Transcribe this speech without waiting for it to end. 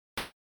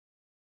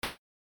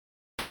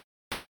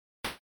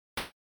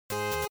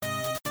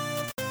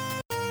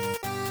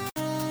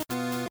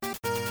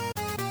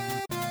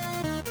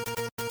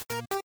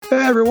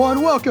Hey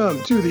everyone,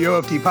 welcome to the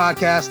OFT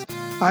podcast.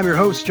 I'm your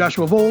host,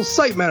 Joshua Voles,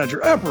 site manager,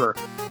 emperor,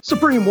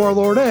 supreme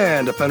warlord,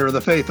 and defender of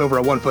the faith over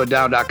at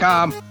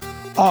OneFootDown.com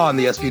on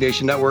the SB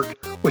Nation Network,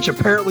 which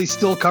apparently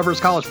still covers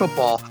college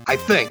football, I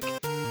think.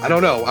 I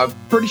don't know. I'm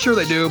pretty sure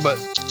they do, but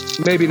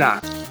maybe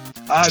not.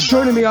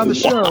 Joining me on the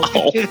show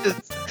is...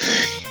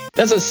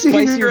 That's a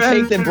spicier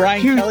take than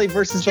Brian Kelly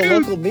versus the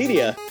local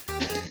media.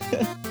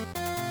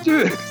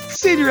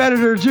 Senior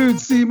editor Jude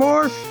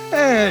Seymour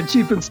and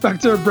Chief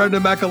Inspector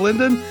Brendan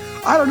McAlinden.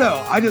 I don't know.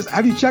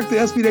 Have you checked the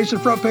SB Nation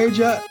front page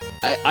yet?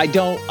 I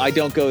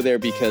don't go there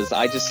because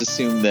I just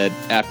assumed that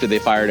after they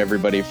fired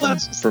everybody from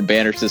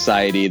Banner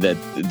Society that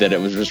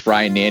it was just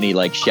Ryan Nanny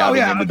like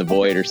shouting into the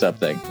void or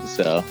something.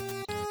 So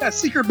yeah,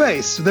 secret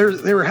base. They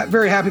were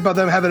very happy about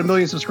them having 1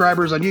 million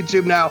subscribers on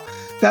YouTube now.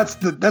 That's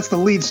the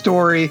lead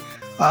story.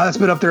 That's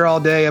been up there all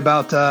day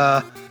about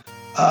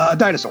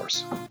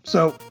dinosaurs.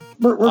 So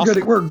we're awesome.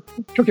 Good. We're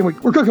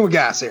cooking with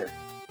gas here.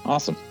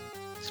 Awesome.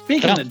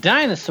 Speaking of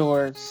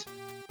dinosaurs,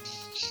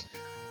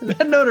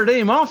 that Notre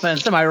Dame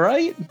offense, am I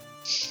right?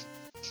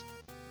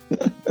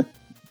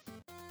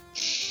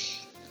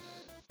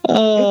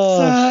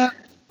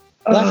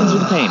 Laughing through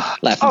the pain.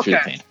 Through the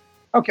pain.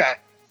 Okay.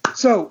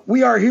 So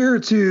we are here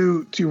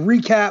to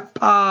recap,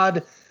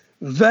 pod,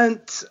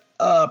 vent,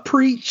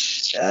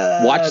 preach,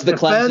 watch the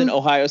Clemson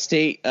Ohio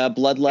State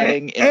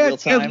bloodletting in real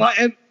time.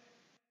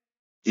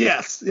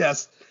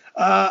 Yes.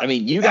 I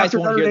mean, you guys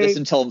won't hear this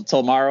until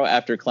tomorrow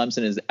after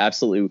Clemson has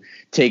absolutely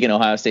taken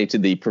Ohio State to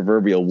the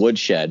proverbial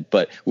woodshed,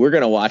 but we're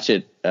going to watch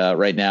it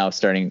right now,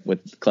 starting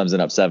with Clemson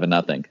up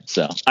 7-0.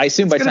 So I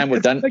assume by the time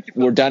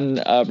we're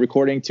done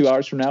recording 2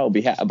 hours from now, it'll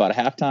be about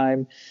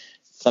halftime.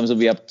 Clemson will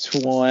be up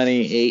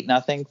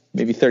 28-0,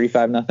 maybe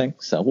 35-0.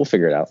 So we'll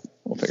figure it out.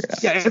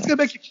 Yeah, it's going to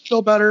make you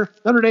feel better.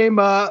 Notre Dame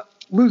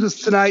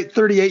loses tonight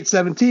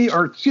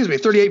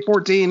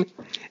 38-14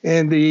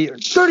 in the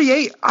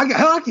 38. I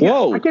can't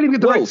even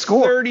get the right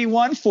score.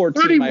 31-14.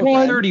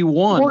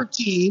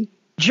 31-14.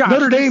 Josh,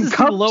 Notre Dame this is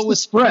the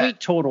lowest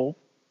point total.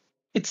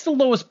 It's the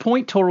lowest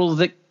point total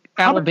that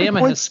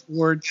Alabama has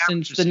scored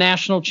since the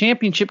national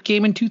championship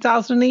game in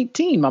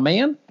 2018, my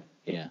man.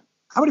 Yeah.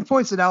 How many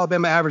points did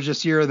Alabama average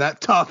this year in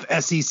that tough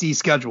SEC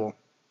schedule?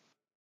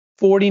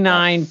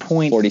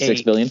 49.8.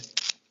 46 billion.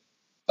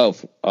 Oh,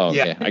 okay.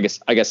 Yeah.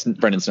 I guess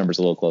Brendan's number's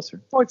a little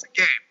closer. Points a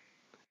game.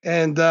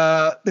 And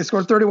they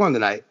scored 31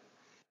 tonight.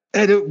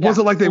 And it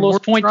wasn't like they were the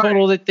lowest point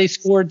total that they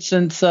scored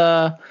since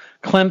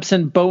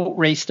Clemson boat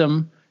raced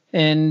them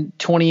in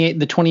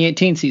the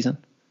 2018 season.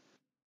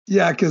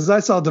 Yeah, because I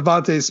saw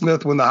Devontae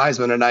Smith win the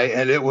Heisman tonight,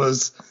 and it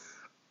was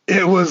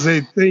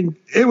a thing.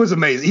 It was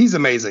amazing. He's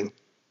amazing.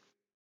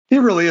 He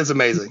really is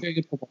amazing. He's a very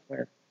good football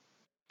player.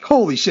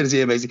 Holy shit, is he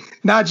amazing.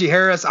 Najee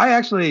Harris,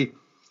 I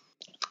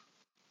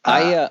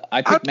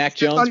picked Mac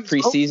Jones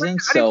preseason,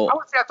 so I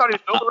would say I thought he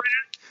was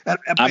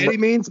overrated by any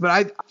means, but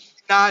I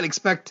did not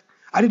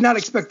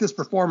expect this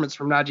performance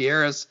from Najee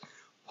Harris.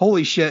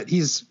 Holy shit,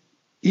 he's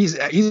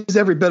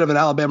every bit of an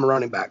Alabama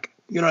running back.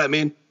 You know what I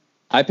mean?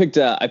 I picked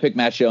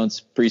Mac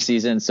Jones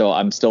preseason, so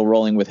I'm still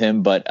rolling with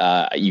him, but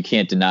you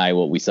can't deny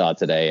what we saw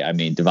today. I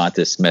mean,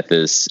 Devonta Smith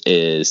is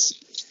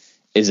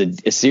a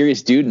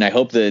serious dude, and I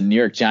hope the New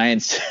York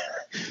Giants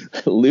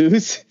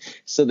lose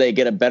so they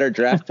get a better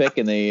draft pick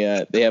and they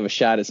have a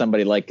shot at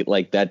somebody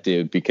like that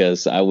dude,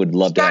 because I would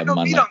love to have him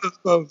on this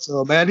boat.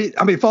 So man,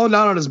 falling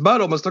down on his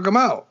butt almost took him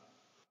out.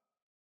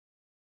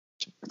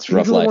 It's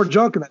rough life. A little more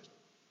junk in it.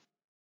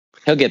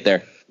 He'll get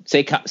there.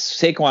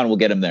 Saquon will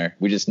get him there.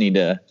 We just need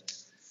the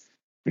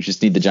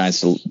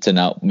Giants to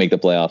now make the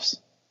playoffs.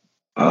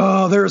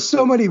 Oh, there are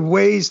so many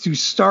ways to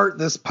start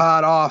this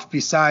pod off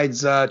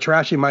besides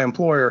trashing my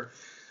employer.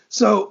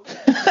 So,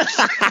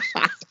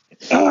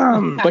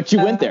 but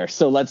you went there,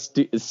 so we'll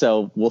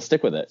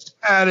stick with it.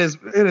 It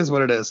is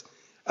what it is.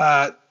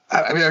 I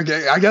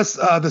guess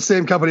the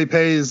same company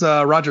pays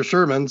Roger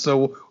Sherman,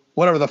 so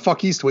whatever the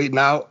fuck he's tweeting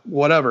out,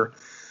 whatever.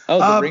 Oh,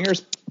 the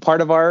Ringer's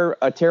part of our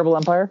terrible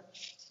empire.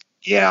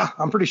 Yeah,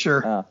 I'm pretty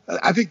sure.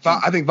 I think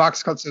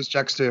Vox cuts his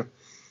checks too.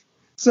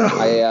 So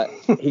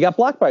he got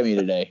blocked by me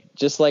today,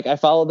 just like I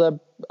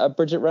followed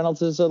Bridget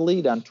Reynolds'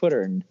 lead on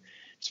Twitter and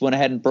just went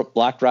ahead and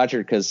blocked Roger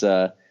because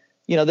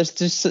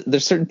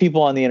there's certain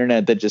people on the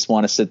internet that just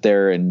want to sit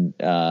there and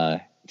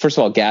first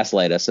of all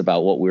gaslight us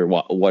about what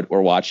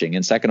we're watching,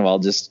 and second of all,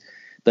 just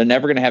they're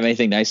never going to have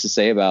anything nice to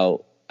say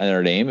about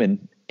Notre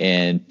Dame,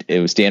 and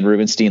it was Dan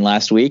Rubenstein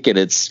last week, and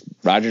it's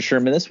Roger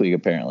Sherman this week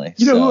apparently.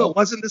 You know who it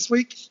wasn't this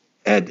week?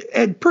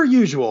 And per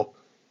usual,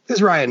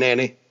 is Ryan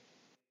Nanny.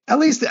 At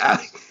least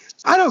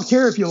I don't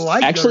care if you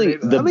like. Actually,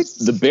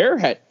 the Bear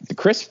had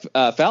Chris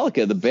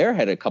Fallica. The Bear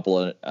had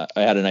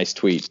had a nice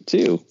tweet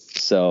too.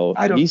 So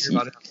I don't care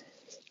about it.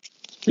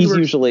 He's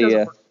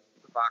usually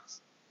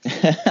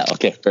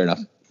okay. Fair enough.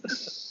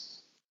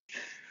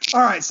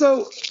 All right,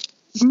 so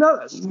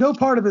no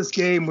part of this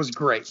game was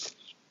great,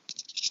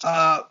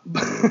 but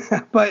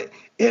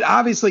it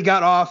obviously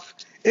got off.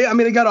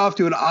 It got off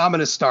to an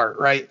ominous start,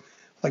 right?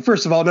 Like,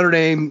 first of all, Notre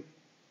Dame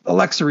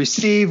elects to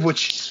receive,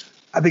 which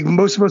I think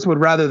most of us would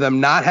rather them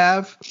not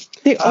have.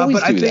 They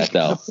always do that,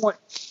 though.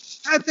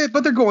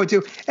 But they're going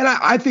to, and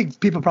I think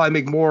people probably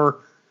make more.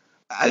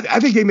 I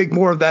think they make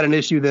more of that an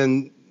issue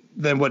than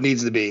what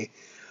needs to be.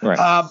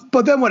 Right.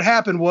 But then what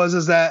happened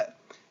is that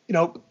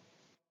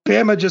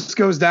Bama just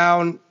goes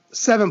down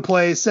 7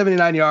 plays,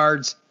 79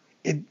 yards,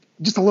 in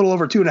just a little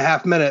over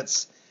 2.5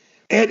 minutes.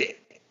 And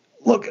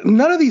look,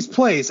 none of these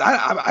plays.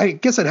 I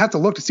guess I'd have to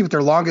look to see what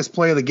their longest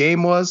play of the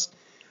game was.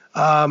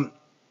 I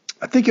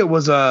think it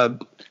was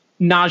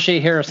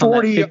Najee Harris on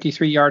that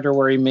 53-yarder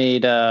where he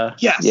made where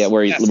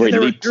he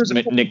leaped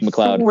Nick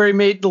McLeod. Where he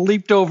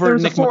leaped over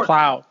Nick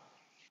McLeod.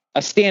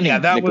 A standing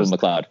Nick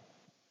McLeod.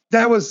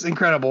 That was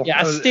incredible.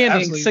 Yeah, a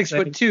standing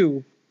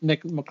 6'2"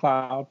 Nick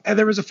McLeod. And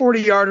there was a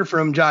 40-yarder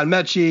from John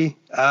Mechie,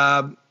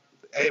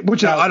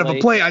 which out of a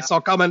play I saw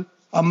coming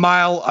a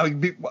mile.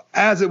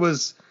 As it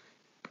was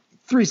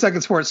 3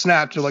 seconds before it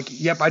snapped, you're like,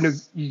 yep, I knew.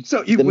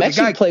 So the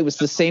Mechie play was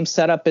the same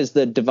setup as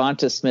the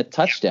Devonta Smith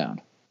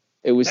touchdown.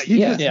 It was you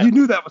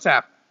knew that was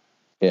happening.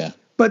 Yeah.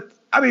 But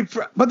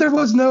but there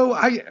was no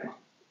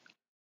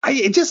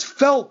it just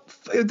felt,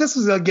 this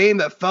was a game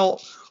that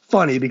felt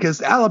funny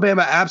because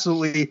Alabama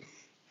absolutely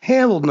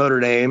handled Notre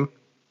Dame.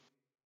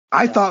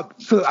 I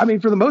thought for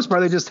the most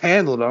part they just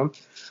handled them,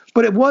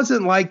 but it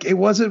wasn't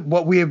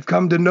what we have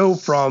come to know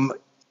from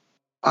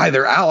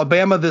either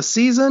Alabama this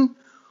season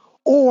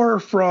or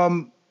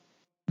from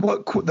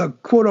what the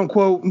quote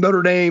unquote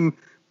Notre Dame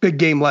big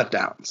game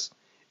letdowns.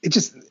 It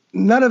just,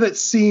 none of it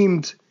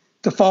seemed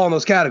to fall in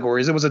those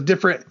categories. It was a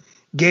different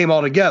game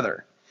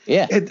altogether.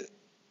 Yeah.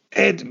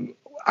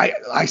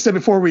 I said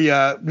before we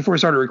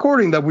started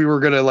recording that we were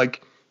going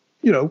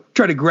to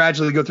try to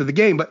gradually go through the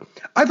game, but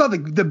I thought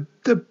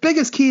the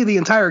biggest key of the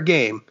entire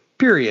game,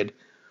 period,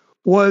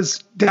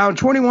 was down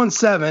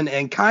 21-7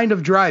 and kind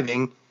of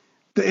driving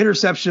the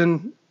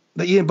interception,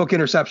 the Ian Book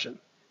interception.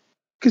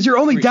 Because you're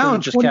only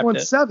down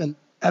 21-7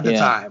 at the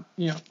time.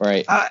 Yeah.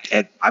 Right.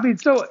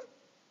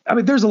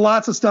 There's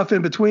lots of stuff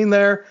in between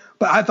there,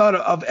 but I thought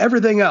of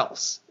everything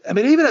else.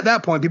 Even at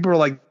that point, people were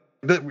like,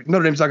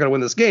 Notre Dame's not going to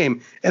win this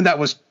game. And that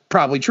was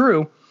probably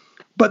true.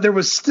 But there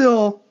was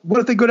still, what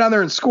if they go down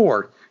there and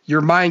score? Your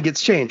mind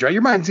gets changed, right?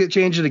 Your mind gets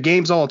changed into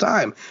games all the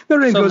time.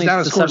 Notre Dame goes down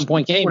and scores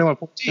 7-point game.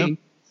 21-14.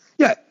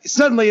 Yeah,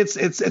 suddenly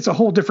it's a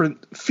whole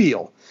different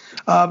feel.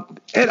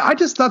 And I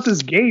just thought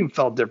this game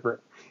felt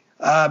different.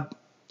 I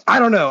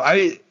don't know.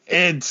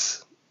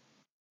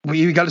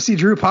 We got to see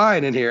Drew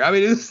Pine in here.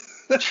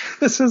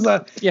 This is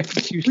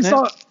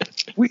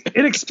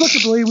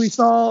inexplicably we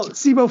saw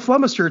Sibo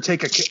Flemister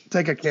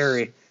take a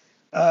carry.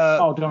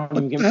 Don't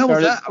even get me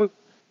started.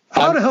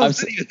 How the hell is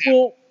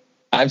that?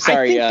 I'm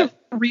sorry. I think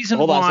the reason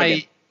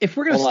why, if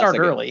we're going to start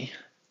early.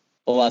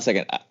 Hold on a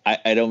second.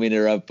 I don't mean to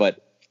interrupt,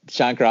 but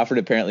Sean Crawford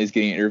apparently is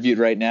getting interviewed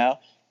right now.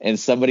 And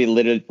somebody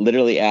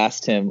literally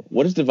asked him,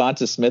 what does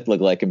Devonta Smith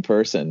look like in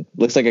person?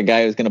 Looks like a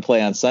guy who's going to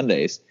play on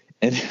Sundays.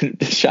 And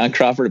Sean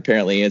Crawford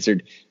apparently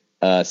answered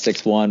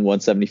 6'1",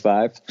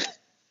 175.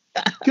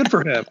 Good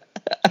for him.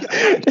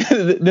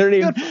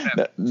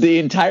 The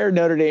entire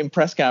Notre Dame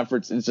press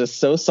conference is just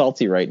so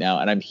salty right now,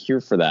 and I'm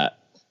here for that.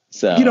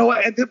 So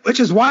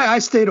which is why I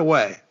stayed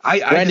away.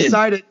 I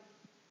decided.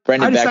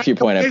 Brendan, back to your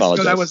point. I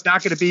apologize. I was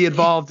not going to be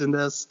involved in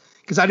this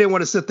because I didn't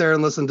want to sit there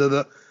and listen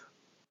to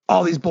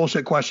all these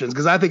bullshit questions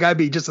because I think I'd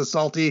be just as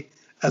salty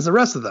as the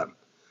rest of them.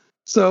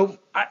 So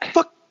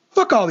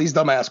fuck all these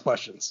dumbass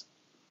questions.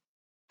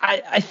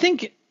 I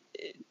think,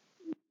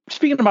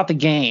 speaking about the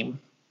game,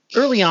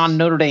 early on,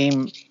 Notre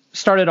Dame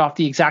started off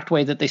the exact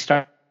way that they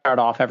start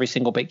off every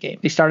single big game.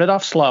 They started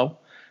off slow.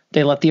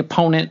 They let the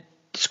opponent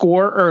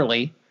score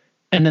early,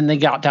 and then they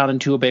got down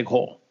into a big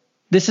hole.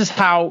 This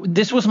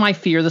was my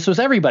fear. This was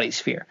everybody's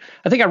fear.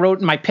 I think I wrote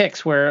in my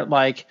picks where,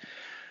 I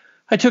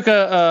took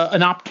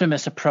an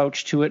optimist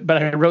approach to it,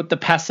 but I wrote the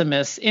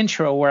pessimist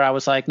intro where I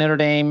was like, Notre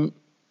Dame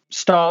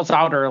stalls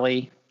out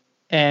early.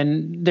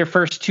 And their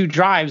first 2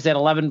 drives, they had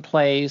 11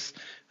 plays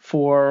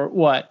for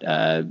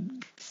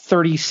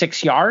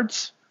 36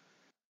 yards.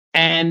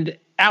 And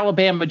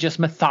Alabama just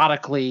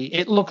methodically,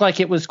 it looked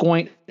like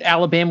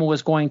Alabama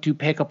was going to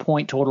pick a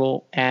point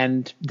total,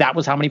 and that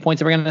was how many points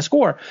they were going to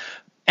score.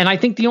 And I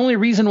think the only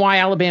reason why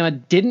Alabama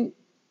didn't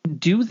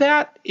do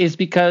that is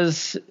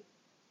because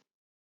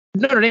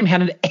Notre Dame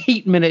had an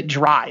 8-minute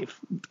drive,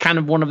 kind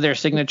of one of their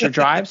signature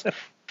drives.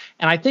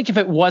 And I think if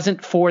it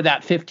wasn't for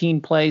that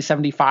 15-play,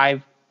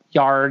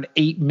 75-yard,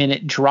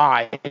 8-minute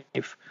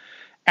drive,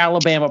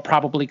 Alabama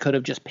probably could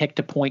have just picked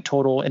a point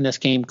total, and this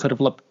game could have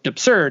looked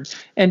absurd.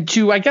 And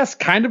to, I guess,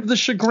 kind of the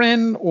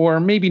chagrin, or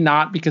maybe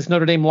not, because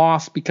Notre Dame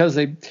lost because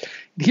they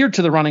adhered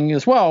to the running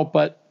as well,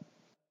 but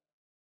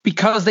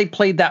because they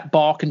played that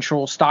ball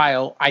control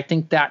style, I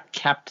think that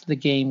kept the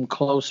game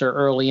closer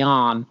early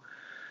on,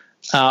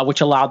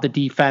 which allowed the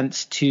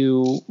defense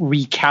to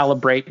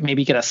recalibrate,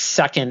 maybe get a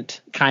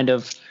second kind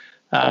of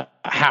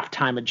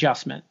halftime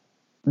adjustment.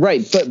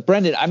 Right. But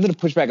Brendan, I'm going to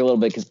push back a little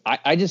bit because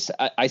I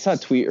saw a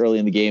tweet early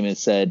in the game and it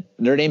said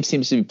Notre Dame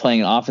seems to be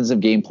playing an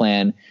offensive game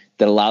plan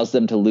that allows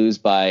them to lose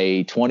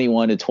by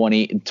 21 to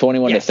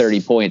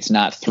 30 points,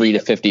 not 3 to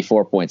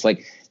 54 points.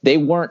 Like they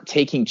weren't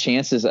taking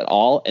chances at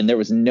all, and there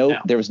was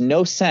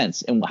no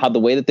sense in how the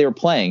way that they were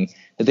playing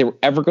that they were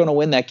ever going to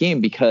win that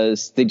game,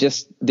 because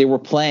they were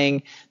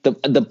playing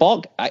the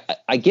ball.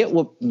 I get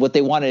what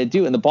they wanted to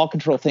do, and the ball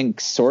control thing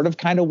sort of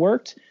kind of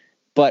worked,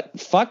 but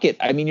fuck it.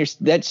 I mean, you're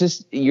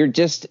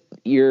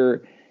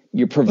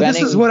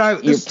preventing. This is what I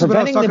was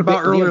talking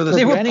about earlier.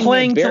 They were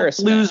playing to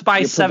lose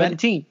by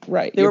 17.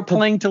 Right. They were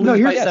playing to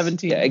lose by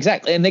 17. Yeah,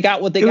 exactly. And they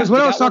got what they got. It was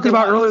what I was talking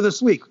about earlier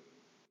this week,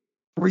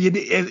 where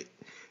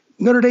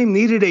Notre Dame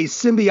needed a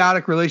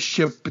symbiotic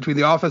relationship between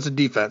the offense and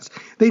defense.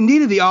 They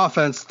needed the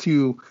offense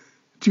to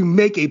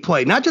make a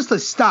play, not just to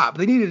stop.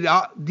 They needed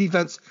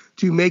defense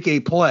to make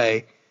a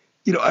play,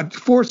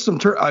 force some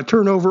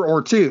turnover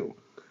or two.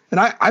 And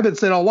I've been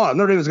saying all along,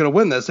 Notre Dame was going to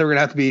win this. They were going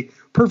to have to be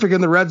perfect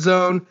in the red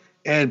zone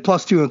and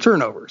 +2 in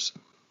turnovers.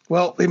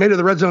 Well, they made it to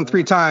the red zone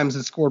 3 times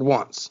and scored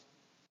once.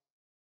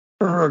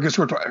 Or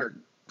scored twice.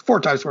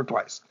 4 times, scored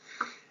twice.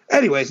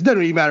 Anyways, it doesn't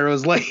really matter. It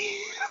was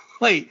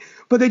late.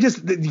 But they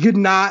could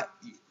not,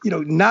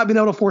 not being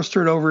able to force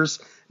turnovers,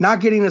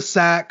 not getting the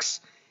sacks.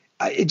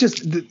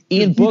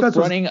 Ian Book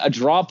running a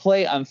draw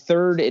play on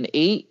 3rd and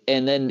 8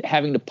 and then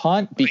having to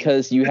punt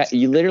because you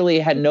literally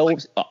had no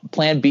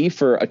plan B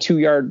for a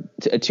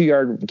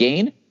 2-yard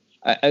gain.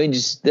 I mean,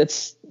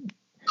 that's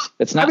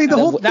not. I mean, the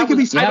whole thing could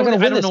be. You're not going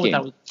to win this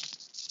game.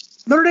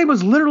 Notre Dame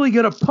was literally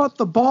going to punt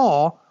the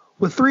ball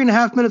with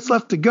 3.5 minutes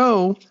left to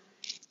go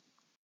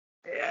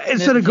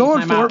instead of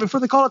going for it before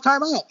they call a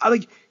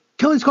timeout.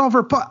 Kelly's calling for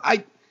a punt.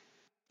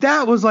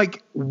 That was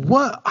like,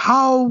 what?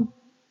 How?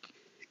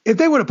 If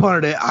they would have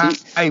punted it,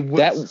 I would.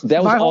 That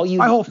was all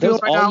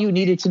you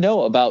needed to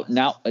know about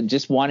now.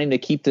 Just wanting to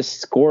keep the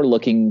score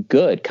looking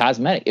good,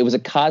 cosmetic. It was a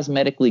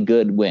cosmetically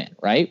good win,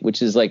 right?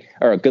 Which is or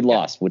a good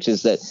loss, which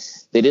is that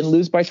they didn't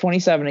lose by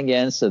 27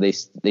 again. So they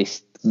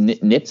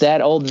nipped that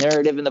old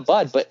narrative in the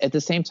bud. But at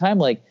the same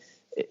time,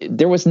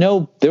 there was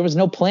no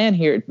plan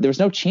here. There was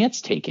no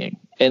chance taking.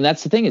 And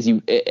that's the thing is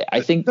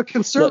I think the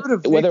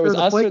conservative, whether it was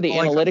us or the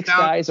analytics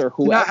guys or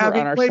whoever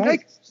on our side.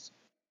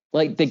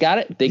 They got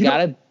it. They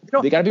got to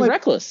be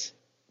reckless.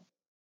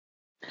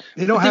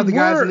 They don't have the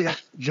guys.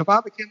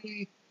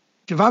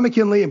 Javon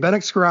McKinley and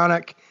Bennett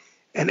Skowronek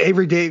and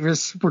Avery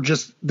Davis were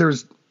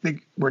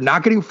we're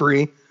not getting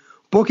free.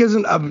 Book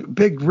isn't a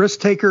big risk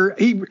taker.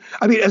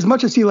 As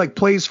much as he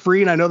plays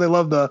free, and I know they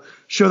love to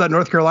show that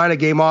North Carolina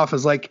game off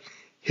as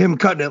him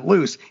cutting it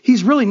loose.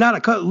 He's really not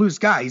a cut it loose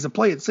guy. He's a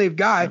play it safe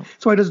guy.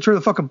 That's why he doesn't turn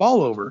the fucking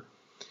ball over.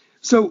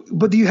 So,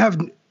 but you have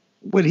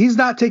when he's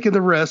not taking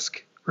the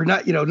risk. Or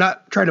not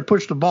trying to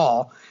push the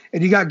ball,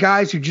 and you got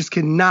guys who just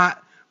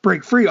cannot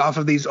break free off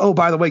of these. Oh,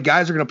 by the way,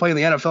 guys are going to play in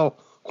the NFL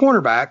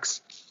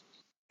cornerbacks.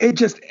 It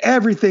just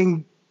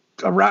everything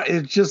around.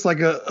 It's just you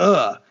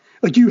were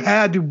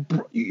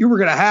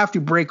going to have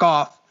to break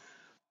off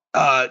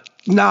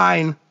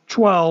 9,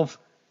 12,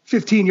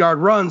 15-yard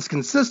runs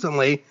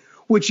consistently,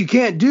 which you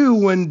can't do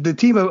when the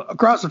team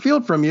across the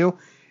field from you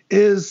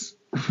is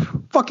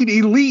fucking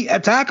elite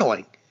at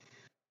tackling.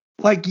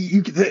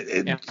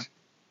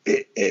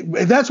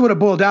 That's what it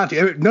boiled down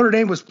to. Notre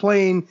Dame was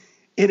playing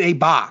in a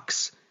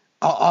box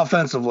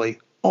offensively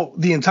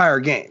the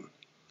entire game.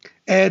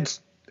 And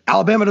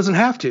Alabama doesn't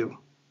have to.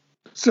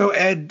 So,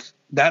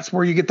 that's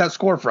where you get that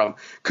score from.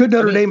 Could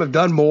Notre Dame have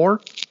done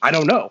more? I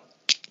don't know.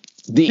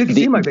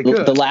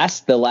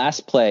 The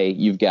last play,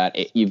 you've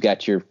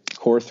got your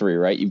core 3,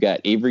 right? You've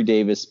got Avery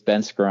Davis,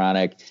 Ben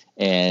Skowronek,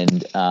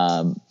 and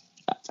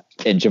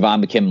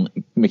Javon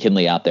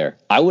McKinley out there.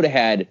 I would have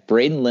had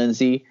Braden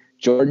Lindsey,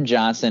 Jordan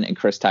Johnson, and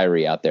Chris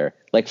Tyree out there.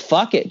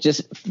 Fuck it.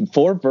 Just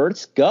 4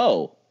 verts,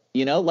 go.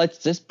 Let's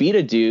just beat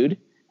a dude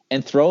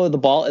and throw the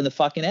ball in the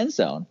fucking end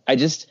zone. I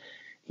just,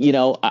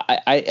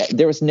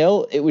 there was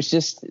no, it was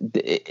just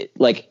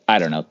I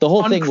don't know. The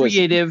whole thing was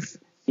uncreative.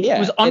 Yeah. It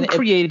was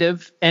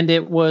uncreative and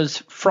it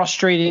was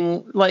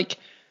frustrating.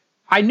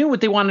 I knew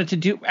what they wanted to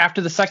do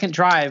after the second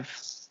drive.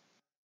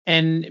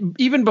 And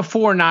even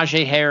before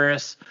Najee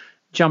Harris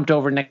jumped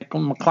over Nick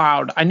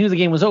McLeod, I knew the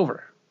game was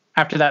over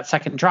after that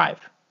second drive.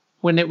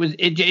 When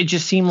it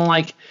just seemed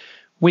like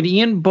when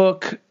Ian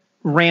Book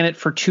ran it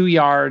for 2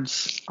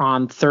 yards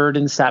on 3rd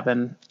and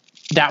 7,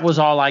 that was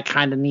all I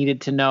kind of needed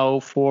to know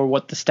for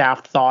what the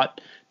staff thought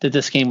that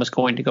this game was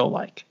going to go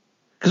like.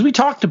 Because we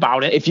talked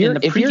about it. If you're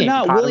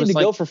not willing to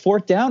go for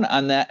 4th down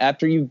on that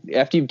after you've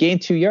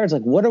gained 2 yards,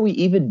 what are we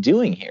even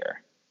doing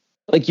here?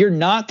 You're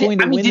not going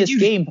to win this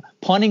game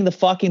punting the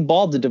fucking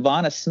ball to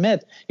Devonta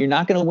Smith. You're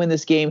not going to win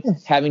this game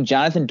having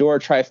Jonathan Dora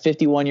try a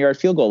 51-yard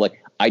field goal.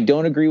 I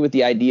don't agree with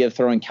the idea of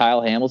throwing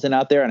Kyle Hamilton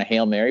out there on a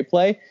Hail Mary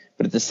play,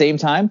 but at the same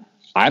time,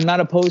 I'm not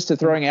opposed to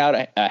throwing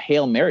out a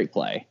Hail Mary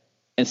play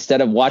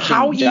instead of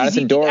watching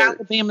Jonathan Dora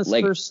Alabama's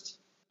first,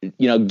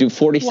 do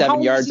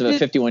 47 yards of a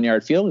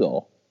 51-yard field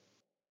goal.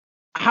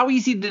 How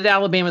easy did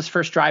Alabama's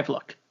first drive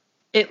look?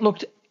 It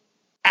looked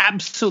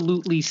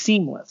absolutely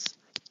seamless.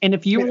 And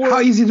if you how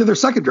easy did their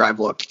second drive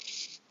look?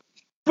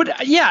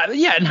 But yeah,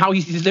 and how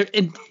easy is there?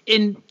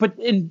 But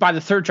by the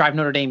third drive,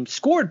 Notre Dame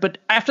scored. But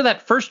after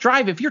that first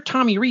drive, if you're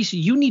Tommy Rees,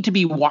 you need to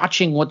be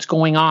watching what's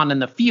going on in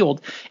the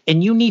field,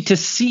 and you need to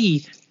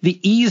see the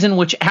ease in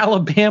which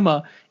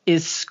Alabama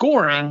is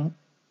scoring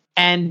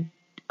and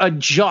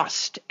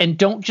adjust and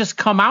don't just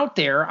come out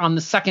there on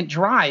the second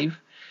drive.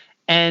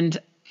 And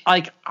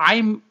like,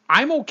 I'm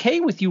okay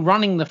with you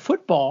running the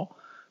football,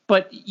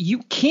 but you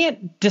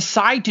can't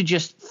decide to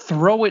just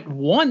throw it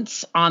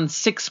once on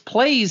 6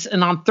 plays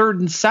and on 3rd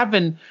and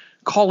 7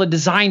 call a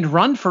designed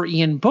run for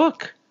Ian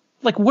Book.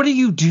 Like, what are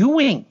you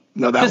doing?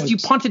 No, because you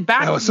punted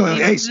back. That was so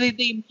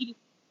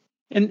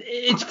and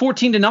it's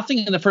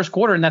 14-0 in the first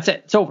quarter, and that's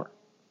it. It's over.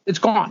 It's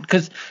gone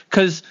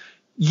because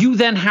you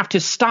then have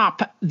to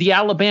stop the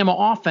Alabama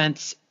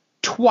offense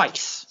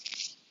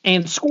twice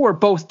and score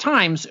both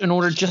times in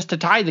order just to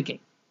tie the game.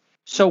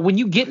 So when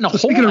you get in a hole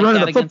speaking of like running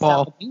that the against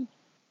football, Alabama,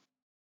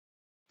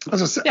 I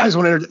just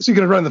want to.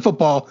 Speaking of running the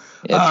football,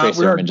 Trey we are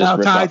Sermon now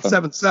just tied ripped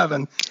off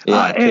 7-7.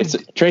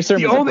 And Trey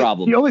Sermon's a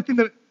problem. The only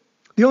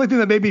thing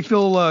that made me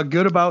feel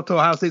good about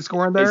Ohio State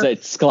scoring there is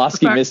that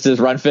Skolowski missed his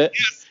run fit.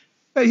 Yes,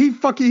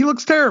 he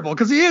looks terrible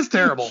because he is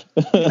terrible.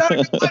 He's not a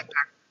good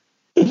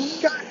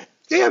linebacker. God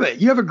damn it!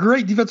 You have a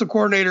great defensive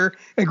coordinator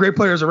and great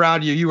players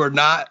around you. You are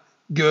not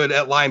good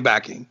at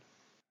linebacking.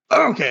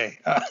 Okay.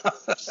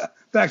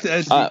 Back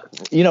to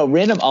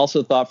Random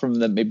also thought from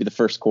maybe the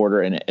first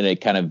quarter, and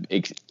it kind of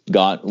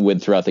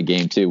went throughout the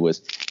game too, was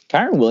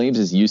Kyren Williams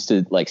is used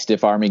to like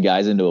stiff arming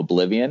guys into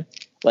oblivion.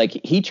 Like,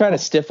 he tried to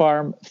stiff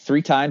arm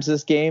 3 times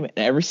this game, and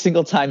every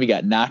single time he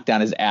got knocked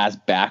on his ass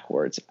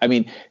backwards. I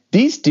mean,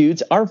 these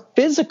dudes are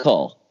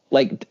physical.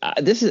 Like,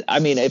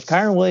 if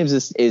Kyren Williams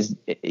is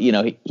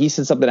he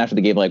said something after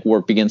the game, like,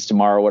 work begins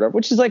tomorrow or whatever,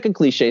 which is like a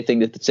cliche thing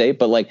to say,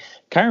 but like,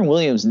 Kyren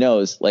Williams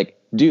knows, like,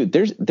 dude,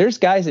 there's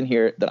guys in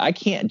here that I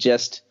can't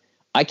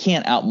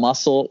out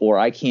muscle, or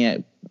I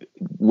can't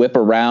whip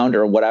around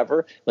or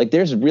whatever. Like,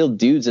 there's real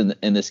dudes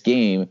in this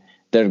game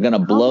that are going to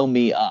blow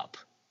me up.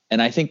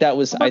 And I think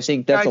that's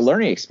a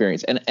learning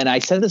experience. And I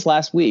said this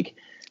last week,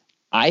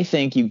 I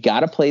think you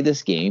got to play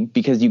this game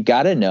because you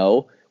got to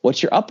know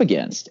what you're up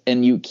against,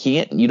 and you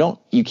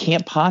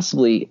can't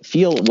possibly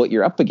feel what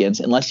you're up against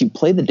unless you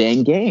play the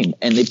dang game.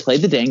 And they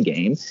played the dang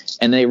game,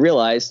 and they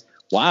realized,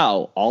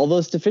 wow, all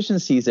those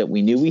deficiencies that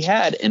we knew we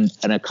had and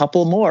a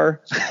couple more,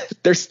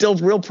 there's still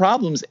real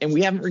problems, and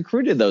we haven't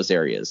recruited those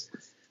areas,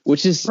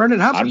 which is... Brendan,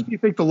 how much do you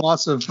think the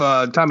loss of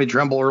Tommy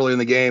Tremble early in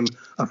the game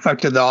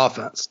affected the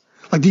offense?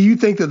 Like, do you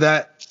think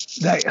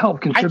that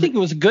helped contribute? I think it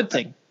was a good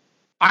thing.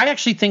 I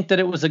actually think that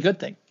it was a good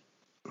thing.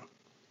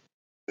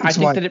 I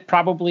think that it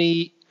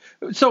probably...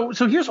 So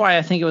here's why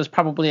I think it was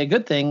probably a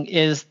good thing,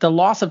 is the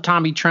loss of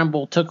Tommy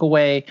Tremble took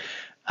away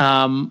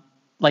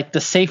like the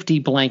safety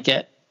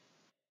blanket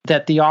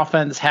that the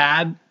offense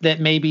had, that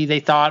maybe they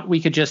thought we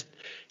could just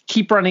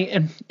keep running.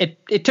 And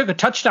it took a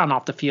touchdown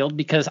off the field,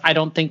 because I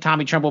don't think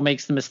Tommy Tremble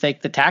makes the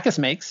mistake that Takis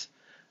makes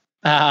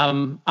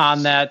on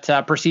that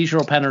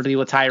procedural penalty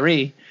with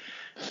Tyree.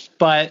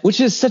 But which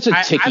is such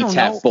a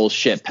ticky-tack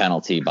bullshit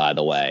penalty, by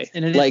the way.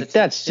 And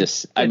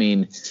I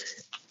mean,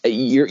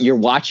 you're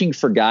watching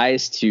for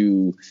guys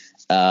to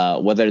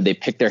whether they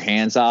pick their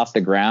hands off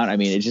the ground. I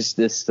mean, this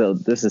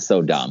is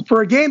so dumb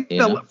for a game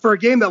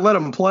that let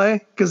them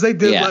play, because they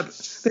did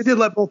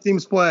let both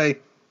teams play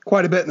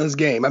quite a bit in this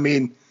game. I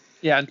mean,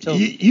 until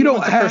you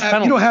don't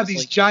have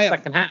these giant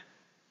second half.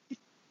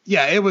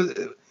 Yeah, it was.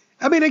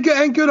 I mean,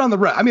 and good on the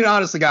ref. I mean,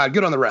 honestly, God,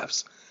 good on the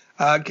refs.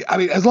 I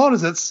mean, as long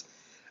as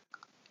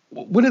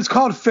when it's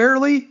called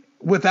fairly,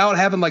 without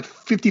having like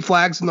 50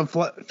 flags in the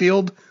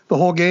field the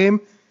whole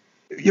game.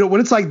 When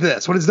it's like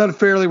this, when it's done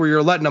fairly, where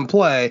you're letting them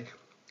play,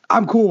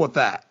 I'm cool with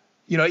that.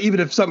 Even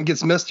if something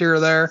gets missed here or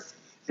there,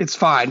 it's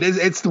fine.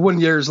 It's the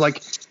one year's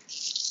like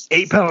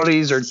 8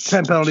 penalties or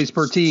 10 penalties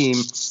per team.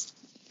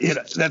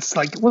 That's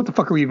like, what the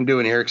fuck are we even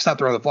doing here? Stop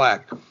throwing the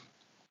flag.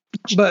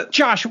 But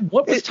Josh,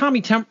 what was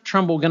Tommy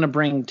Tremble going to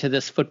bring to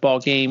this football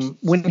game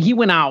when he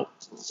went out?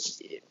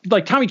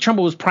 Like, Tommy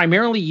Tremble was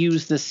primarily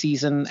used this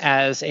season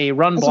as a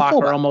run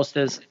blocker, almost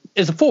as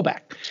a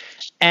fullback.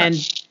 And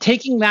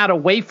taking that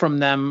away from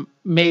them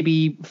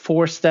maybe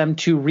forced them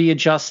to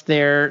readjust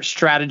their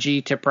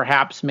strategy to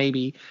perhaps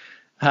maybe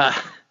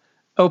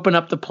open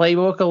up the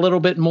playbook a little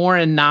bit more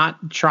and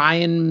not try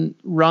and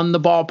run the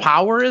ball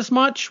power as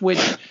much, which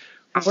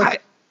I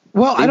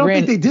don't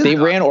think they did. They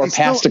ran or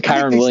passed to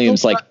Kyren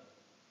Williams like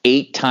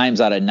 8 times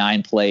out of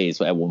 9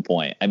 plays at one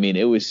point. I mean,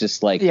 it was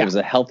just like it was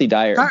a healthy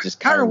diet.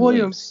 Kyren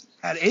Williams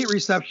had 8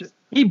 receptions.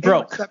 He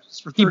broke.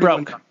 He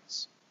broke.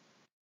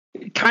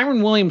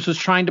 Kyren Williams was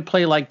trying to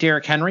play like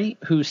Derrick Henry,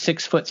 who's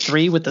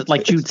 6'3" with the,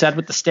 like Jude said,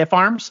 with the stiff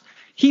arms.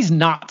 He's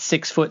not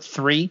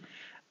 6'3",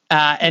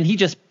 and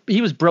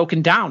he was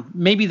broken down.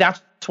 Maybe that's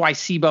why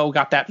Sebo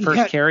got that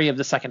first carry of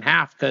the second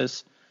half,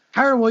 because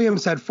Kyren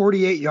Williams had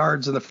 48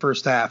 yards in the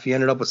first half. He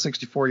ended up with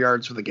 64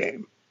 yards for the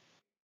game.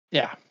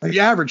 Yeah, he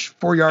averaged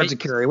 4 yards a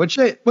carry, which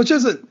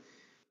isn't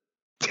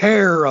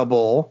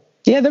terrible.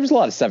 Yeah, there was a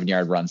lot of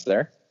 7-yard runs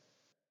there.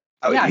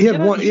 Yeah,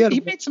 he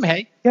made some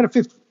hay. He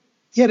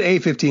had a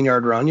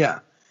 15-yard run,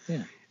 yeah.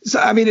 So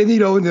I mean, a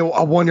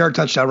 1-yard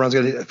touchdown run is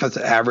going to affect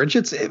the average.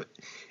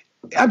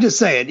 I'm just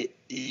saying,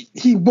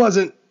 he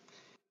wasn't.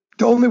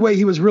 The only way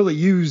he was really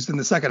used in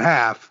the second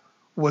half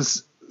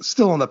was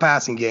still in the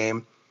passing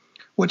game,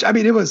 which, I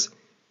mean, it was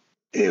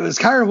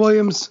Kyren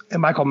Williams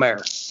and Michael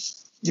Mayer.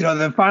 You know,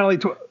 then finally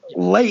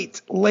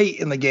late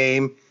in the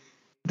game,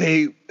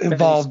 they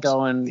involved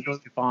Skoranek.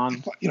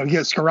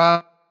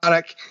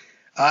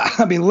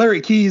 I mean,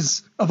 Larry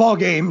Keys, of all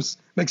games,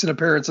 makes an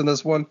appearance in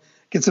this one.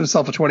 Gets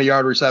himself a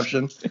 20-yard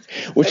reception.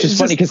 Which is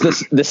funny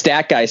because the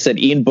stat guy said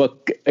Ian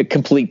Book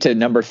complete to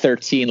number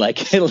 13. Like,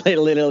 they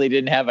literally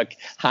didn't have a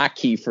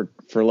hotkey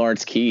for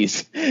Lawrence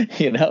Keys.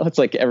 You know, it's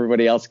like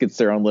everybody else gets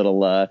their own little,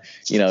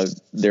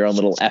 their own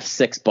little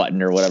F6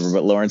 button or whatever.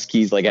 But Lawrence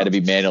Keys, had to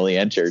be manually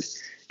entered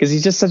because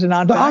he's just such a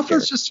non-factor.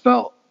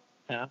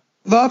 The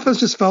offense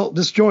just felt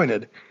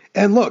disjointed.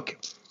 And look,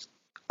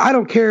 I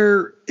don't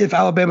care if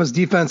Alabama's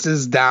defense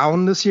is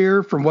down this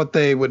year from what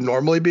they would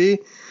normally be.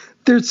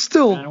 There's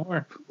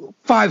still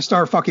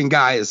 5-star fucking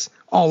guys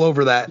all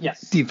over that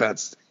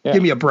defense. Yeah.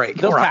 Give me a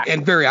break.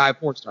 And very high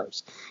 4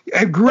 stars.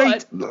 And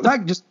great,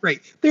 not just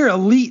great. They're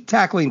elite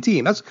tackling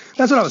team. That's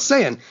what I was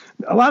saying.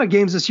 A lot of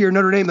games this year,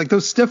 Notre Dame, like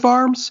those stiff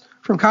arms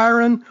from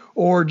Kyren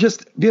or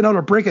just being able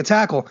to break a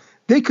tackle,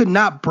 they could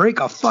not break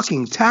a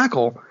fucking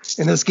tackle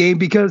in this game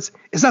because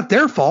it's not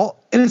their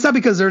fault. And it's not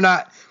because they're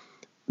not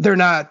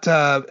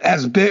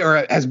as big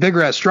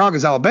or as strong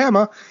as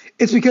Alabama.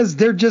 It's because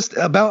they're just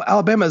about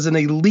Alabama as an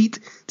elite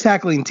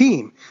tackling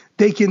team.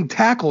 They can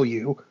tackle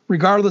you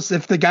regardless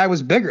if the guy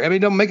was bigger. I mean,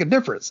 it don't make a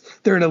difference.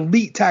 They're an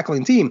elite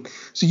tackling team.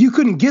 So you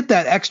couldn't get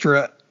that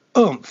extra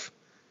oomph,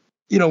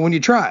 when you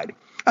tried.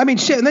 I mean,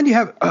 shit. And then you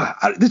have,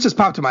 this just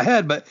popped in my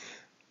head, but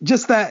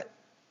just that,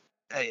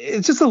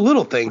 it's just the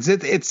little things.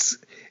 It's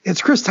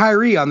Chris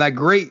Tyree on that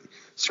great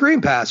screen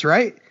pass,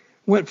 right?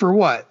 Went for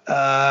what?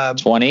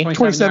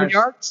 27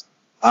 yards.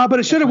 But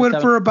it should have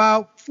went for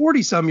about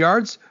 40 some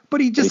yards,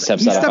 but he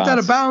stepped out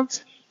of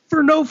bounds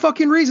for no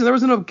fucking reason. There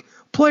wasn't a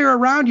player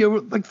around you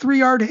with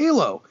 3-yard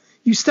halo.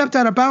 You stepped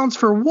out of bounds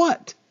for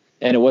what?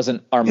 And it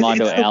wasn't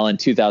Armando Allen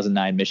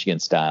 2009 Michigan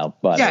style,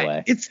 by the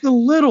way. It's the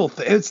little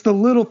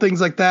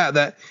things like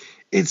that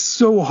it's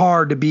so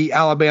hard to beat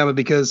Alabama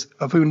because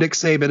of who Nick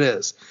Saban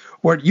is.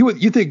 Or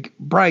you think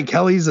Brian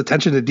Kelly's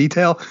attention to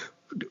detail?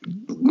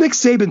 Nick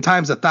Saban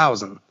times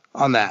 1,000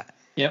 on that.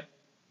 Yep.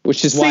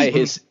 Which is why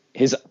his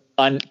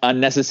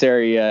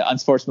unnecessary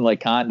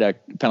unsportsmanlike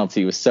conduct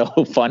penalty was so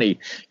funny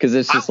because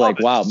it's just wow,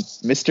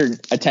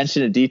 Mr.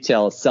 Attention to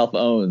Detail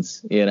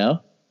self-owns, Yeah,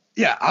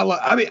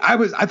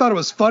 I thought it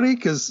was funny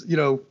because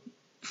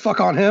fuck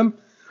on him,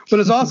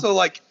 but it's also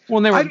like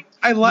when they were the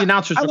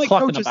announcers were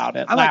clucking about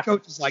it. I like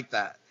coaches like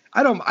that.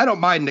 I don't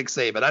mind Nick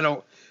Saban. I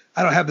don't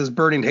have this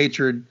burning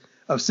hatred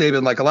of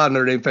Saban like a lot of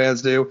Notre Dame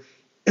fans do.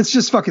 It's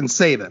just fucking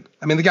Saban.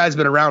 I mean, the guy's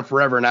been around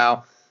forever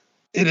now.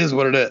 It is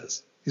what it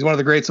is. He's one of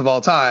the greats of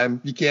all time.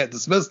 You can't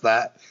dismiss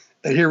that.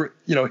 And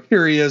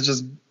here he is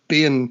just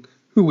being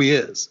who he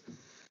is.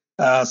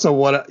 So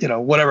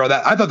whatever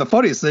that. I thought the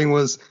funniest thing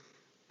was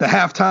the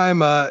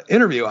halftime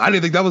interview. I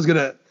didn't think that was going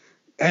to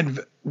end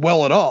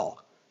well at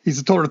all.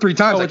 He's told her 3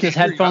 times. With his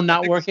headphone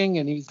not working,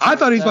 and I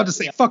thought he was about to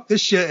say "fuck this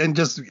shit"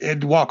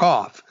 and walk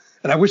off.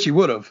 And I wish he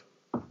would have,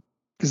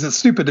 because it's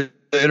stupid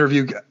to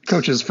interview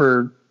coaches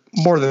for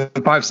more than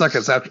 5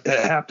 seconds at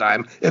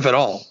halftime, if at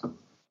all.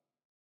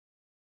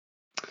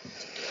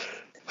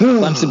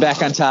 Clemson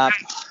back on top,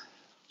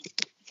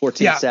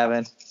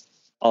 14-7.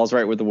 All's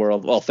right with the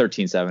world. Well,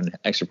 13-7,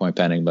 extra point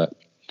pending, but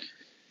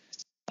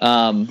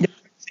that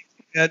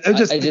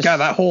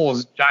hole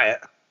is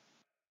giant.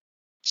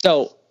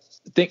 So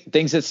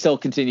things that still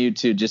continue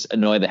to just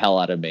annoy the hell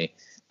out of me.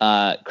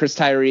 Chris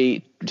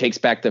Tyree takes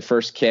back the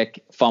first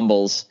kick,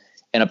 fumbles,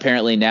 and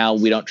apparently now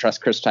we don't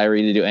trust Chris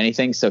Tyree to do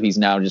anything, so he's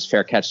now just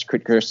fair catch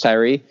Chris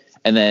Tyree.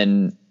 And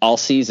then all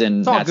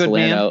season, Matt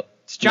Salerno.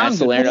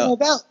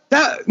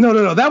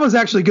 No, that was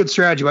actually good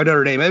strategy by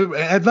Notre Dame.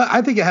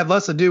 I think it had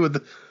less to do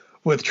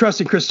with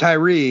trusting Chris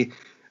Tyree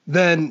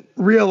than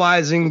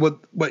realizing what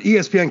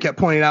ESPN kept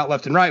pointing out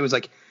left and right was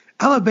like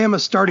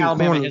Alabama's starting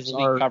corners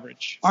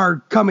are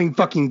coming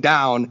fucking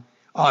down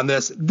on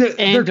this. And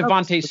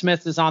Devontae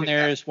Smith is on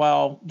there as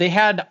well. They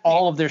had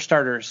all of their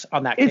starters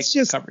on that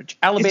kick coverage.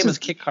 Alabama's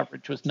kick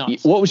coverage was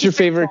nuts. What was your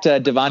favorite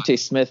Devontae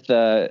Smith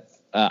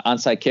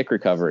onside kick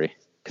recovery?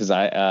 Because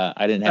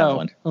I didn't have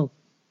one.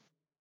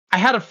 I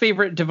had a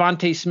favorite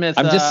Devontae Smith.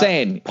 I'm just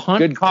saying, punt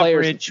good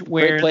coverage players,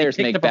 where players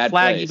they picked make up bad a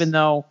flag, plays. even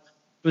though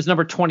it was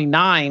number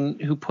 29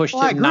 who pushed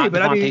it, not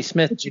Devontae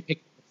Smith. They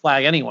picked the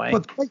flag anyway.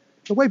 But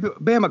the way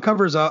Bama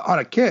covers on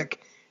a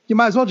kick, you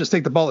might as well just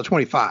take the ball at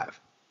 25.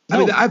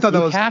 I thought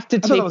that was. You have to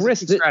take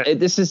risks.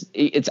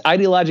 It's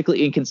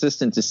ideologically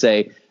inconsistent to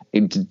say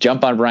to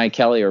jump on Brian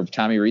Kelly or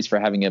Tommy Rees for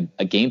having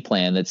a game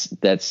plan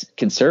that's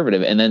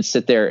conservative and then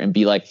sit there and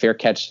be like fair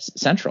catch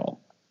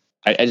central.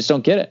 I just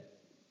don't get it.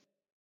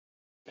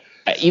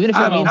 Even if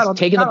it means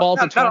taking the ball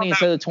to 20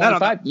 instead of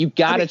 25, you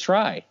got to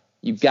try.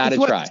 You've got to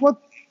try.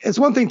 It's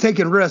one thing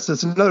taking risks.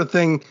 It's another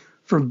thing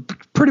from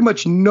pretty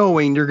much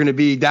knowing you're going to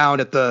be down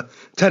at the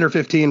 10 or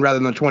 15 rather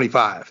than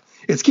 25.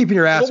 It's keeping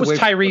your ass away. What was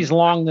Tyree's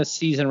long this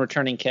season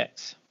returning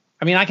kicks?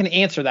 I mean, I can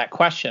answer that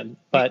question,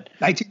 but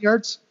 19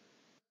 yards.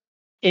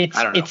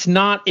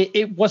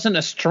 It wasn't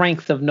a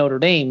strength of Notre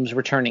Dame's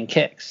returning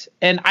kicks.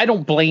 And I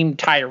don't blame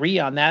Tyree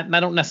on that. And I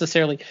don't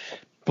necessarily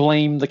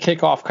blame the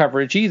kickoff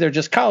coverage either.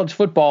 Just college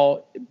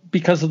football,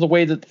 because of the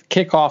way that the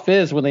kickoff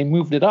is when they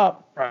moved it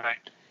up. Right.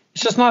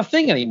 It's just not a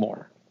thing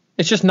anymore.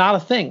 It's just not a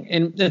thing.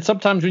 And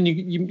sometimes when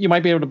you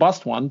might be able to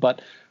bust one,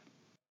 but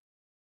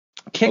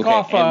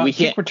kickoff,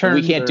 kick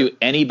returns. We can't do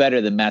any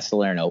better than Matt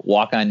Salerno.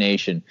 Walk on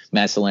Nation,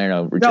 Matt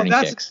Salerno returning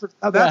kicks.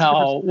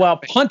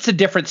 Punt's a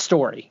different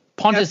story.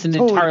 Punt is an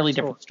entirely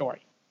different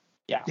story.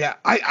 Yeah. Yeah.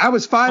 I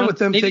was fine with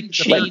them taking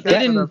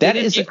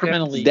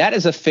that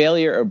is a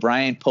failure of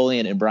Brian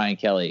Polian and Brian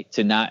Kelly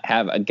to not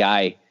have a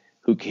guy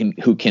who can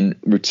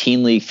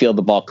routinely field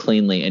the ball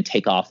cleanly and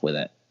take off with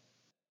it.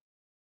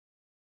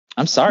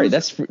 I'm sorry.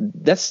 That's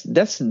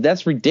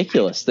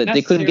ridiculous that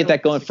they couldn't get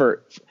that going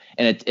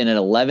in an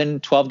 11,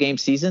 12 game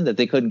season, that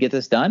they couldn't get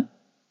this done.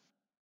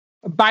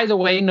 By the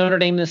way, Notre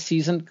Dame this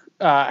season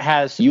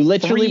has you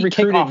literally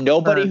recruited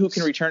nobody who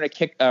can return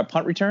a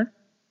punt return.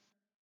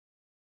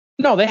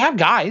 No, they have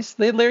guys.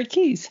 They had Larry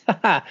Keys.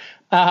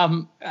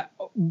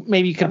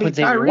 Maybe you could put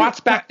Xavier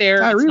Watts back there.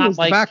 Tyree was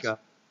the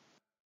backup.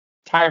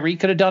 Tyree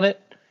could have done it.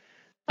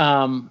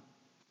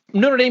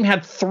 Notre Dame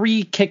had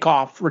 3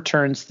 kickoff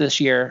returns this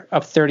year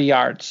of 30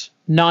 yards,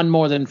 none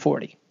more than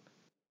 40.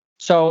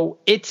 So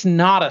it's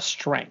not a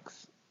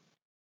strength.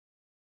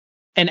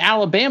 And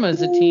Alabama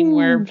is a team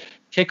where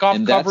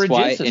kickoff coverage is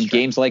a strength. In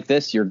games like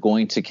this, you're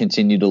going to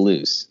continue to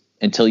lose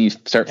until you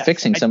start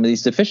fixing some of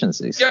these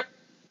deficiencies. Yep.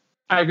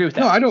 I agree with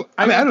that. No,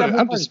 I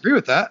don't disagree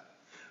with that.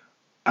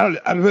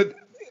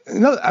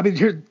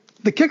 Here,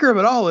 the kicker of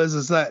it all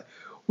is that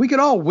we can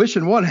all wish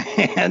in one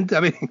hand,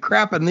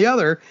 crap in the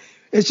other.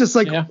 It's just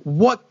like,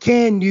 what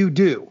can you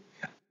do?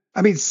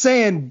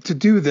 Saying to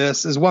do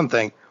this is one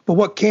thing, but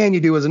what can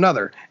you do is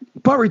another.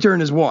 Punt return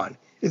is one.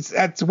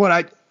 That's what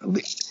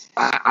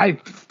I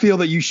feel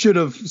that you should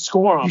have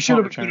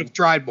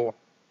tried more.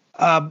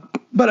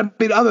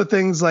 But other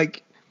things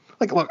like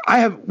look,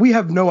 we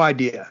have no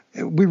idea.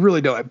 We really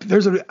don't.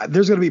 There's going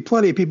to be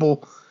plenty of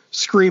people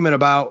screaming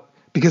about,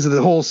 because of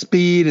the whole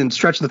speed and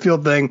stretch of the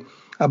field thing,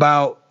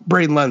 about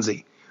Braden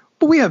Lenzy,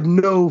 but we have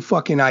no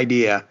fucking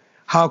idea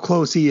how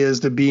close he is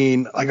to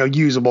being like a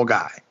usable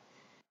guy.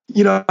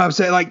 You know what I'm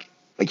saying? Like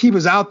he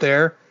was out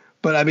there,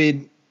 but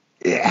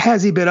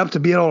has he been up to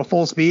being able to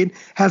full speed?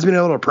 Has he been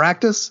able to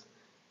practice?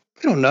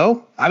 I don't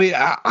know.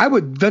 I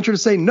would venture to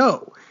say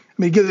no.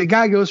 The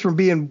guy goes from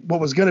being what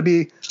was going to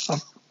be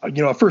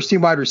a first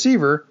team wide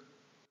receiver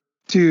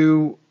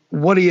to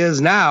what he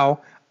is now.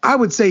 I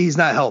would say he's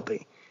not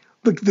healthy.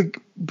 The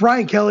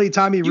Brian Kelly,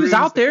 Tommy Rees, was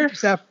out there.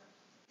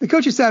 The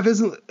coaching staff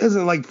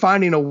isn't like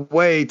finding a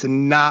way to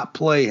not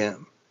play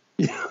him.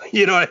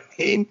 You know what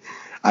I mean?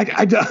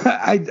 I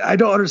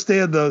don't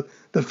understand the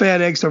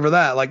fan angst over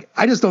that. Like,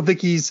 I just don't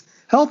think he's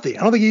healthy.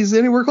 I don't think he's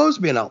anywhere close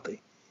to being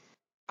healthy.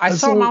 I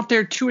saw him out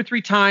there 2 or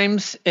 3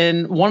 times,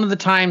 and one of the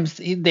times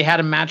they had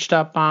him matched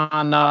up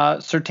on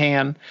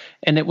Surtain,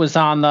 and it was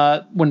on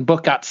when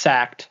Book got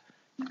sacked,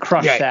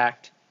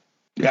 sacked.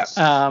 Yes.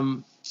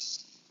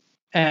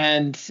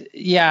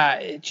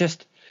 It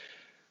just,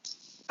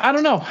 I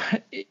don't know.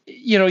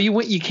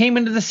 You came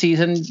into the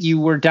season,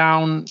 you were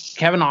down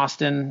Kevin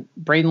Austin,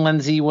 Braden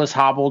Lenzy was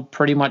hobbled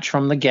pretty much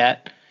from the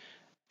get,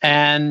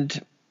 and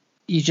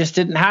you just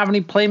didn't have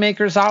any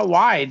playmakers out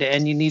wide,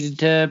 and you needed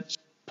to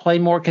play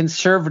more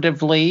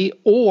conservatively,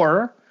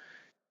 or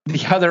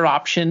the other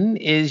option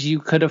is you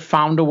could have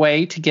found a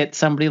way to get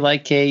somebody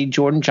like a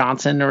Jordan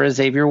Johnson or a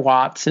Xavier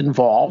Watts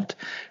involved.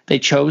 They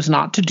chose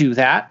not to do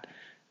that.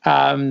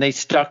 They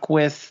stuck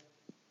with,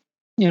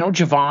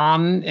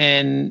 Javon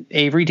and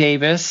Avery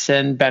Davis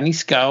and Benny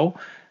Sco,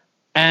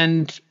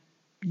 and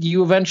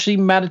you eventually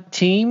met a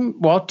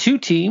team, 2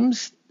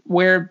 teams,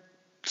 where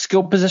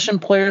skill position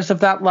players of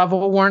that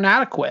level weren't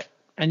adequate,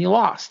 and you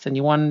lost, and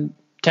you won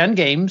 10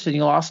 games and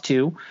you lost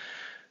 2.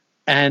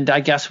 And I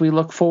guess we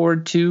look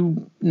forward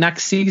to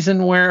next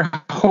season where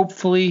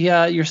hopefully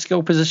your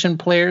skill position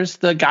players,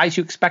 the guys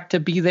you expect to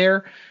be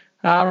there,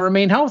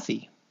 remain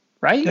healthy,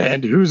 right?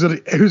 And who's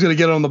gonna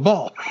get on the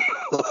ball?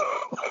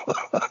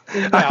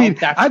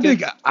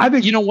 I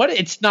think you know what?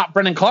 It's not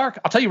Brennan Clark.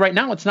 I'll tell you right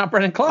now, it's not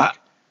Brennan Clark.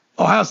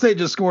 Ohio State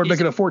just scored,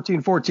 making it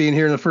 14-14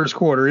 here in the first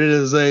quarter. It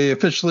is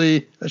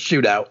officially a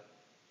shootout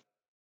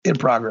in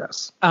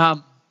progress.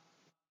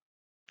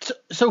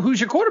 So who's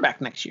your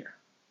quarterback next year?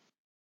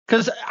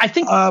 Because I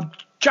think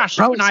Josh,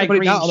 probably you and I somebody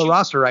agree not on the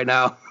roster right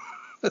now.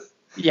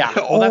 Yeah,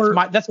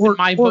 that's been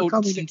my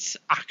vote since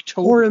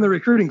October. Or in the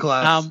recruiting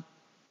class.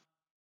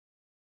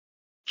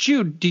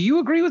 Jude, do you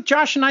agree with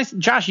Josh and I?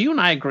 Josh, you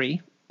and I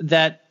agree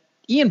that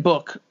Ian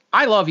Book.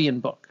 I love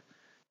Ian Book.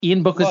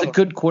 Ian Book is a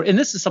good quarterback, and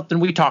this is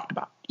something we talked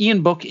about.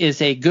 Ian Book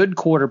is a good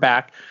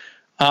quarterback,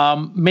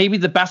 maybe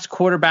the best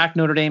quarterback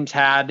Notre Dame's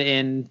had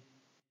in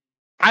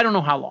I don't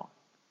know how long.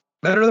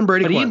 Better than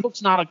Brady Quinn. Ian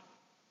Book's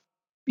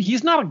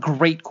he's not a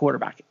great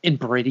quarterback, and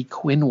Brady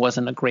Quinn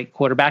wasn't a great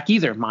quarterback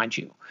either, mind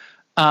you.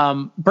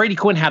 Brady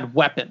Quinn had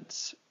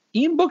weapons.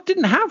 Ian Book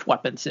didn't have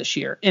weapons this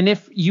year. And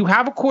if you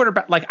have a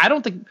quarterback, like I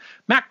don't think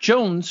Mac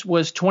Jones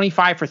was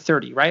 25 for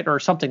 30, right? Or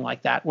something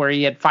like that, where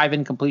he had 5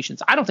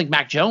 incompletions. I don't think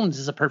Mac Jones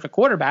is a perfect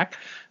quarterback,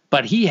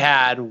 but he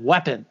had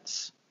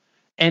weapons.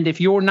 And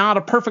if you're not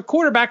a perfect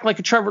quarterback like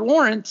a Trevor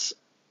Lawrence,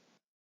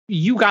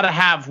 you got to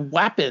have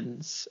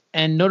weapons.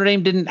 And Notre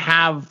Dame didn't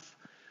have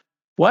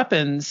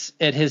weapons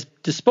at his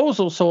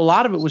disposal. So a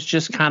lot of it was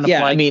just kind of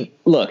like. I mean,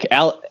 look,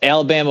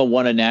 Alabama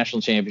won a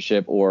national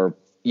championship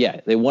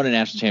they won a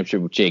national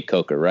championship with Jake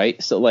Coker,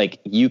 right? So like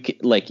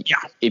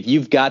if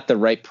you've got the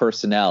right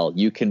personnel,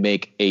 you can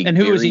make a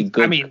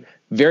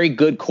very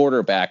good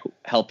quarterback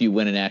help you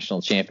win a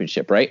national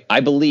championship, right?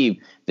 I believe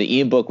that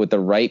Ian Book with the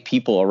right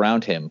people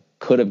around him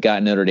could have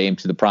gotten Notre Dame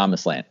to the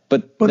promised land.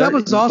 But that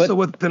was also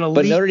with an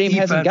elite Notre Dame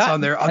defense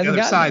on the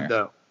other side,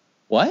 though.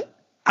 What?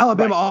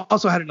 Alabama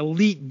also had an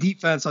elite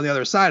defense on the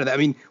other side of that. I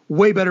mean,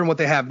 way better than what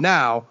they have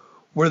now,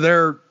 where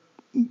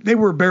they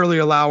were barely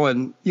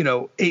allowing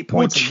 8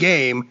 points a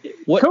game.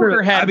 What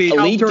Coker had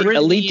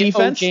elite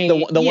defense?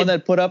 The one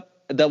that put up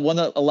the one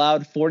that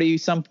allowed 40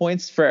 some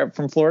points from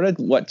Florida.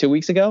 What, 2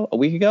 weeks ago? A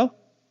week ago?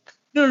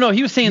 No.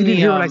 He was saying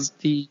you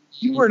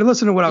weren't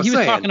listening to what I was saying. He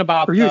was talking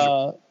about the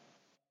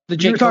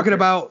Jay. You were talking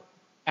about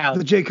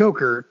the Jay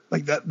Coker,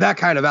 like that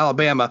kind of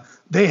Alabama.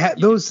 They had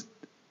those.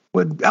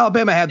 When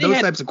Alabama had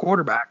those types of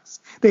quarterbacks,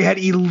 they had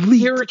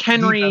elite Derrick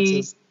Henry,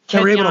 defenses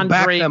that were able to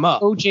back them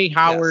up. O.J.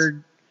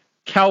 Howard,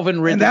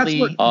 Calvin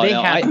Ridley.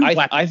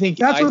 I think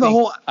that's where the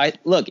whole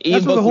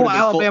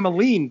Alabama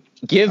lean.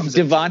 Give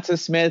Devonta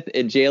Smith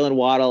and Jalen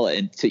Waddle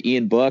to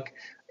Ian Book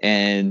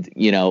and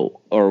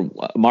or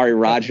Amari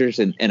Rodgers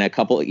and a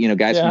couple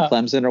guys from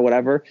Clemson or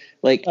whatever.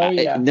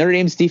 Notre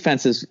Dame's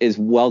defense is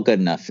well good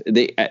enough.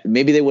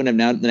 Maybe they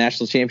wouldn't have the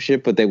national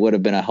championship, but they would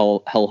have been a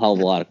hell of a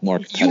lot more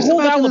competitive.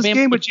 You hold this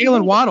game with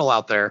Jalen Waddle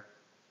out there.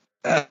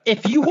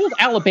 If you hold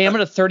Alabama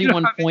to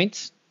 31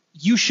 points,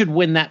 you should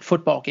win that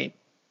football game.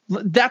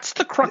 That's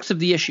the crux of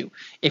the issue.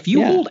 If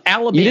you hold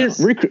Alabama,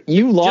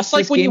 you lost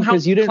this game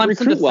because you didn't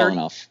recruit well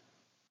enough.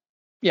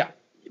 Yeah,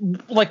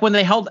 like when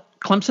they held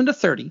Clemson to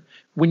 30.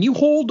 When you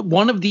hold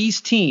one of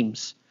these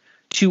teams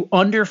to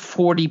under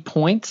 40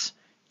 points,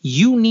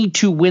 you need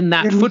to win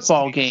that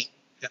football game.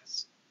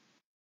 Yes.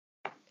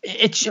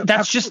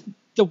 That's just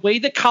the way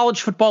that college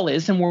football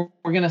is, and we're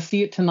going to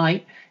see it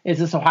tonight as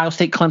this Ohio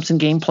State-Clemson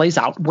game plays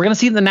out. We're going to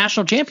see it in the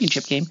national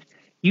championship game.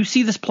 You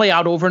see this play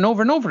out over and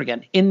over and over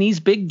again. In these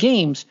big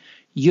games,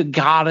 you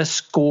got to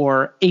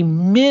score a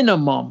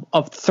minimum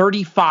of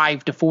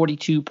 35 to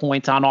 42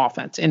 points on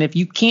offense. And if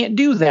you can't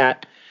do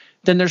that,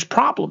 then there's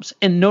problems.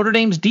 And Notre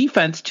Dame's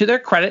defense, to their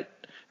credit,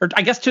 or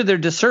I guess to their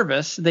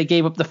disservice, they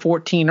gave up the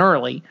 14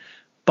 early,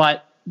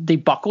 but they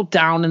buckled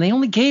down and they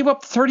only gave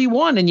up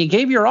 31, and you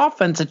gave your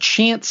offense a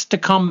chance to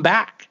come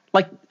back.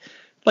 Like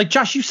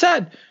Josh, you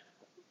said,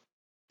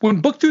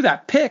 when Book threw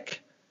that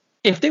pick,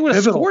 if they would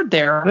have scored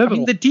there,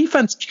 the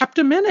defense kept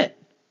them in it.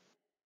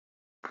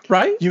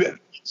 Right?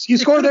 You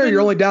score there,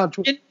 you're only down.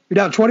 You're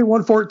down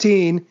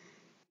 21-14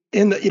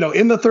 in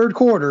the third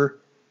quarter.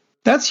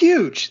 That's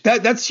huge.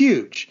 That's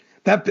huge.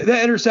 That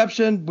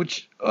interception,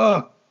 which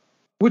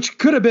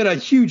could have been a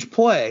huge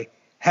play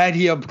had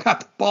he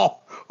got the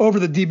ball over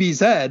the DB's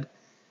head.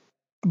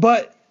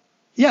 But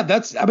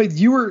yeah,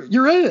 you're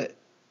in it.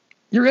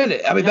 You're in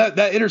it. I mean,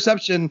 that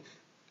interception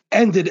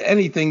ended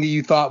anything that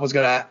you thought was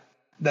that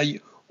you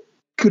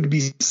could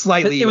be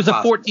slightly. It was a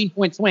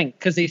 14-point swing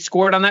because they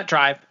scored on that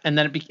drive, and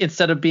then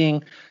instead of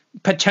being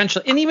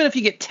potentially, and even if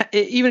you get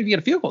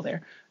a field goal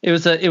there,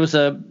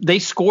 they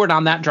scored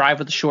on that drive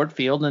with a short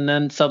field, and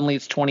then suddenly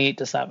it's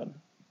 28-7.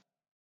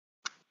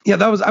 Yeah,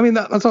 that's what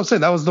I'm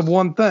saying. That was the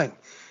one thing.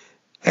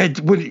 And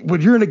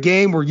when you're in a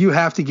game where you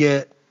have to be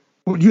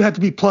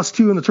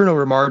 +2 in the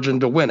turnover margin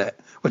to win it,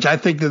 which I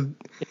think that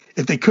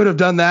if they could have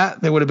done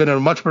that, they would have been in a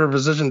much better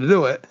position to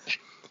do it.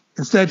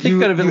 Instead, you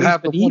have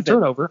the one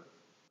turnover.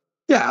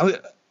 Yeah,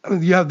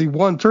 you have the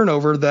one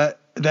turnover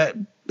that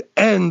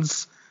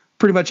ends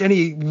pretty much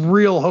any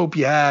real hope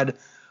you had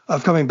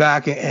of coming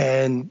back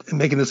and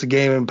making this a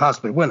game and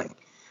possibly winning.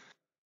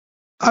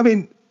 I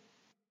mean,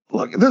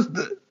 look,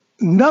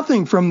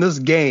 nothing from this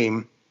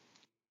game,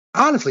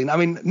 honestly,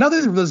 nothing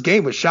from this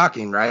game was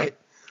shocking, right?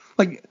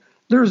 Like,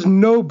 there's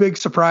no big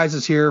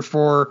surprises here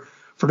for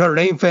Notre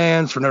Dame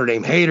fans, for Notre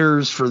Dame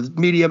haters, for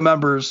media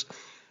members.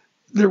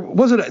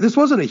 This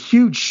wasn't a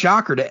huge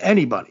shocker to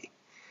anybody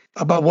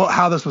about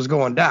how this was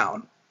going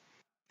down.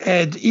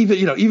 And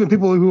even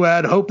people who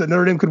had hoped that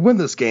Notre Dame could win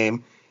this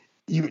game,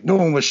 no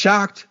one was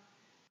shocked.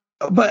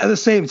 But at the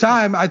same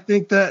time, I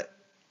think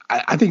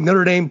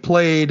Notre Dame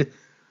played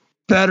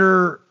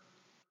a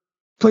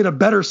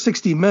better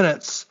 60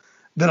 minutes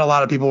than a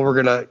lot of people were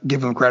going to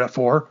give them credit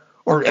for,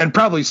 and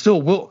probably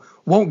still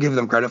won't give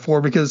them credit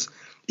for, because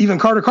even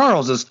Carter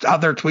Carls is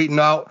out there tweeting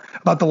out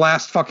about the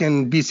last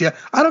fucking BCS.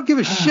 I don't give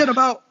a shit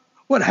about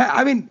what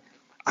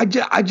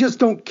I just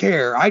don't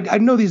care. I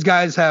know these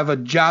guys have a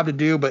job to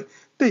do, but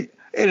and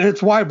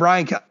it's why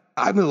Brian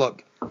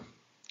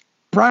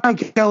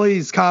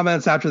Kelly's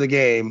comments after the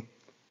game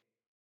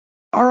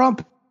are on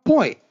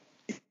point.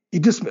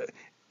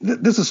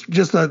 this is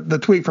just the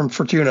tweet from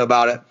Fortuna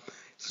about it. It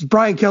says,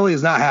 Brian Kelly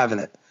is not having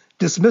it.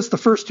 Dismissed the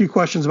first 2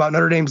 questions about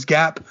Notre Dame's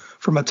gap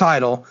from a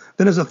title.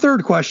 Then as a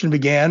third question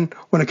began,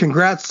 when a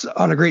congrats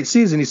on a great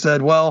season, he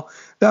said, well,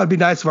 that would be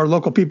nice if our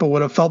local people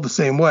would have felt the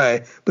same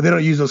way, but they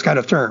don't use those kind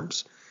of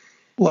terms.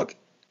 Look,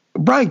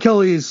 Brian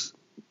Kelly's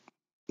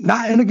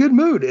not in a good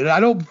mood, and I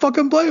don't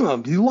fucking blame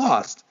him. He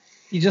lost.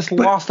 He just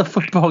lost a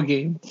football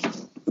game.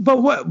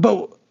 But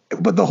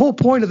the whole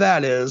point of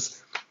that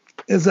is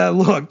that,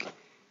 look,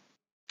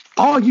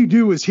 all you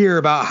do is hear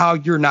about how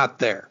you're not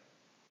there.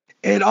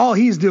 And all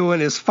he's doing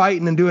is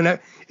fighting and doing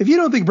it. If you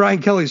don't think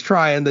Brian Kelly's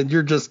trying, then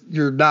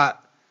you're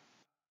not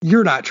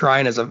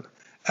trying as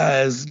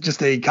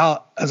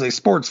a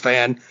sports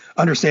fan,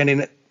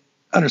 understanding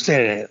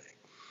anything.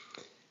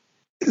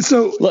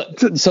 So look,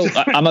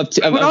 I'm up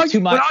to what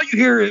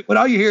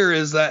all you hear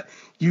is that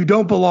you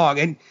don't belong.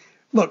 And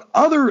look,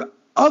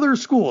 other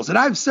schools, and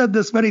I've said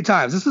this many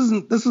times. This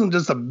isn't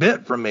just a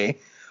bit from me.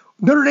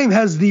 Notre Dame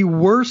has the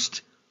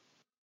worst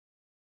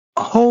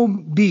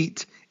home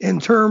beat in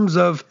terms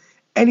of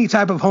any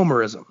type of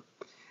homerism.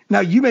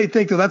 Now, you may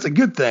think that that's a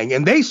good thing,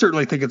 and they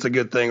certainly think it's a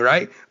good thing,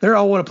 right? They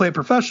all want to play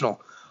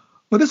professional.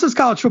 But this is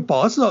college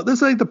football.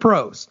 This ain't the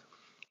pros.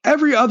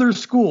 Every other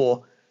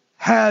school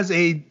has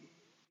a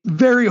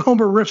very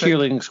homerific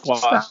cheerleading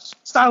squad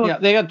style. Yeah,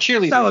 they got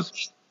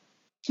cheerleaders.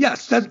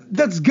 Yes,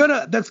 that's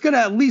gonna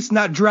at least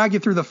not drag you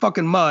through the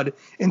fucking mud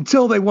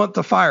until they want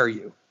to fire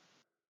you.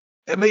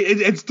 I mean,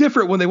 it's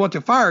different when they want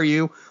to fire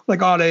you,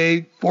 like on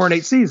a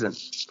 4-8 season.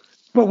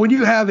 But when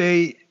you have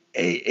a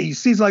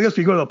season like this,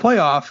 where you go to the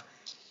playoff,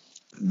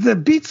 the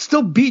beat's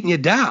still beating you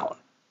down.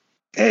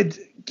 And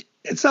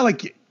it's not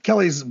like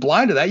Kelly's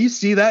blind to that. You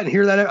see that and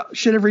hear that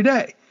shit every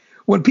day.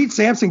 When Pete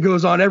Sampson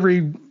goes on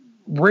every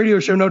radio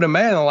show known to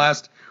man in the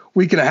last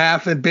week and a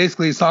half, and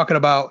basically he's talking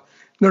about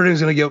Notre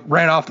Dame's going to get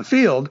ran off the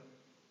field,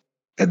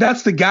 and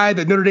that's the guy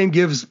that Notre Dame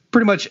gives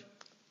pretty much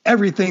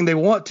everything they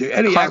want to.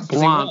 Any carte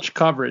blanche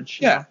coverage.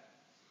 Yeah.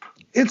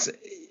 It's,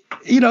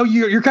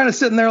 you're kind of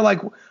sitting there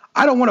like,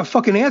 I don't want to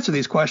fucking answer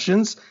these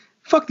questions.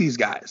 Fuck these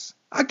guys.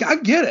 I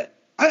get it.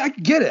 I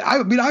get it.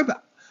 I mean,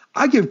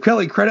 I give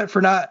Kelly credit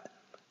for not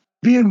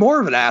being more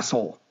of an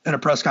asshole in a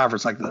press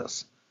conference like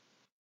this.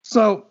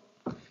 So,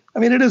 I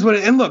mean, it is what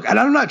it, and look, and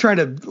I'm not trying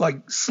to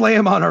like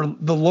slam on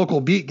the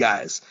local beat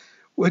guys,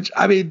 which,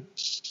 I mean,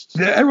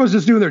 everyone's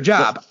just doing their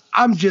job.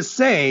 I'm just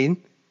saying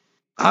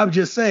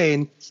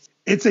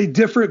it's a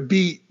different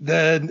beat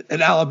than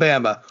an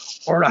Alabama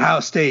or an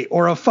Ohio State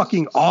or a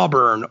fucking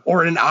Auburn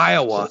or an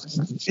Iowa.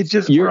 It's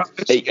just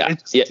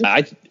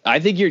I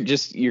think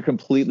you're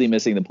completely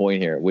missing the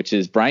point here, which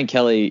is Brian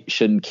Kelly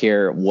shouldn't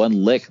care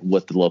one lick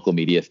what the local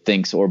media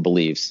thinks or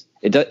believes.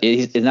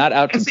 He's not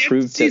out to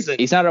prove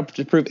he's not out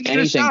to prove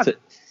anything to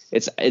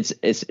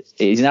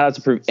he's not out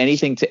to prove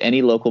anything to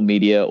any local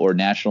media or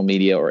national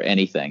media or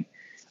anything.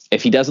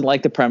 If he doesn't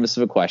like the premise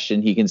of a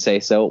question, he can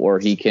say so, or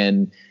he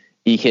can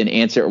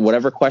answer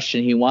whatever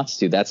question he wants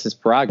to. That's his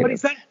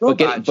prerogative.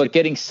 But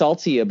getting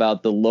salty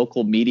about the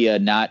local media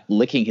not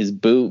licking his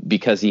boot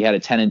because he had a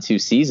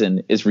 10-2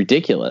 season is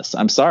ridiculous.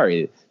 I'm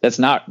sorry. That's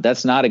not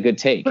a good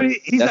take. But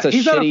he's not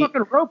a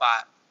fucking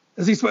robot.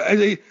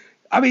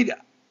 I mean,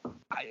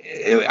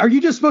 are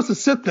you just supposed to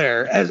sit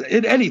there as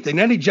in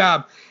any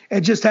job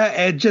and just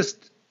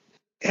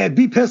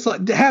be pissed,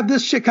 have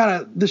this shit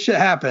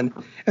happen,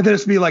 and then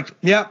just be like,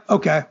 yeah,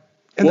 okay.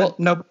 And then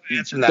no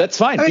answering that. That's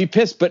fine. Be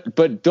pissed,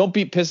 but don't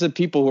be pissed at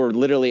people who are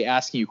literally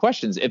asking you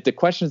questions. If the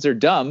questions are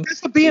dumb,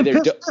 that's what being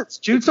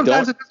pissed, Jude.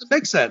 Sometimes it doesn't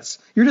make sense.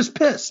 You're just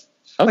pissed.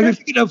 Okay. Like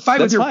if you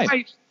fight with your wife,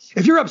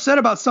 if you're upset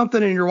about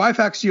something and your wife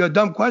asks you a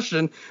dumb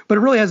question, but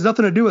it really has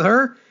nothing to do with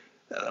her,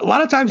 a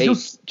lot of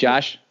times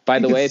Josh, by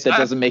the way, that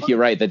doesn't make you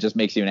right. That just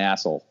makes you an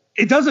asshole.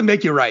 It doesn't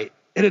make you right,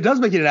 and it does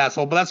make you an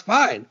asshole, but that's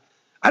fine.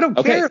 I don't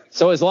care.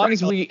 So as long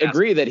as we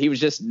agree that he was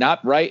just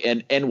not right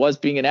and was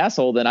being an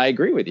asshole, then I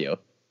agree with you.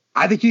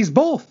 I think he's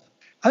both.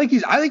 I think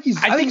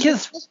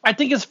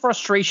his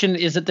frustration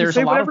is that there's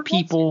a lot of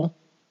people.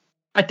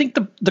 I think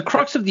the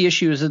crux of the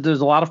issue is that there's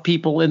a lot of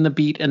people in the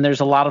beat, and there's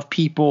a lot of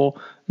people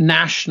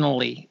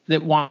nationally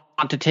that want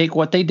to take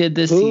what they did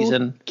this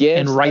season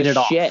and write it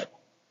off.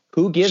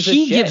 Who gives a shit?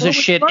 He gives a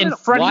shit. And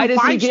Freddie, why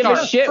does he give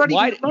a shit?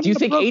 Why do you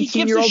think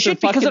 18-year-olds are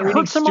fucking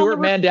reading Stuart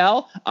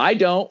Mandel? I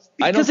don't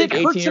think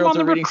 18-year-olds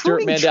are reading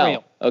Stuart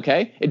Mandel.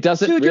 Okay, it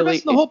doesn't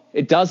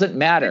it doesn't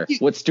matter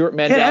what Stuart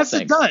Mandel thinks.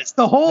 It does.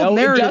 The whole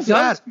narrative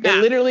does.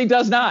 It literally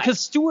does not. Because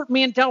Stuart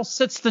Mandel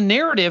sets the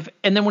narrative,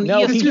 and then when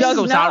ESPN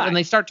goes out and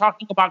they start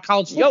talking about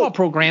college football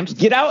programs,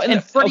 get out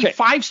and Freddie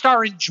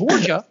 5-star in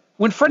Georgia.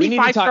 When Freddie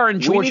 5-star in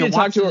Georgia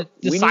wants to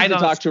decide to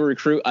talk to a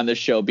recruit on this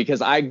show,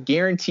 because I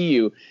guarantee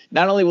you,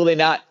 not only will they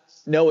not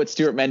know what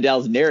Stuart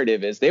Mandel's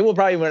narrative is, they will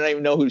probably not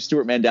even know who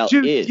Stuart Mandel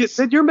is.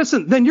 Then you're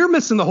missing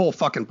the whole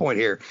fucking point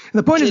here. And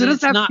the point is, it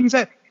doesn't have to be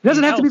that. It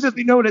doesn't have to be that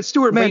they know that it's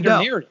Stuart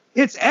Mandel.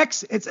 It's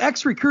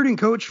ex recruiting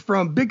coach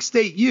from Big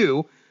State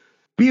U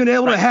being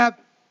able to have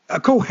a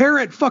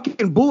coherent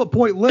fucking bullet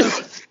point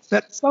list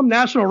that some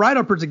national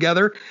write-up put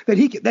together that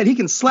he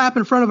can slap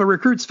in front of a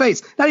recruit's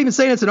face. Not even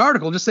saying it's an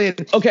article, just saying.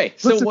 Okay,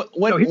 so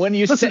when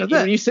you sit in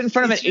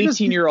front of an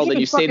 18-year-old and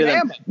you say to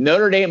them,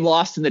 Notre Dame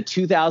lost in the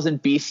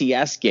 2000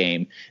 BCS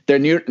game,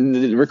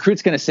 the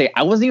recruit's going to say,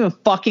 I wasn't even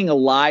fucking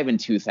alive in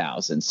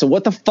 2000. So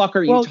what the fuck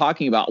are you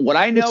talking about? What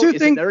I know is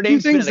that Notre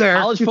Dame's been in the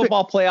college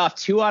football playoff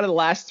 2 out of the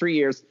last 3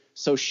 years.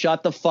 So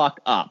shut the fuck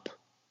up.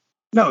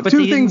 No,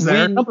 two things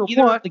there. Number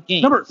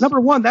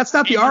one, that's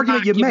not the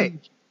argument you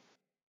make.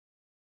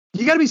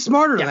 You got to be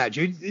smarter than that,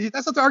 Jude.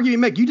 That's not the argument you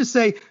make. You just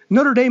say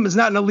Notre Dame is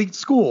not an elite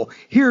school.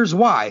 Here's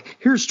why.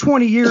 Here's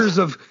 20 years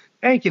of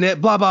banking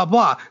it, blah, blah,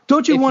 blah.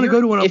 Don't you want to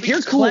go to an elite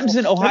school? If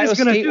you're Clemson, Ohio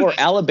State, or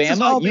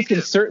Alabama, you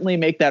can certainly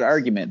make that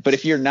argument. But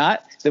if you're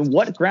not, then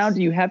what ground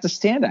do you have to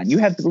stand on? You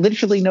have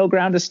literally no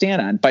ground to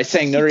stand on by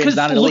saying Notre Dame is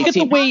not an elite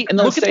team. And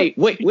they'll say,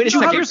 wait a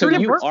second.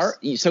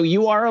 So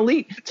you are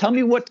elite. Tell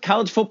me what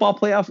college football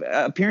playoff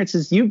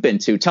appearances you've been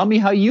to. Tell me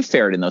how you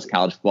fared in those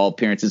college football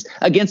appearances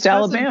against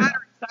Alabama.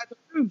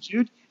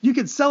 Jude. You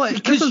can sell it.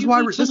 Because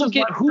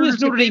who is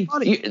Notre Dame?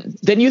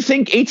 Then you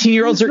think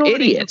 18-year-olds are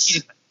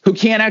idiots who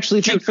can't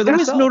actually think for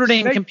themselves. Who is Notre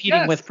Dame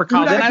competing with for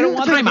college? Then I don't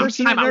want that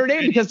person at Notre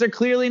Dame because they're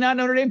clearly not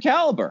Notre Dame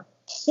caliber.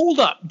 Hold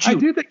up,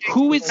 Jude.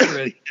 Who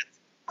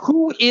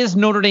is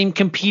Notre Dame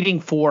competing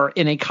for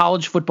in a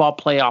college football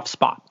playoff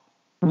spot?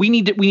 We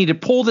need to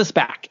pull this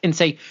back and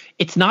say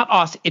it's not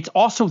us. It's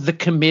also the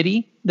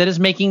committee that is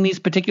making these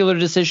particular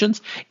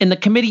decisions. And the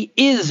committee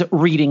is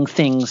reading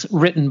things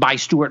written by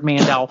Stuart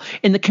Mandel.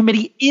 And the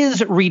committee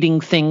is reading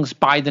things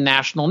by the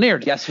national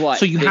narrative. Guess what?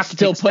 So you have to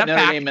still put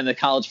Notre Dame in the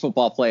college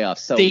football playoffs.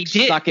 So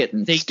suck it,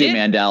 and Stu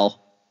Mandel.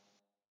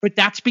 But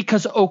that's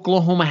because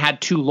Oklahoma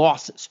had 2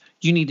 losses.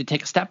 You need to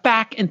take a step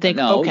back and think,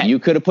 okay. You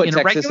could have put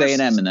Texas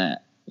A&M in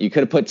that. You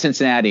could have put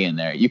Cincinnati in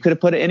there. You could have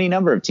put any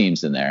number of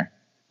teams in there.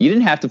 You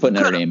didn't have to put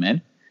Notre Dame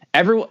in.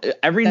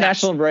 Every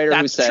national writer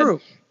who said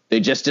they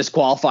just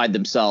disqualified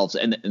themselves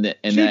and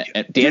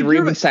Dan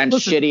Rubenstein's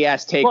shitty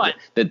ass take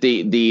that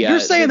you're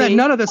saying that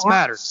none of this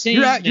matters.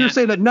 You're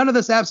saying that none of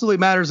this absolutely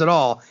matters at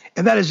all,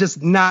 and that is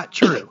just not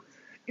true.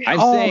 I'm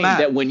saying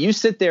that when you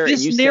sit there and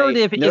you say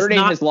Notre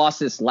Dame has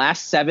lost its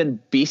last 7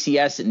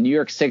 BCS and New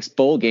York 6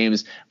 bowl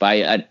games by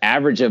an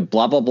average of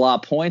blah, blah, blah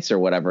points or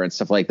whatever and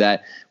stuff like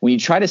that, when you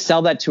try to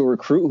sell that to a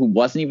recruit who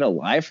wasn't even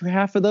alive for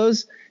half of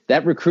those,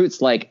 that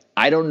recruit's like,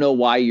 I don't know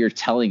why you're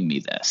telling me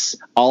this.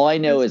 All I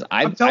know is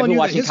I've been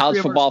watching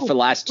college football for the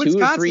last 2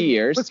 or 3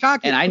 years,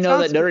 and I know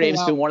that Notre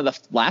Dame's been one of the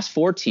last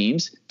 4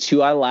 teams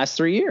 2 out of the last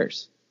 3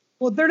 years.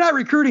 Well, they're not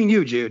recruiting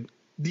you, Jude.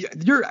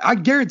 I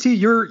guarantee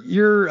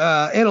your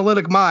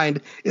analytic mind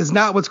is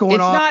not what's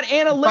going on. It's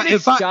not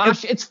analytics,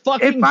 Josh. It's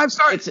fucking. I'm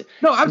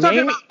talking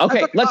about.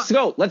 Okay,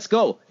 let's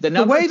go. The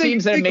number of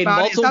teams that have made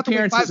multiple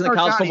appearances in the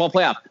college football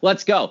playoff.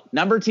 Let's go.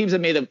 Number of teams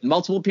that made the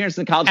multiple appearances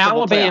in the college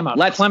football playoff. Alabama,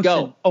 let's Clemson,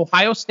 go.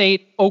 Ohio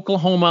State,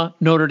 Oklahoma,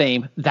 Notre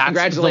Dame. That's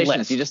congratulations. The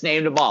list. You just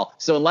named them all.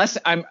 So unless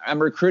I'm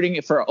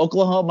recruiting for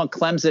Oklahoma,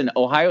 Clemson,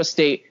 Ohio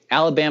State,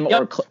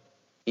 Alabama,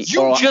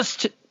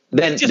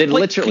 Then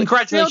literally.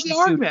 Congratulations,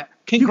 Jude.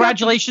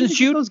 Congratulations,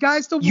 Jude. Those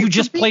guys you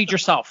just played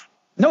yourself.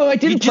 No, I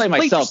didn't play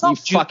myself,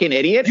 you fucking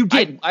idiot. You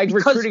did. I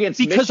recruit against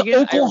Michigan.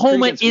 Because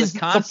Oklahoma is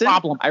Wisconsin. the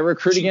problem. I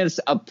recruit against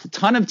a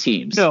ton of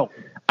teams. No.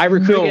 I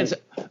recruit against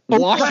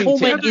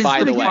Washington,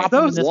 by the way.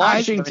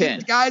 Washington.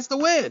 The guys to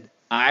win.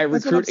 I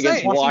recruit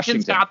against Washington.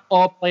 Washington's got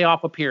a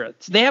playoff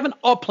appearance. They have an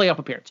all-playoff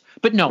appearance.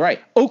 But no,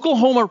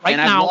 Oklahoma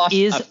now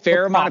is a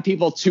fair amount of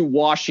people to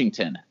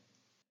Washington.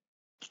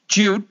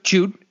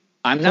 Jude.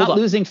 I'm not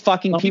losing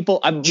fucking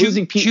people. I'm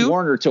losing Pete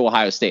Warner to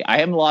Ohio State. I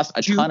haven't lost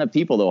a ton of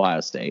people to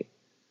Ohio State.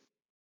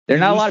 There are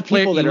not a lot of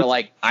people that are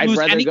like, I'd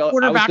rather go.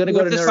 I was going to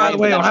go to Notre Dame,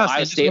 but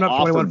Ohio State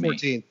offered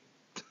me.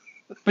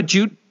 But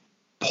Jude,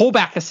 pull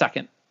back a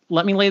second.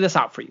 Let me lay this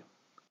out for you.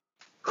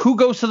 Who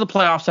goes to the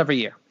playoffs every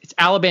year? It's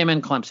Alabama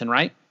and Clemson,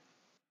 right?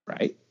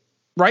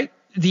 Right.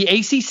 The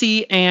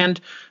ACC and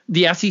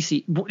the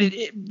SEC.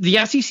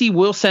 The SEC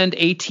will send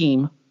a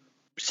team,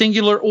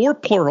 singular or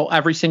plural,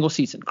 every single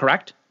season,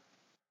 correct?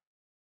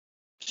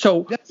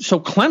 So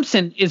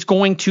Clemson is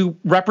going to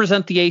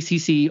represent the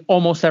ACC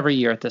almost every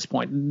year at this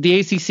point. The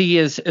ACC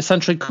is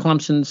essentially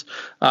Clemson's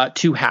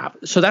to have.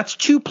 So that's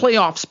 2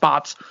 playoff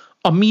spots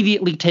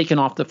immediately taken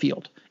off the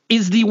field.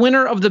 Is the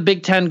winner of the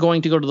Big Ten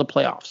going to go to the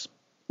playoffs?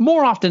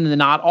 More often than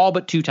not, all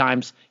but 2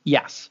 times,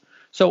 yes.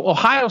 So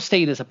Ohio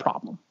State is a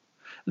problem.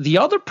 The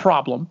other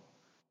problem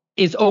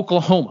is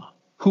Oklahoma,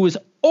 who is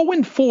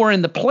 0-4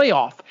 in the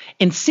playoff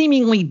and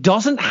seemingly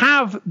doesn't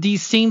have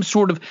these same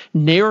sort of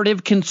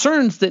narrative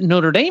concerns that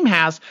Notre Dame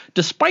has,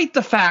 despite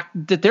the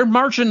fact that their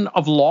margin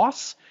of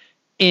loss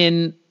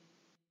in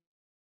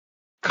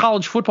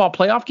college football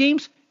playoff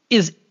games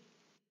is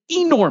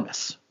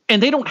enormous.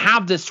 And they don't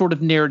have this sort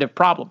of narrative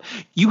problem.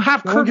 You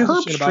have Kurt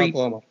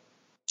Herbstreit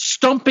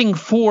stumping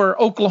for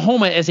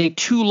Oklahoma as a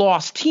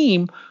 2-loss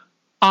team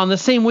on the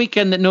same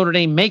weekend that Notre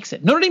Dame makes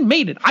it. Notre Dame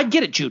made it. I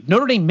get it, Jude.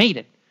 Notre Dame made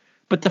it.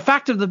 But the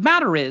fact of the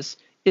matter is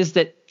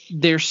that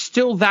there's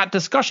still that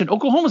discussion.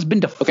 Oklahoma's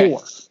been to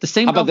 4, the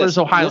same number as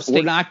Ohio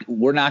State.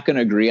 We're not going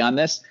to agree on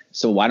this.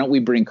 So why don't we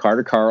bring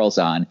Carter Carls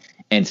on?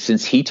 And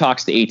since he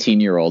talks to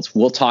 18-year-olds,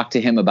 we'll talk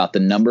to him about the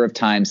number of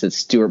times that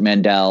Stuart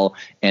Mandel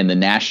and the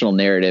national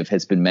narrative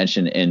has been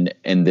mentioned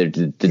in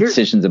the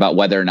decisions about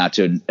whether or not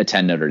to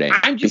attend Notre Dame.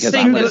 I'm just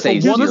saying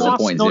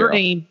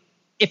that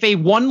if a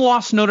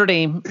one-loss Notre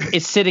Dame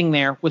is sitting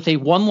there with a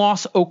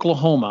one-loss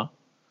Oklahoma,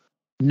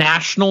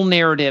 national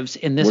narratives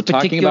in this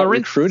particular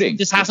recruiting.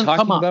 This hasn't come up.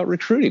 We're talking about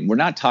recruiting. We're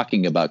not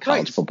talking about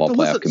college football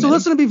playoff committee. So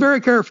listen to me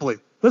very carefully.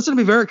 Listen to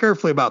me very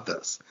carefully about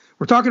this.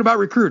 We're talking about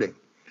recruiting.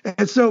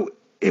 And so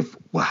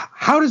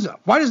why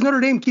does Notre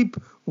Dame keep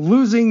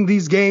losing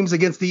these games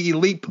against the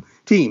elite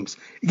teams?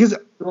 Because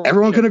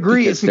everyone can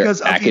agree it's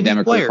because of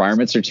academic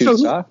requirements are too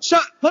soft.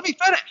 Let me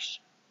finish.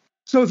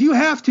 So if you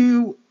have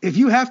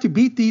to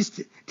beat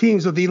these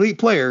teams with the elite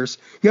players,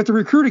 you have to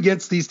recruit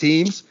against these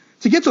teams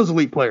to get those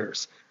elite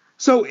players.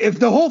 So if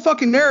the whole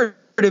fucking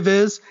narrative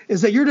is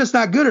that you're just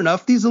not good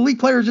enough, these elite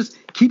players just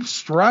keep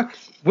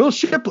Will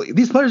Shipley,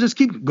 these players just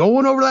keep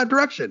going over that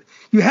direction.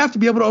 You have to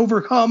be able to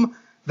overcome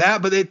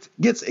that, but it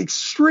gets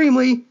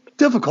extremely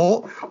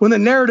difficult when the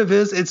narrative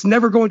is it's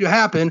never going to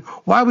happen.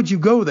 Why would you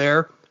go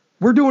there?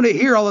 We're doing it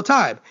here all the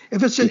time.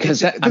 If it's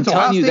just, I'm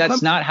telling you,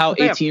 that's not how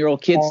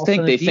 18-year-old kids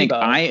think. They think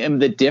I am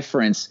the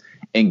difference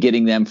in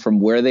getting them from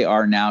where they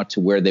are now to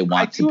where they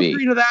want to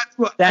be.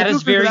 That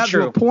is very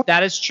true.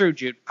 That is true,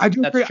 Jude. I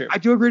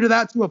do agree to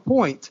that to a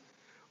point,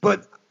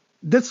 but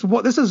this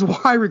is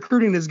why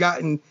recruiting has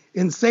gotten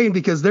insane,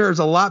 because there's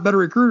a lot better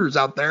recruiters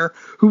out there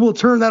who will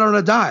turn that on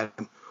a dime.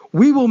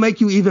 We will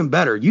make you even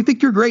better. You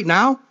think you're great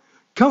now?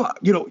 Come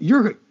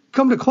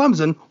to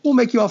Clemson. We'll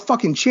make you a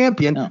fucking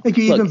champion. Make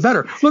you even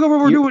better. Look at what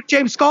we're doing with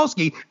James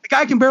Skalski. The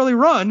guy can barely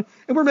run,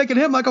 and we're making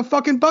him like a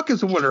fucking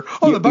Buckets winner.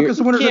 The Buckets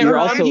winner. You're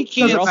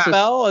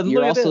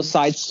also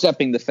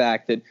sidestepping the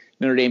fact that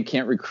Notre Dame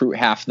can't recruit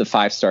half the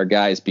 5-star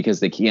guys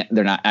because they're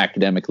not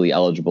academically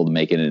eligible to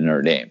make it in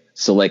Notre Dame.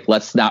 So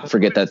let's not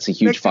forget that's a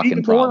huge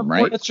fucking problem,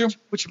 right? That's true.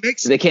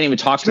 They can't even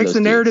talk to those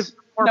the narrative.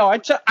 No,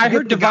 I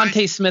heard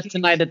Devontae Smith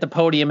tonight at the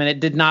podium, and it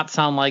did not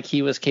sound like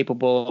he was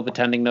capable of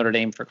attending Notre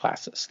Dame for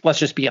classes. Let's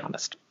just be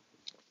honest.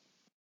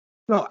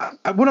 No,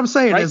 what I'm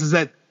saying is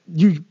that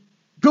you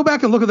go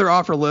back and look at their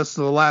offer lists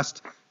of the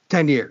last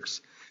 10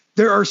 years.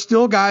 There are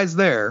still guys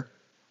there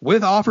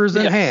with offers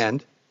in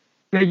hand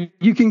that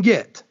you can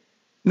get.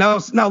 Now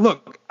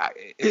look,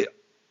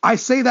 I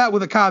say that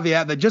with a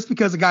caveat that just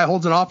because a guy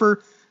holds an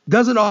offer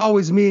doesn't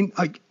always mean,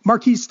 like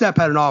Marquise Stepp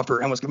had an offer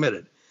and was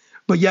committed,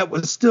 but yet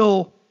was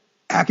still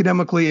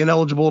academically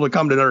ineligible to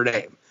come to Notre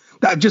Dame.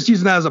 That, just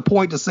using that as a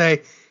point to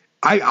say,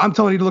 I'm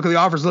telling you to look at the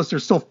offers list.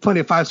 There's still plenty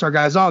of 5-star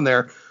guys on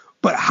there,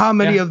 but how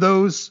many of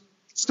those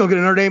still get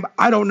a Notre Dame?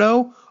 I don't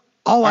know.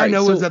 All I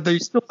know is that they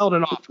still held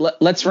an offer.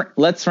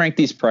 Let's rank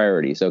these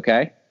priorities,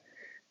 okay?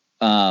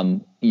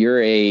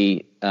 You're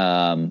a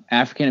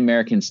African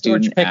American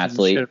student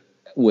athlete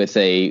with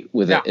a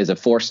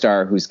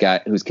 4-star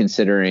who's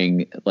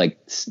considering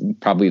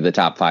probably the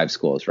top 5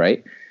 schools,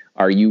 right?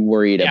 Are you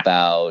worried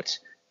about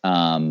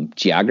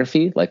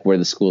geography, like where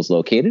the school's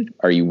located?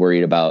 Are you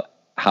worried about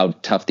how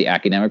tough the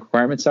academic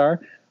requirements are?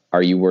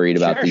 Are you worried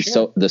about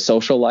the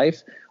social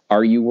life?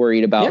 Are you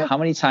worried about how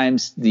many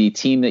times the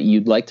team that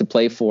you'd like to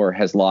play for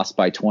has lost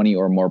by 20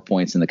 or more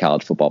points in the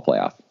college football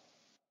playoff?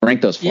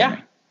 Rank those for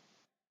me.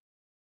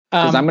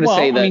 Because I'm going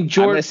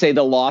to say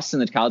the loss in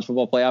the college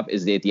football playoff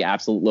is at the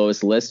absolute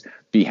lowest list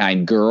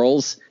behind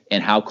girls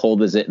and how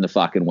cold is it in the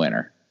fucking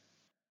winter.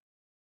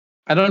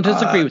 I don't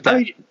disagree with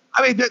that.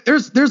 I mean,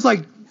 there's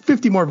like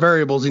 50 more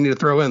variables you need to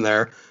throw in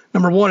there.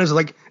 Number one is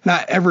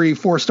not every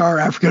 4-star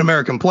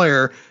African-American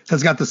player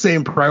has got the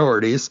same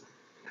priorities.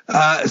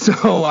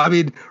 So, I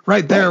mean,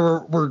 right there,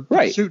 we're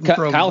shooting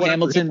from Kyle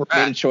Hamilton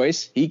made a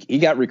choice. He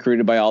got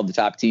recruited by all the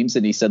top teams,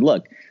 and he said,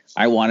 look,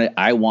 I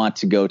want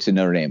to go to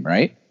Notre Dame,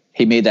 right?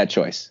 He made that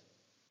choice.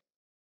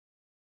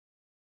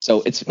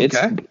 So it's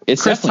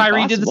Chris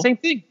Tyree did the same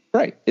thing.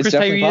 Right. Chris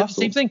Tyree did the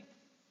same thing.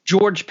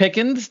 George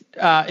Pickens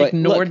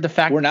ignored the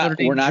fact that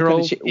we're not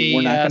going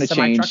to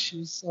change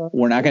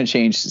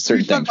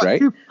certain things,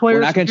 right? We're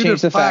not going to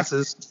change the fact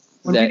that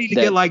we need to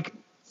get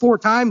 4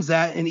 times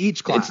that in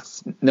each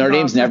class. Notre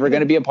Dame's never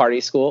going to be a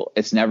party school.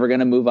 It's never going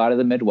to move out of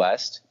the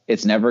Midwest.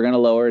 It's never going to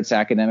lower its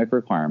academic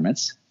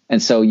requirements.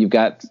 And so you've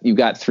got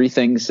 3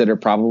 things that are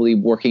probably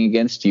working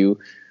against you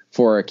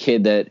for a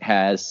kid that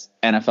has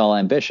NFL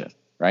ambition,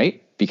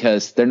 right?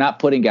 Because they're not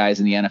putting guys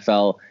in the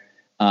NFL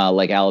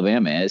like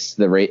Alabama is,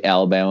 the rate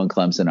Alabama and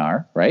Clemson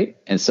are, right?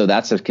 And so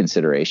that's a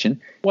consideration.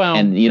 Well,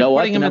 and you know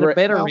what? You know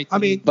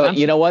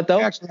what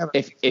though?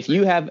 If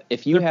you have a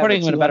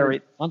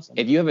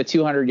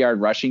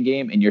 200-yard rushing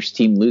game and your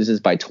team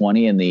loses by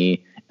 20 in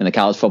the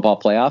college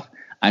football playoff,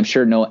 I'm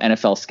sure no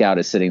NFL scout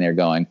is sitting there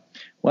going,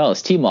 well,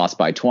 his team lost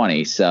by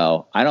 20,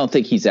 so I don't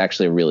think he's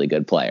actually a really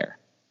good player.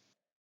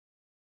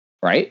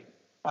 Right?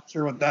 Not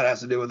sure what that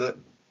has to do with it.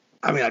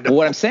 I mean, I don't.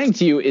 What I'm saying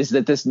to you is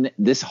that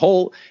this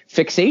whole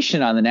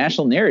fixation on the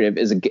national narrative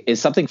is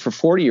something for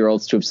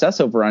 40-year-olds to obsess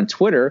over on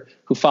Twitter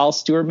who follow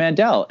Stuart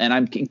Mandel, and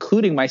I'm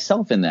including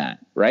myself in that.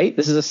 Right?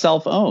 This is a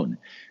self-own,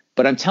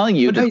 but I'm telling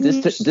you that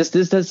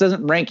this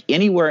doesn't rank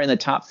anywhere in the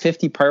top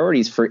 50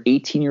 priorities for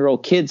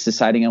 18-year-old kids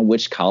deciding on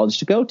which college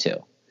to go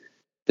to.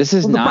 This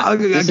is not a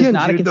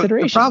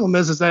consideration.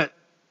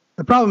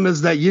 The problem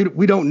is that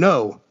we don't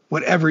know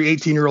what every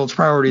 18-year-old's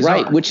priorities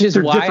are. Right, which is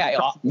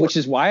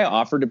why I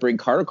offered to bring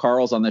Carter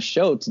Carls on the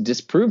show to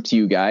disprove to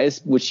you guys,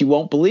 which you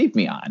won't believe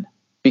me on,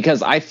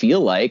 because I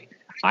feel like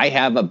I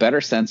have a better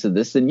sense of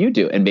this than you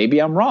do, and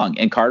maybe I'm wrong.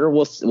 And Carter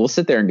will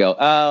sit there and go,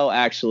 "Oh,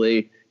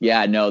 actually,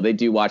 yeah, no, they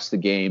do watch the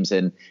games,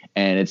 and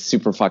it's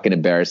super fucking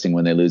embarrassing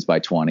when they lose by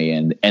 20,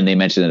 and they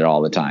mention it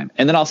all the time."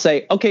 And then I'll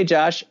say, "Okay,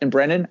 Josh and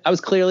Brendan, I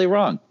was clearly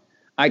wrong.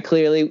 I'm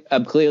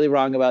clearly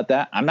wrong about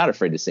that. I'm not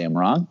afraid to say I'm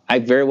wrong. I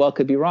very well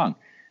could be wrong."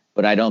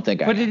 But I don't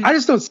think I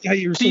just don't see how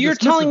you're. So you're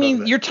telling me.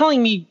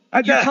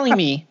 I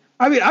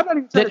mean, I'm not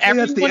even trying to say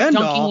that's the end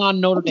all.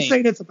 I'm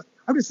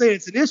just saying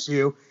it's an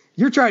issue.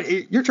 You're trying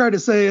to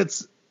say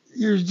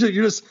you're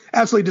just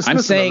absolutely dismissing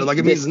I'm saying of it. Like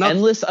it means nothing.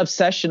 Endless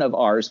obsession of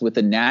ours with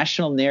the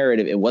national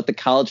narrative and what the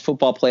college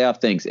football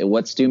playoff thinks and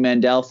what Stu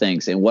Mandel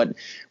thinks and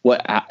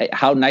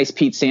how nice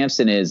Pete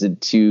Sampson is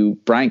to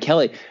Brian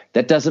Kelly.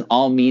 That doesn't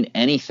all mean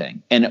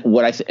anything. And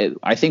what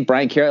I think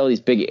Brian Kelly's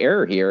big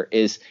error here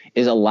is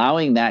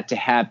allowing that to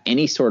have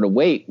any sort of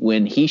weight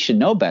when he should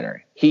know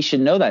better. He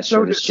should know that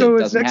sort of shit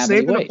doesn't have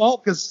any weight. So is Nick Saban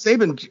fault because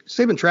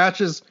Saban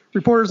trashes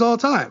reporters all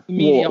the time?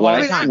 Well,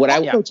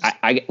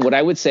 what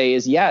I would say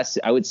is yes.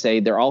 I would say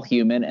they're all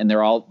human and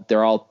they're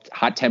all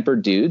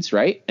hot-tempered dudes,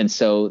 right? And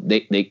so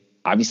they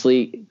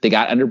obviously they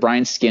got under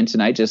Brian's skin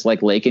tonight, just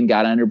like Lakin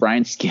got under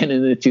Brian's skin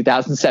in the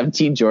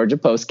 2017 Georgia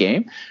post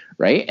game,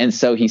 right? And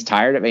so he's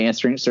tired of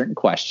answering certain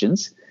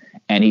questions,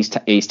 and he's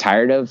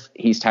tired of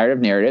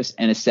narratives.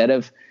 And instead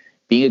of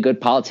being a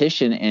good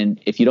politician, and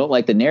if you don't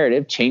like the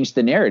narrative, change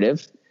the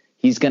narrative,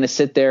 he's going to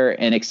sit there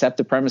and accept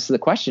the premise of the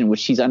question,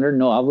 which he's under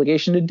no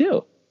obligation to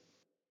do.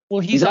 Well,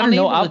 he's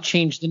unable to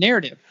change the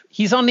narrative.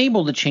 He's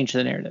unable to change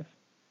the narrative.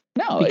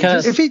 No,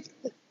 because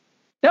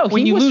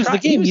when you lose the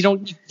game, you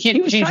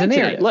can't change the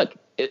narrative. Look,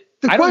 the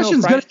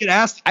question's going to get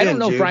asked. I don't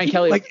know if Brian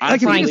Kelly. Like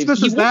if he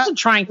dismisses that, wasn't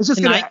trying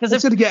tonight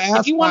because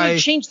if you wanted to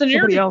change the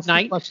narrative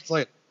tonight.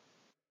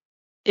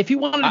 If he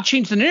wanted to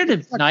change the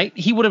narrative tonight,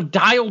 he would have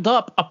dialed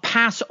up a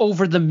pass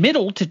over the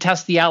middle to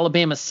test the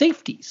Alabama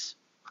safeties.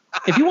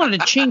 If he wanted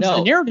to change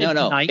the narrative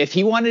tonight, if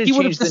he wanted to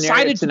change the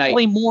narrative tonight, to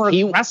play more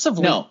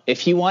aggressively.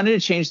 If he wanted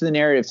to change the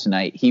narrative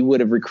tonight, he would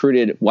have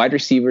recruited wide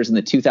receivers in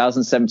the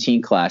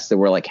 2017 class that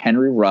were like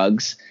Henry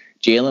Ruggs,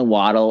 Jalen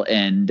Waddle,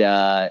 and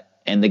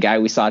the guy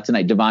we saw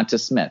tonight, Devonta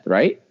Smith,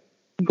 right?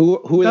 Who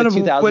are the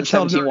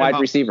 2017 wide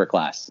receiver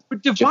class?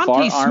 But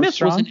Devonta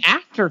Smith was an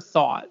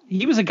afterthought.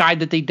 He was a guy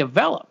that they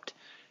developed.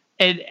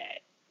 And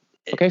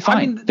okay,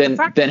 fine. Then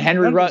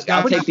Henry Ruggs.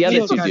 I'll take the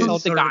other two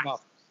dudes.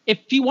 If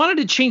he wanted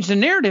to change the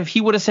narrative, he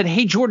would have said,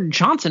 "Hey, Jordan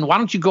Johnson, why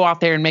don't you go out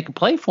there and make a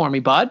play for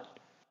me, bud?"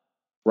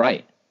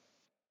 Right.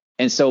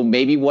 And so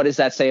maybe what does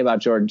that say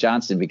about Jordan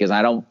Johnson? Because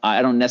I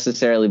don't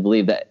necessarily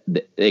believe that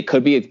it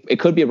could be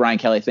a Brian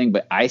Kelly thing,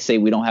 but I say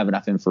we don't have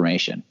enough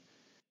information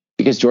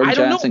because Jordan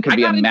Johnson could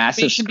be a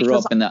massive screw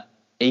up in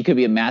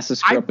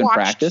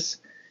practice.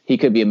 He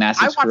could be a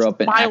massive screw up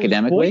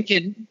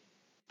academically.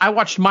 I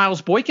watched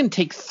Miles Boykin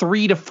take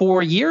 3 to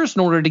 4 years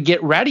in order to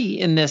get ready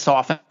in this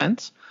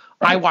offense.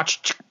 Right. I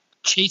watched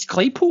Chase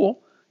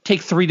Claypool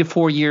take 3 to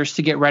 4 years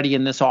to get ready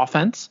in this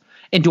offense.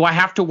 And do I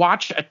have to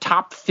watch a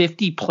top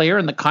 50 player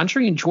in the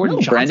country and Jordan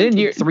Johnson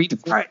take 3 to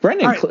 4?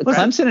 Brendan,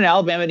 Clemson and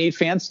Alabama need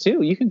fans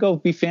too. You can go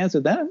be fans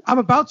with them. I'm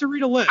about to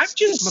read a list. I'm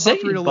just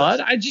saying,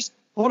 bud.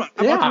 Hold on.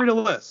 I'm about to read a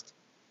list.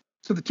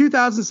 So the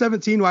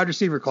 2017 wide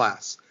receiver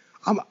class.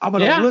 I'm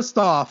going to list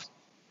off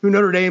who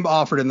Notre Dame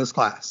offered in this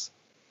class.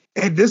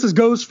 And this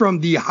goes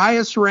from the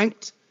highest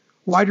ranked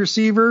wide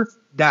receiver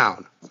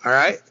down. All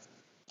right.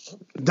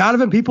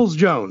 Donovan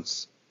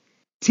Peoples-Jones,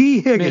 T.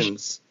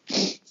 Higgins,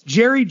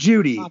 Jerry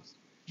Jeudy,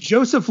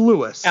 Joseph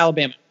Lewis,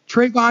 Alabama,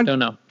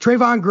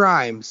 Trayvon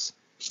Grimes,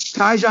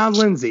 Tyjon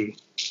Lindsey,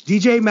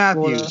 DJ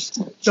Matthews,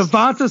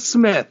 Devonta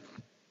Smith,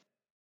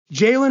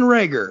 Jalen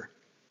Reagor,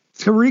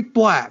 Tariq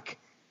Black,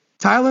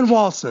 Tylan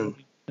Walson,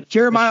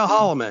 Jeremiah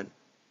Holloman,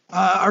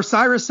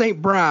 Osiris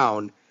St.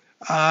 Brown.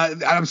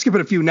 I'm skipping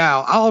a few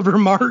now. Oliver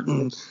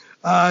Martin,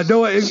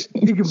 Noah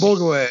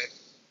Igbenogany,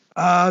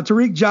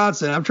 Tariq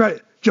Johnson.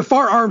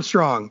 Jafar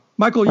Armstrong,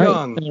 Michael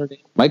Young.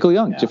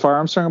 Jafar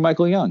Armstrong and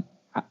Michael Young.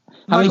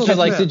 How many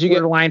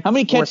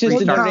catches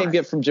did Notre Dame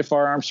get from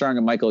Jafar Armstrong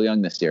and Michael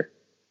Young this year?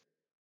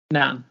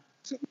 None.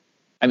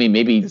 I mean,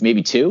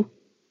 maybe 2.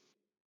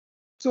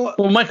 Well,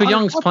 Michael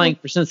Young's playing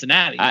for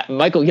Cincinnati.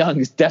 Michael Young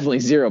is definitely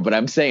 0, but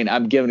I'm saying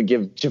I'm going to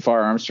give Jafar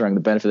Armstrong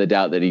the benefit of the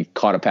doubt that he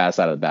caught a pass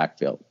out of the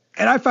backfield.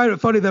 And I find it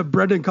funny that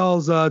Brendan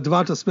calls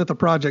Devonta Smith a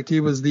project.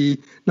 He was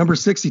the number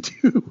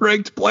 62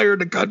 ranked player in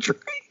the country.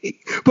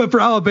 But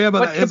for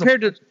Alabama,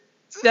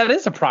 that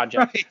is a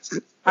project. Right.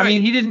 I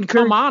mean, he didn't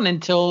come on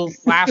until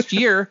last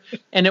year,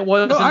 and it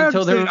wasn't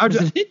until there was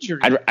an injury.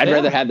 I'd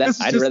rather have that.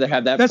 I'd rather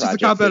have that. That's just a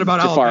comment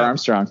about Jafar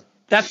Armstrong.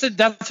 That's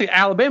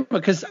Alabama,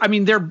 because I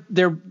mean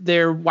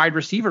their wide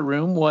receiver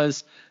room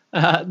was,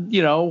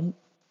 the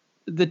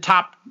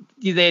top.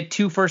 They had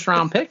 2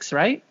 first-round picks,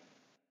 right?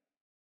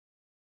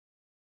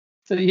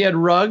 So you had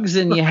Ruggs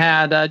and you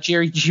had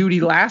Jerry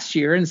Jeudy last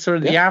year, and sort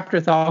of the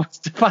afterthought was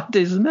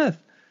Devontae Smith.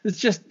 It's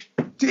just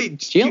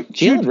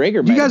Jalen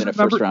Reagor might have been a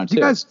first round too.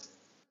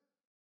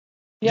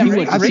 Yeah, he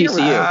went to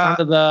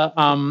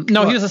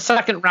TCU. He was a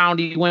second round.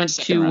 He went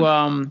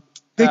to.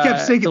 They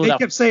kept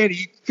saying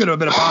he could have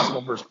been a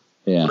possible person.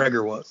 Yeah,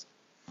 Reagor was.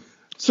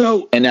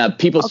 So and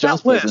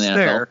Peoples-Jones plays in the NFL.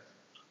 There.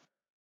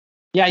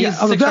 Yeah, he's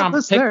a 6th round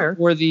pick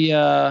for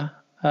the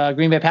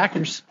Green Bay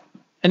Packers,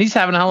 and he's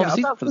having a hell of a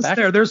season for the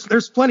Packers.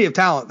 There's plenty of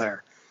talent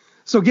there.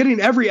 So getting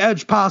every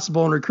edge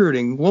possible in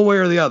recruiting, one way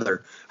or the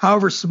other,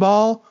 however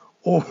small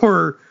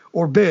or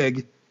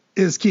big,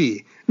 is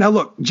key. Now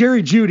look,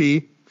 Jerry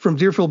Jeudy from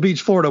Deerfield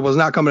Beach, Florida, was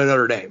not coming to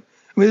Notre Dame.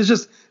 I mean, it's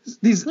just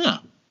these, and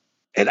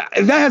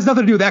that has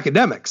nothing to do with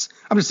academics.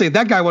 I'm just saying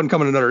that guy wasn't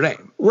coming to Notre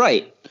Dame.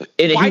 Right.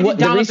 And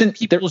the reason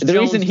he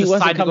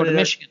wasn't coming to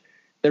Michigan.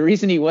 The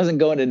reason he wasn't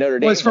going to Notre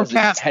Dame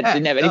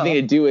didn't have anything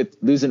to do with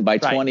losing by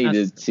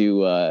 20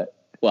 to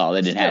well,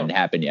 that hadn't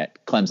happened yet.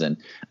 Clemson.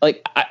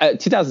 Like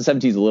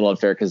 2017 is a little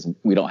unfair because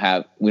we don't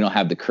have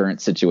the current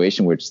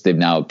situation, which they've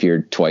now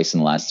appeared twice in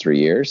the last 3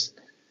 years.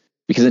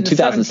 Because in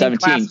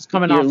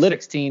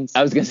 2017,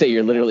 I was gonna say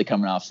you're literally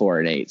coming off 4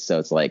 and 8, so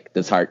it's like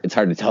it's hard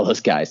to tell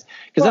those guys.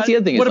 Because that's the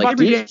other thing. It's like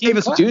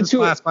dudes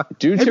who are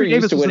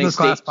used to winning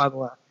state.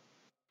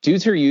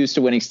 Dudes who are used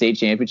to winning state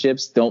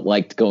championships don't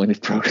like going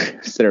to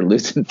programs that are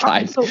losing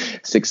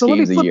 5-6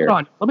 games a year.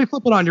 Let me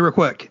flip it on you real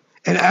quick.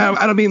 And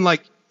I don't mean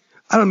like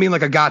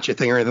a gotcha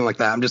thing or anything like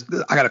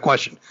that. I got a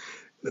question.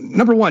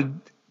 Number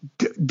one,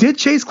 did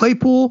Chase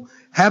Claypool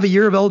have a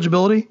year of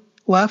eligibility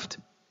left?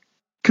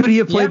 Could he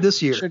have played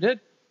this year? Sure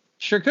did.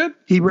 Sure could.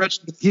 He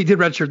did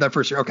redshirt that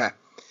first year. Okay.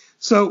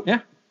 So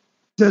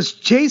does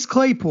Chase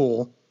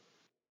Claypool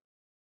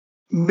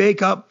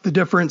make up the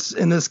difference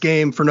in this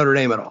game for Notre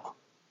Dame at all?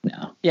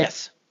 No.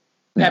 Yes.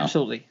 No.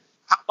 Absolutely.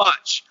 How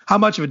much? How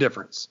much of a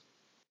difference?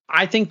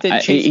 I think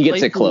that Chase he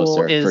gets it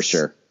closer for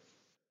sure.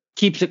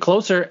 Keeps it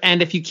closer,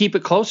 and if you keep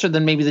it closer,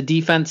 then maybe the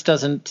defense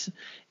isn't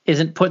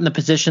put in the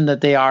position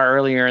that they are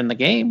earlier in the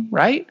game,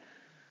 right?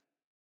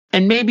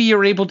 And maybe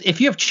you're able to,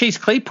 if you have Chase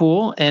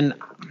Claypool, and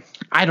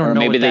I don't know,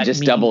 maybe what they that just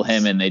means. Double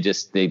him, and they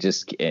just then even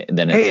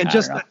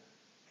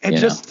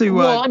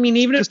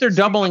if they're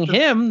doubling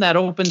him, that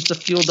opens the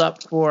field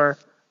up for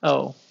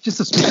just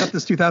to speed up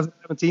this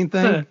 2017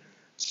 thing.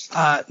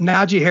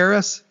 Najee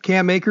Harris,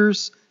 Cam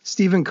Akers,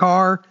 Stephen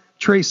Carr,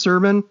 Trey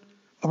Sermon.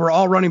 We're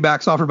all running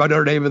backs offered by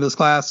Notre Dame in this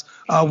class.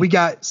 We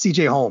got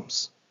C.J.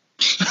 Holmes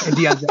and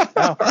Deion.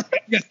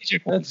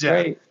 That's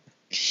great.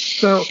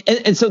 So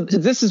so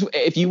this is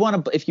if you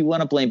want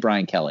to blame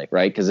Brian Kelly,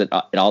 right? Because it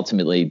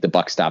ultimately the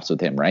buck stops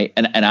with him, right?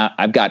 And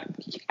I've got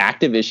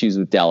active issues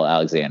with Dell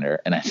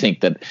Alexander, and I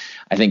think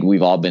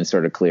we've all been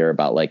sort of clear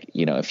about, like,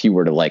 if you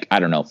were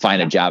to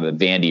find a job at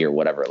Vandy or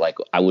whatever, like,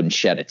 I wouldn't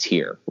shed a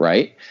tear,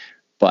 right?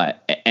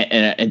 But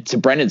and to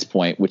Brendan's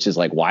point, which is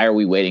like, why are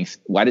we waiting?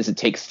 Why does it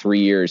take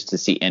 3 years to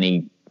see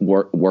any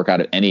work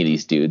out of any of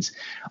these dudes?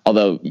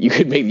 Although you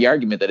could make the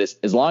argument that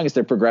as long as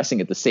they're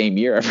progressing at the same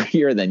year every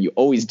year, then you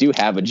always do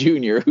have a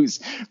junior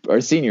or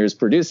senior is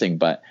producing.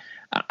 But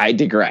I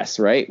digress,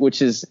 right?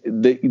 Which is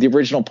the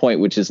original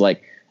point, which is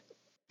like,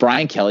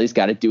 Brian Kelly's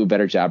got to do a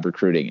better job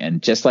recruiting. And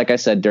just like I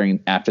said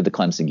after the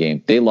Clemson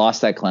game, they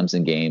lost that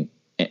Clemson game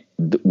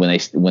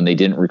when they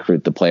didn't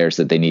recruit the players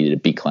that they needed to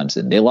beat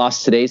Clemson. They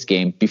lost today's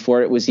game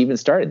before it was even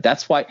started.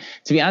 That's why,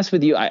 to be honest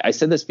with you, I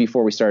said this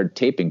before we started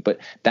taping, but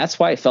that's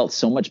why I felt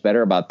so much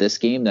better about this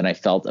game than I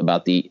felt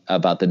about the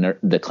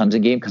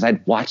Clemson game, because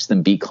I'd watched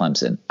them beat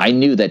Clemson. I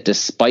knew that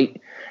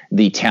despite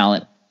the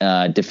talent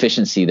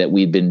deficiency that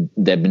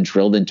had been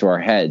drilled into our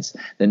heads,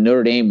 that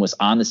Notre Dame was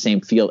on the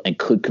same field and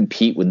could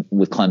compete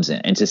with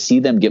Clemson. And to see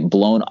them get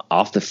blown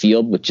off the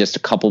field with just a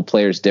couple of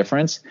players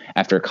difference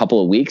after a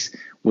couple of weeks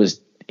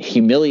was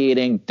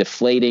humiliating,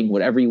 deflating,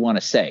 whatever you want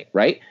to say,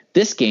 right?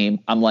 This game,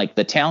 I'm like,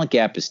 the talent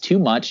gap is too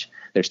much.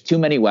 There's too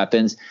many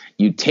weapons.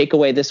 You take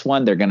away this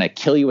one, they're going to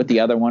kill you with the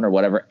other one or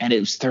whatever. And it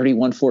was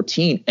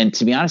 31-14. And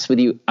to be honest with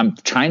you, I'm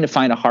trying to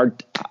find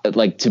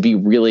to be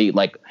really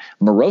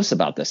morose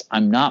about this.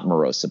 I'm not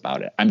morose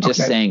about it. I'm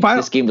just saying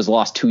this game was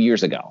lost 2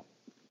 years ago.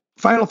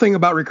 Final thing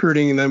about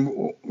recruiting, and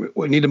then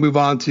we need to move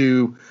on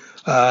to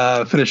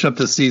finish up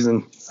this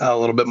season a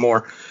little bit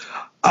more.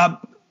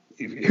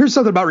 Here's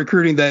something about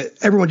recruiting that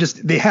everyone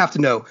they have to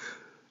know.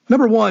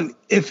 Number one,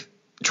 if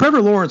Trevor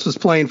Lawrence was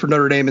playing for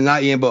Notre Dame and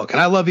not Ian Book, and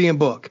I love Ian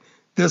Book,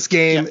 this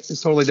game is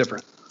totally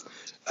different.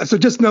 So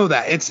just know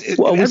that. We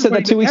said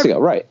that 2 weeks ago,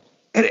 right?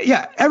 And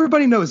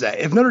everybody knows that.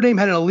 If Notre Dame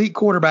had an elite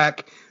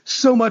quarterback,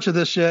 so much of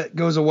this shit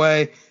goes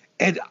away.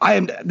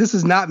 And this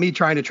is not me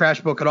trying to trash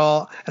Book at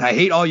all. And I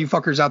hate all you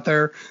fuckers out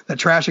there that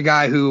trash a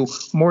guy who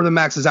more than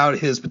maxes out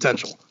his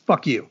potential.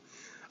 Fuck you.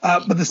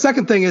 But the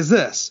second thing is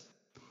this.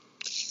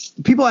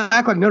 People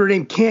act like Notre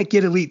Dame can't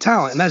get elite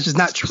talent, and that's just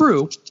not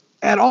true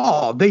at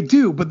all. They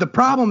do, but the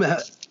problem,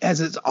 as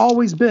it's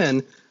always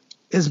been,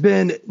 has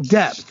been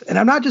depth. And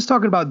I'm not just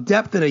talking about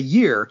depth in a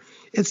year.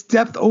 It's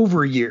depth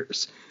over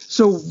years.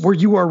 So where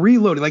you are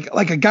reloading,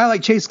 like a guy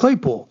like Chase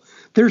Claypool,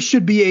 there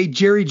should be a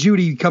Jerry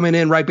Jeudy coming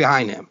in right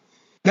behind him.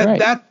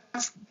 That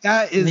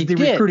is the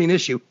recruiting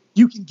issue.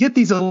 You can get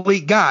these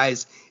elite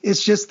guys.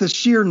 It's just the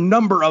sheer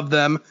number of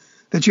them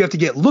that you have to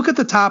get. Look at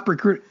the top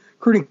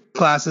recruiting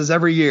classes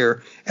every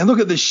year and look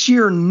at the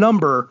sheer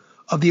number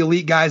of the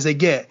elite guys they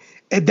get.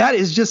 And that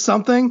is just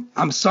something,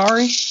 I'm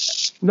sorry,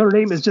 Notre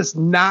Dame is just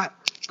not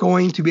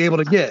going to be able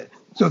to get.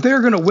 So if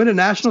they're going to win a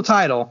national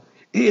title,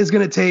 it is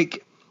going to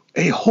take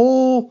a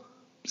whole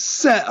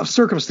set of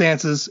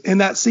circumstances in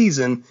that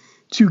season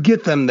to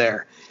get them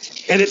there.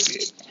 And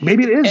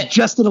maybe it is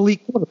just an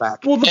elite quarterback.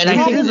 Well, the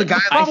problem is a guy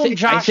like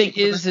Josh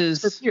is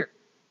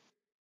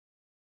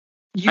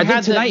I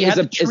think tonight is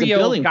a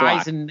building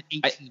block.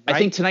 I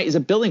think tonight is a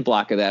building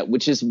block of that,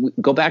 which is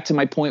go back to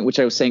my point, which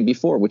I was saying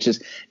before, which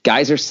is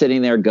guys are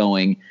sitting there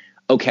going,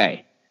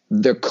 okay,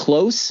 they're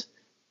close,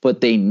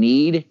 but they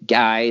need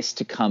guys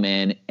to come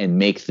in and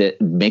make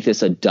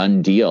this a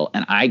done deal.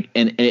 And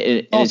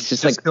it's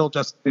just like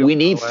we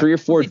need 3 or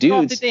 4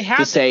 dudes to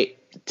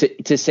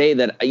say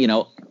that,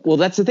 well,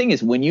 that's the thing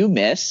is when you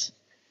miss,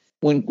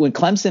 when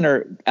Clemson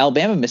or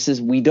Alabama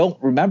misses, we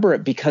don't remember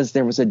it because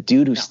there was a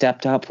dude who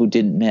stepped up who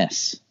didn't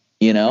miss,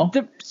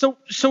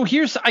 So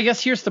here's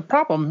the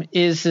problem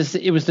is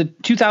it was the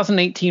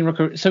 2018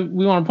 recruit. So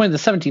we want to point to the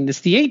 17. It's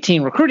the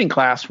 18 recruiting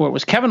class where it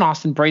was Kevin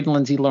Austin, Braden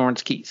Lindsey,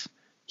 Lawrence Keys.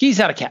 Keys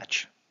had a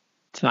catch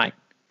tonight.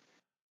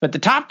 But the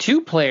top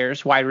 2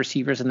 players, wide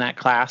receivers in that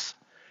class,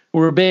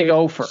 were a big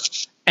offer.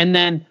 And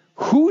then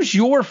who's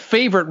your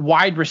favorite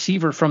wide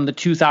receiver from the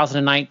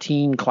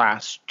 2019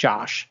 class,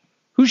 Josh?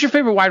 Who's your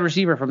favorite wide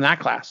receiver from that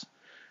class?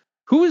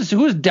 Who is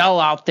Dell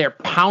out there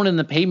pounding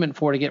the pavement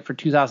to get for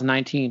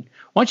 2019?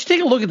 Why don't you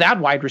take a look at that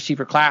wide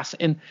receiver class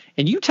and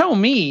you tell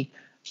me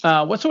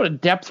what sort of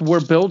depth we're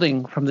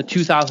building from the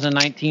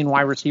 2019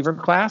 wide receiver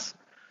class.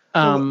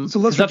 So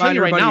let's remind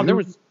you right now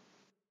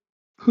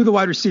who the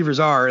wide receivers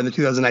are in the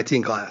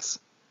 2019 class.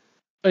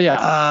 Oh yeah.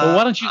 Well,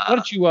 why don't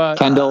you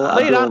Kendall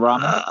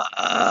Abdul-Rahman?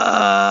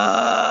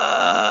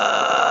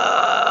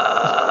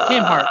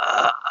 Cam Hart.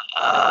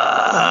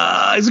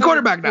 He's a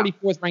quarterback now.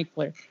 44th ranked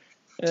player.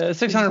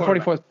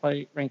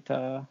 644th ranked.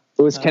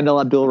 It was Kendall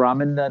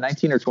Abdul-Rahman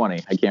 19 or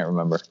 20. I can't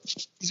remember.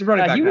 He's a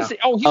running back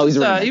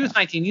now. He was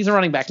 19. He's a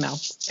running back now,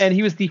 and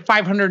he was the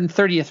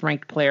 530th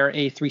ranked player,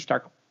 a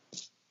 3-star.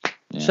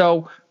 Yeah.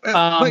 So,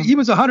 but he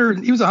was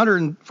 100. He was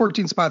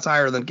 114 spots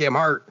higher than Cam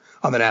Hart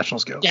on the national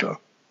scale. Yeah.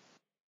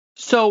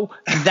 So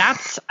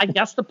that's, I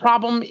guess, the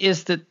problem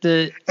is that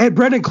and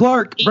Brendan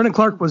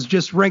Clark was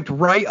just ranked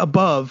right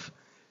above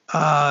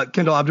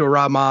Kendall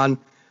Abdul-Rahman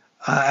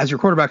as your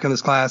quarterback in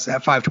this class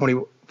at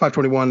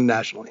 521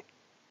 nationally.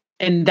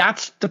 And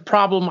that's the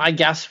problem, I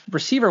guess,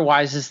 receiver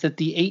wise, is that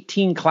the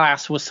 18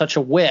 class was such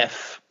a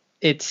whiff.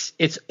 It's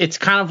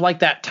kind of like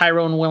that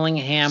Tyrone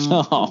Willingham.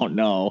 Oh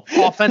no!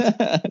 Offense.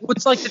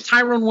 It's like the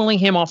Tyrone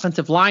Willingham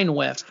offensive line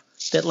whiff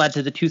that led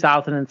to the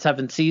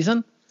 2007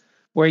 season,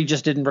 where he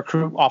just didn't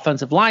recruit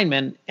offensive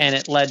linemen, and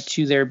it led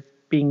to there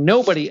being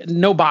no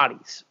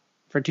bodies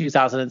for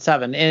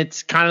 2007. And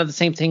it's kind of the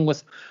same thing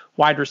with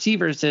wide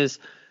receivers. Is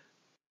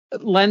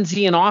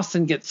Lindsey and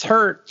Austin gets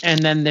hurt, and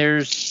then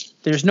there's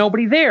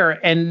nobody there,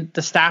 and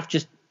the staff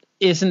just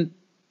isn't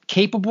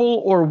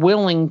capable or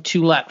willing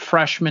to let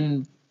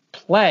freshmen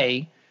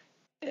play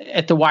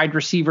at the wide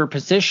receiver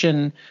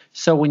position.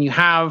 So when you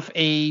have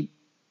a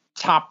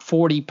top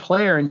 40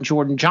 player in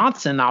Jordan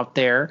Johnson out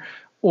there,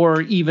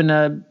 or even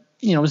a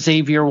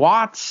Xavier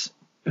Watts,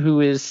 who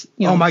is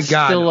oh my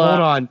God, hold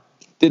on,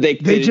 they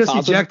just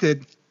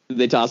ejected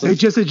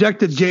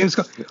James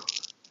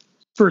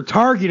for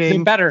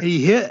targeting.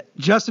 He hit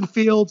Justin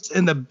Fields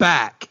in the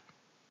back.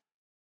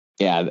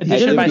 Yeah,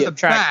 the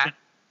back.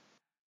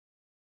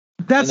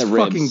 That's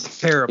fucking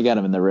terrible. You got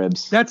him in the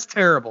ribs. That's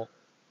terrible.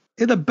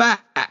 In the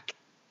back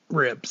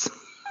ribs.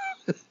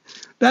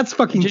 That's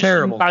fucking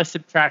terrible. By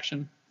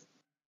subtraction.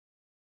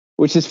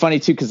 Which is funny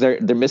too, because they're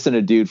missing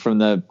a dude from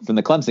the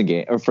Clemson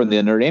game or from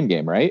the Notre Dame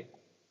game, right?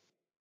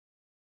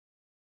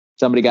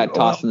 Somebody got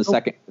tossed in the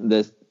second.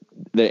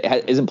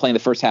 Isn't playing the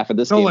first half of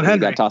this game. He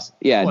got tossed.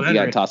 Yeah, he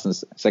got tossed in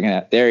the second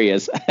half. There he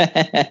is.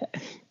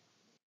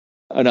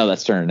 Oh no,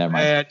 that's Turner. Never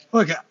mind. Man,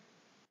 look,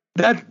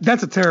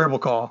 that's a terrible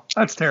call.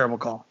 That's a terrible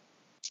call.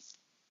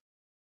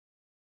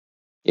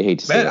 You hate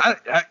to see it.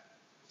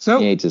 You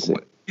hate to see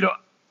it.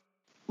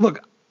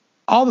 Look,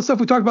 all the stuff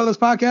we talked about in this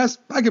podcast,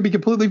 I could be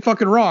completely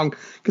fucking wrong,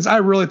 because I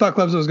really thought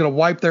Clemson was going to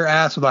wipe their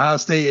ass with Ohio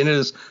State, and it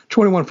is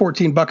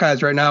 21-14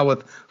 Buckeyes right now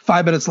with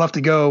 5 minutes left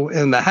to go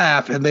in the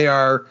half, and they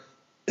are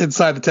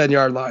inside the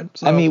 10-yard line.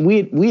 So, I mean,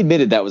 we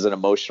admitted that was an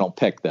emotional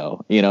pick,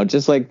 though.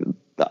 Just like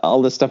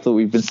all the stuff that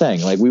we've been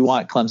saying. Like, we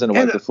want Clemson to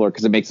wipe the floor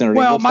because it makes Notre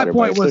Dame look better.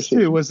 Well, my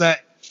point was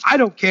that I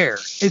don't care.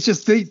 It's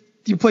just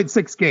you played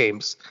 6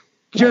 games.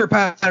 Jared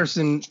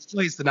Patterson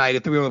plays tonight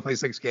if we only play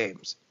 6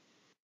 games.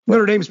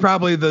 Notre Dame's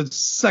probably the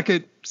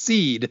second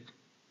seed.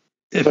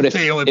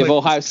 If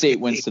Ohio State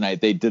wins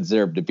tonight, they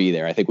deserve to be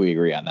there. I think we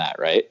agree on that,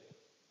 right?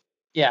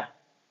 Yeah.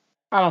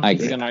 I don't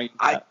think you can argue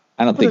that.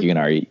 I don't think you can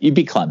argue. You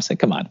beat Clemson.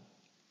 Come on.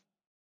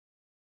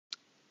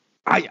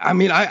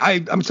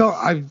 I'm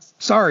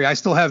sorry. I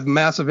still have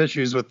massive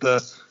issues with the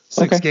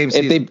 6 game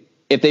season.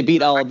 If they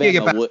beat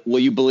Alabama, will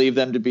you believe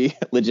them to be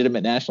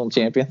legitimate national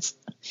champions?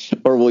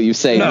 Or will you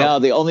say, no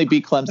they only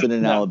beat Clemson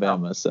and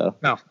Alabama? So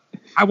no,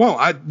 I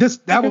won't.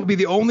 That will be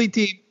the only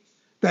team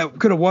that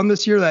could have won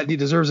this year that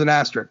deserves an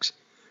asterisk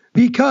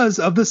because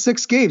of the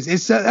 6 games.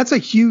 That's a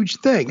huge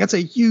thing. That's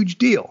a huge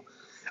deal.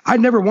 I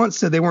never once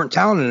said they weren't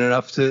talented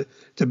enough to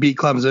beat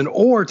Clemson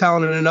or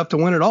talented enough to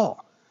win it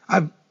all.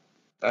 I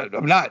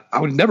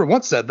would never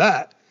once said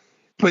that.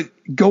 But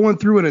going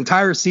through an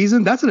entire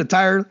season, that's an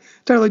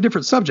entirely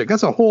different subject.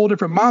 That's a whole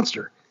different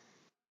monster.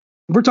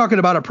 We're talking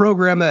about a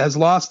program that has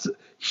lost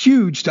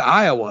huge to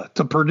Iowa,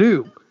 to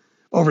Purdue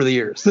over the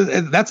years.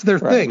 That's their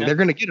thing. Yeah. They're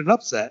going to get an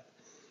upset,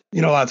 a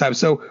lot of times.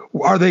 So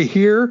are they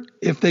here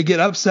if they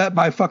get upset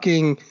by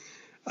fucking,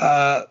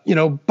 by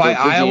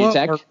Iowa?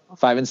 Tech,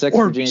 5-6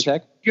 or Virginia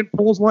Tech?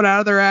 Pulls one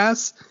out of their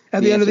ass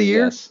at the end of the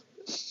year? Yes.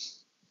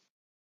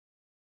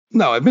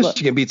 No, if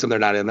Michigan beats them, they're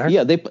not in there.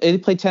 Yeah, they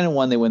play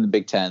 10-1. They win the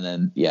Big Ten,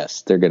 then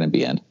yes, they're going to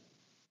be in.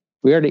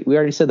 We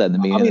already said that in the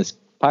beginning of this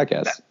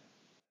podcast.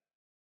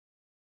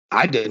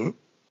 I didn't.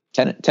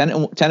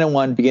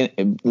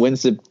 10-1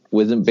 wins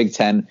the Big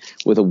Ten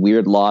with a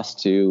weird loss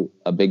to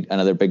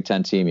another Big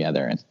Ten team. Yeah,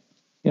 they're in.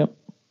 Yep.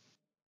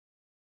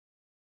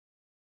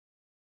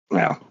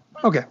 Yeah.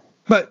 Okay.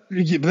 But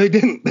they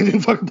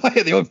didn't fucking play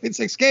it. They only played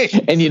 6 games.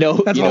 And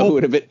who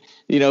would have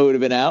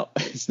been out?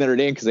 It's Notre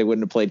Dame because they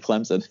wouldn't have played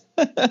Clemson.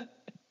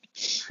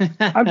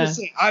 I'm just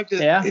saying.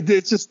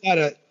 It's just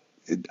not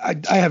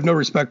I have no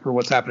respect for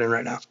what's happening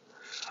right now,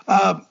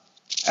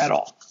 at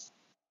all.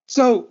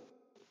 So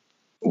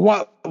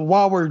while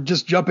we're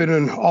just jumping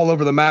in all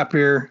over the map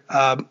here,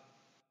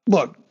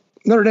 look,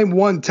 Notre Dame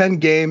won 10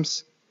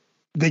 games.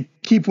 They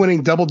keep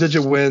winning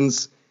double-digit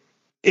wins.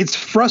 It's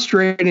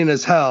frustrating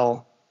as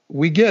hell.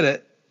 We get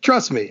it.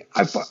 Trust me.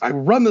 I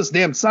run this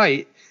damn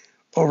site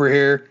over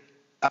here.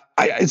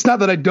 It's not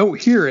that I don't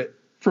hear it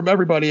from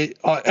everybody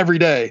every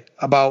day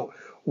about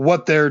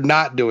what they're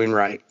not doing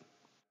right.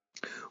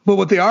 But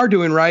what they are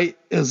doing right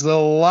is a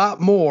lot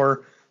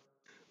more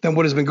than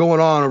what has been going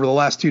on over the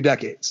last 2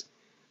 decades.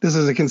 This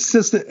is a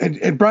consistent,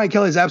 and Brian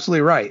Kelly's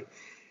absolutely right.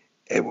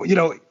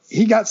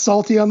 He got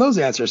salty on those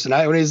answers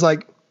tonight when he's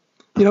like,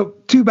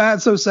 too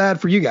bad, so sad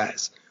for you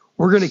guys.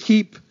 We're going to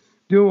keep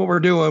doing what we're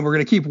doing. We're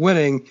going to keep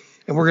winning,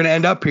 and we're going to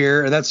end up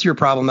here, and that's your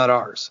problem, not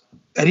ours.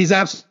 And he's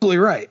absolutely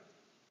right.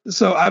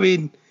 So,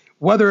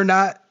 whether or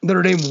not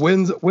Notre Dame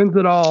wins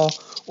it all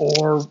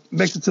or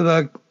makes it to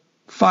the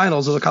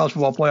finals of the college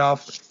football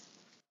playoff,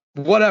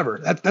 whatever.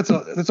 That's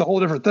a whole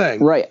different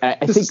thing. Right. I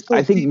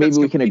think maybe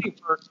we can.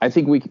 I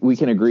think we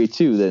can agree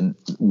too. Then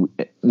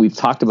we've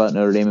talked about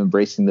Notre Dame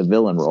embracing the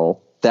villain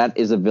role. That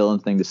is a villain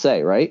thing to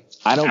say, right?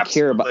 I don't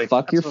care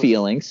about your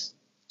feelings.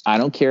 I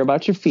don't care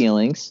about your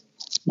feelings.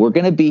 We're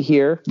going to be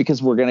here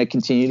because we're going to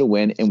continue to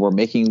win, and we're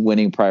making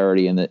winning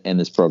priority in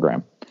this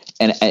program.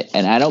 And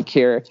I don't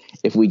care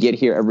if we get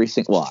here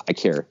I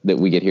care that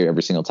we get here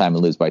every single time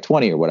and lose by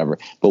 20 or whatever,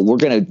 but we're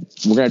going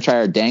to try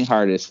our dang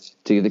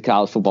hardest to get the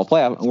college football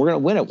playoff, and we're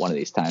going to win it one of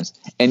these times.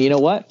 And you know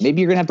what?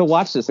 Maybe you're going to have to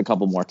watch this a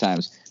couple more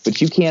times,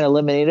 but you can't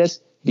eliminate us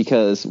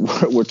because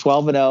we're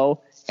 12-0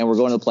 and we're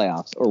going to the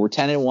playoffs, or we're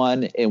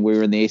 10-1 and we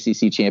were in the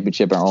ACC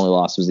championship and our only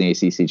loss was the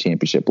ACC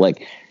championship.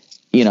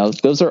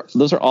 Those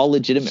are all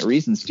legitimate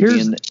reasons to be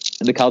in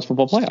the college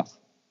football playoff.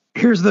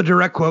 Here's the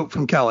direct quote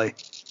from Kelly.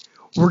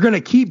 We're going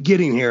to keep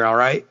getting here, all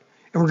right?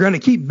 And we're going to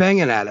keep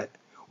banging at it.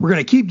 We're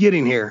going to keep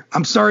getting here.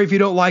 I'm sorry if you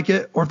don't like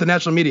it or if the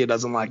national media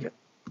doesn't like it.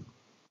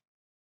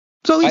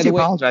 So at least you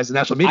apologize to the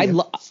national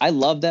media. I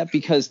love that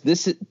because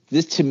this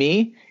to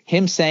me,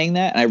 him saying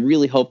that, and I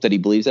really hope that he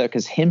believes that,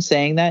 because him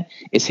saying that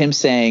is him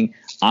saying,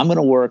 I'm going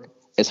to work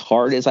as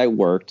hard as I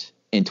worked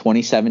in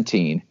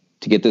 2017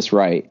 to get this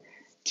right,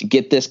 to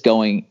get this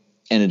going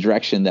in a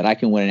direction that I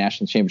can win a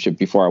national championship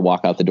before I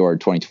walk out the door in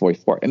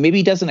 2024. And maybe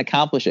he doesn't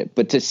accomplish it,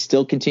 but to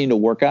still continue to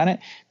work on it,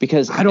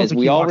 because as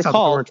we all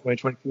recall,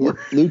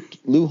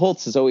 Lou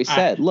Holtz has always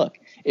said, look,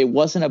 it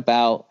wasn't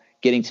about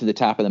getting to the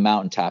top of the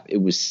mountaintop.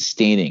 It was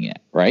sustaining it.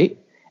 Right.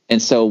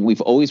 And so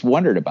we've always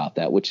wondered about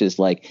that, which is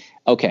like,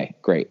 okay,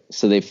 great.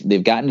 So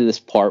they've gotten to this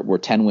part where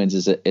 10 wins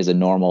is a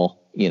normal,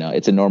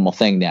 it's a normal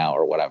thing now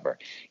or whatever.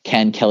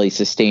 Can Kelly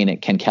sustain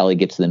it? Can Kelly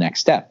get to the next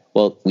step?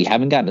 Well, we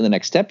haven't gotten to the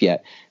next step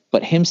yet.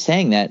 But him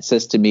saying that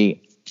says to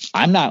me,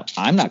 I'm not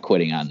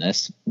quitting on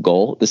this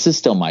goal. This is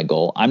still my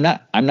goal. I'm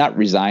not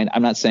resigned.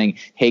 I'm not saying,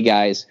 hey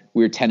guys,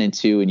 we're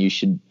 10-2 and you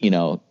should,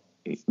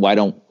 why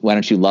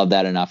don't you love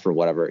that enough or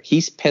whatever.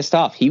 He's pissed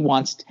off. He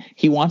wants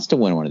to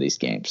win one of these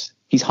games.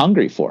 He's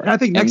hungry for it. And I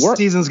think next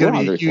season's going to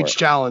be a huge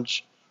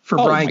challenge for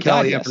Brian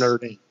Kelly after Notre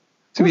Dame.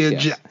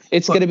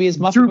 It's going to be his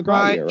Muffin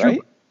McGraw,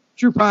 right?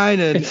 Drew Pine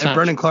and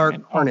Brendan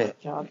Clark aren't it.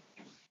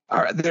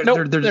 All right, they're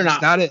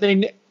not. not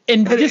it.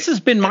 And this has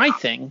been my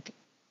thing.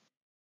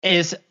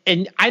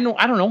 And I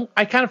don't know.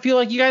 I kind of feel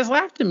like you guys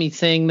laughed at me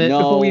saying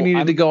that we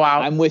needed to go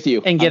out. I'm with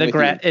you. And get a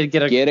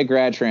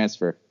grad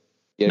transfer.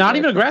 Not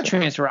even a grad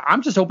transfer.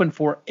 I'm just open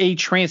for a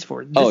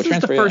transfer. This is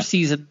the first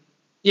season,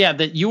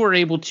 that you were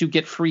able to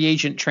get free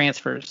agent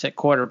transfers at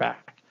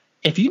quarterback.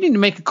 If you need to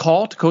make a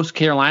call to Coastal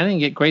Carolina and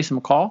get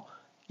Grayson McCall,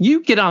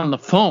 you get on the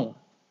phone.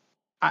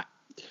 I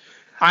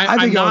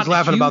think I was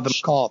laughing about the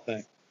McCall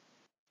thing.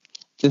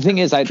 The thing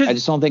is, I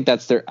just don't think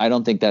that's their. I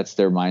don't think that's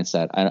their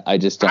mindset. I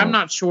just don't. I'm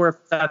not sure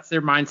if that's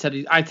their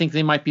mindset. I think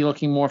they might be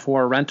looking more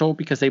for a rental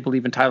because they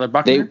believe in Tyler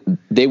Buckner.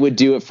 They would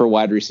do it for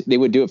wide receiver. They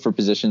would do it for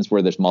positions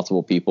where there's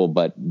multiple people,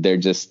 but they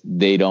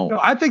don't. No,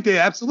 I think they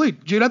absolutely,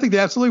 Jude. I think they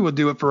absolutely would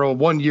do it for a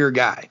 1-year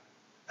guy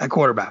at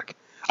quarterback.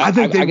 I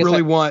think they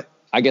really want.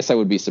 I guess I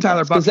would be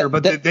surprised. Tyler Buckner,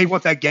 but they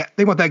want that gap.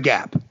 They want that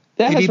gap.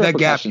 They need that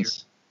gap.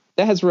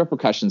 That has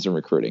repercussions in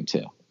recruiting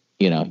too.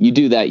 You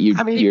do that.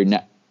 You're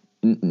not.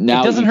 Now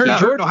it doesn't hurt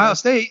Georgia. Ohio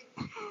State.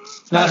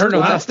 It's not hurt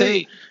Ohio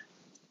State.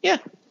 Yeah.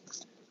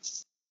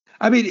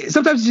 I mean,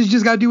 sometimes you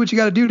just got to do what you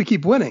got to do to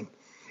keep winning.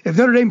 If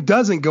Notre Dame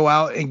doesn't go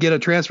out and get a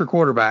transfer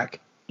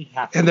quarterback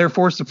and they're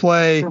forced to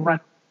play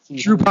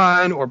Drew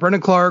Pine or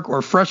Brendan Clark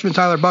or freshman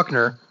Tyler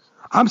Buckner,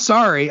 I'm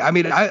sorry. I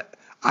mean,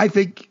 I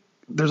think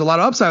there's a lot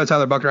of upside with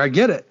Tyler Buckner. I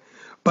get it.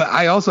 But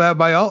I also have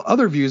my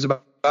other views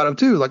about him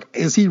too. Like,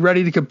 is he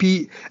ready to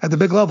compete at the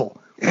big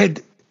level? And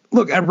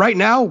look, right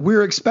now,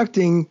 we're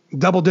expecting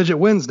double-digit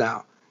wins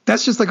now.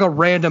 That's just like a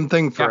random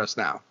thing for us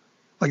now.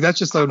 Like, that's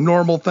just a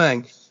normal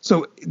thing.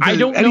 So I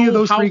don't any know of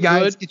those how three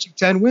guys good get you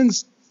 10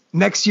 wins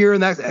next year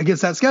and that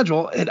against that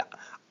schedule. And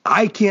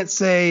I can't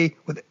say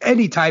with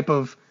any type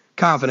of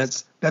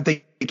confidence that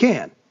they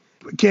can.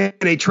 Can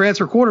a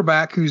transfer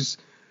quarterback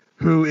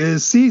who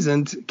is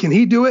seasoned, can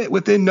he do it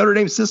within Notre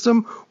Dame's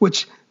system,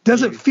 which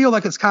doesn't feel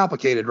like it's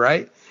complicated,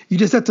 right? You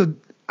just have to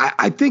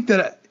I think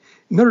that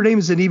Notre Dame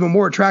is an even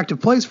more attractive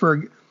place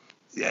for,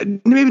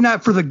 maybe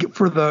not for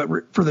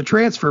the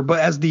transfer, but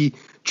as the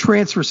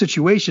transfer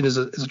situation is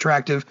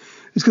attractive,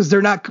 is because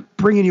they're not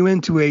bringing you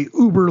into a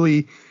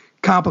uberly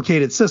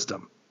complicated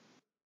system.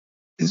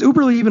 Is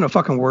uberly even a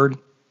fucking word?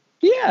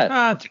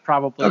 Yeah, it's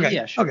probably. Okay.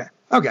 Yeah, sure.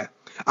 Okay.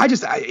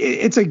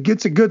 It's a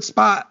good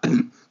spot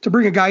to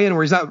bring a guy in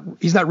where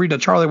he's not reading a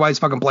Charlie Weiss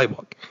fucking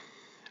playbook.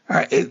 All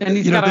right, and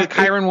he's got a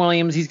Kyron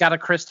Williams, he's got a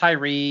Chris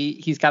Tyree,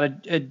 he's got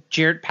a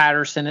Jarrett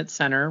Patterson at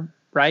center.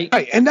 Right.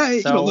 And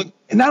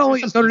not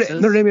only is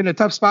Notre Dame in a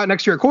tough spot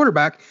next year at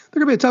quarterback, they're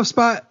going to be a tough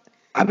spot.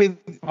 I mean,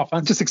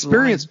 just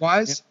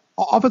experience-wise,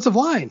 offensive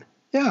line.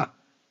 Yeah.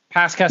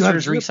 Pass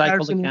catchers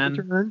recycled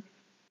again.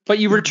 But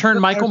you return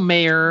Michael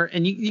Mayer,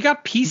 and you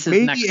got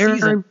pieces next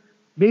season.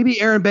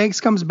 Maybe Aaron Banks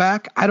comes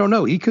back. I don't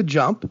know. He could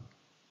jump.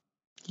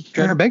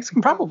 Aaron Banks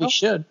probably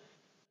should.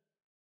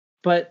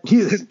 But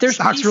there's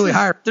pieces, really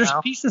high. There's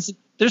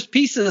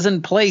pieces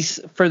in place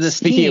for this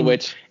team,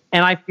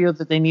 and I feel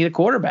that they need a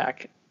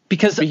quarterback.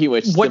 Because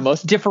what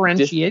most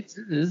differentiates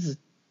is.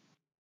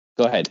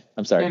 Go ahead.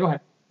 I'm sorry. Yeah, go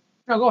ahead.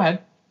 No, go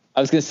ahead. I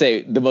was going to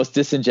say the most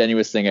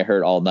disingenuous thing I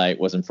heard all night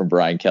wasn't from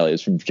Brian Kelly. It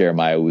was from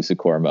Jeremiah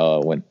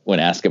Owusu-Koramoah when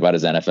asked about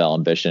his NFL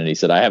ambition. He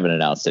said, "I haven't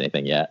announced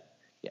anything yet."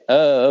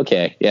 Oh,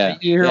 okay. Yeah.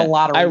 You hear a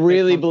lot of. I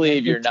really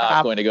believe you're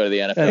not going to go to the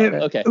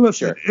NFL. Okay.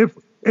 Listen, sure.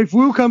 If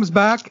Wu comes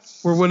back,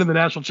 we're winning the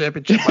national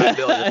championship by a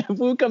billion. If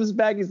Wu comes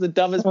back, he's the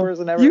dumbest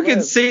person ever. You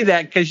can say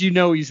that because you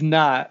know he's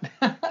not.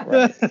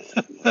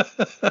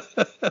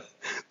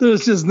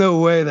 There's just no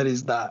way that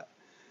he's not.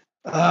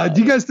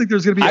 Do you guys think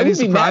there's going to be any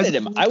surprises?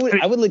 I would be mad at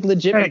him. I would like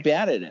legit be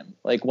mad at him.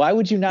 Like, why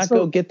would you not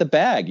go get the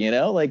bag?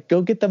 Like,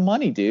 go get the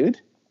money, dude.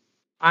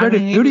 Who do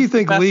you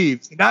think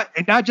leaves?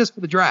 Not just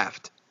for the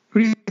draft.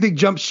 Who do you think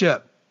jumps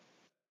ship?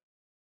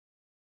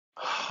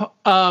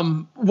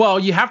 Well,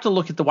 you have to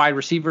look at the wide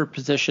receiver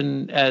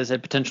position as a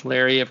potential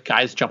area of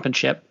guys jumping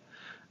ship.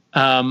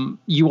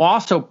 You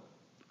also,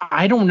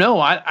 I don't know.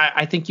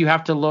 I think you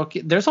have to look.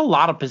 There's a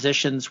lot of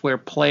positions where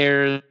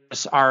players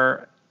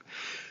are.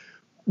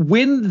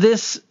 When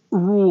this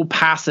rule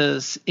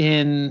passes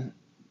in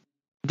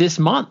this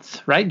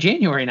month, right?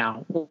 January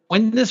now.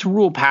 When this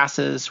rule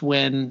passes,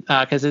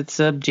 because it's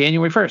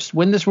January 1st.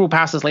 When this rule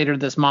passes later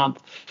this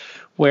month,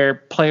 where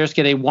players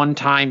get a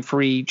one-time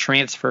free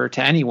transfer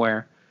to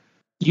anywhere,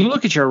 you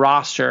look at your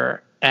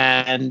roster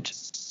and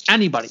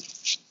anybody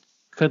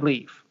could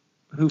leave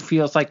who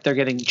feels like they're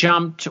getting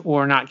jumped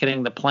or not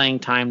getting the playing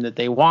time that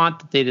they want,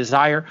 that they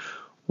desire.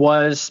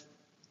 Was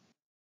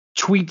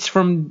tweets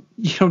from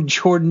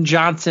Jordan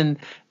Johnson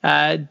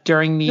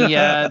during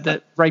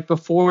the right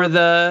before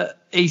the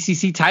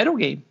ACC title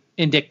game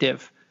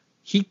indicative.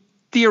 He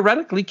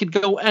theoretically could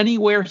go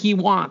anywhere he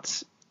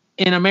wants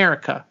in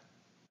America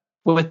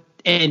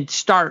and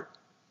start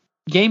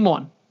game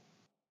one.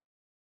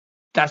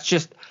 That's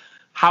just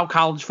how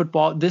college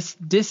football. This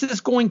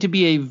is going to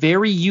be a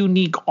very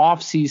unique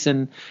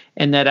offseason,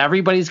 and that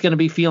everybody's going to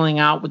be feeling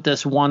out with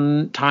this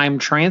one-time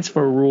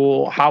transfer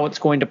rule, how it's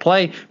going to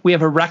play. We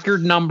have a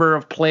record number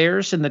of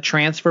players in the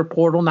transfer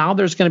portal now.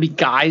 There's going to be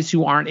guys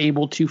who aren't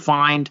able to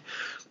find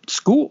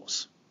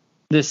schools.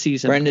 this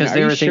season. Brendan, because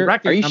there is a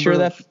record. Are you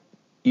number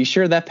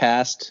sure that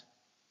passed?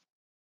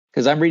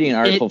 Because I'm reading an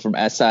article from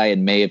SI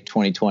in May of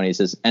 2020. It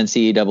says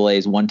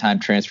NCAA's one-time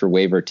transfer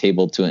waiver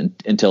tabled to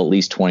until at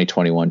least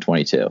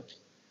 2021-22.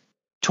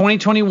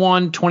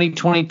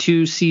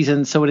 2021-2022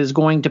 season, so it is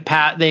going to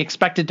pass. They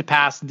expect it to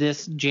pass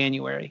this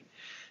January,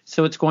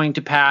 so it's going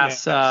to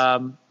pass.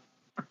 And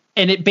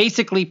it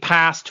basically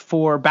passed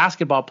for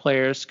basketball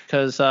players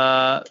because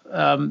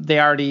they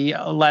already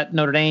let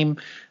Notre Dame.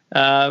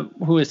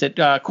 Who is it?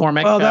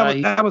 Cormac. Well,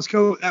 that was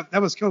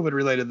COVID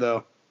related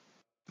though.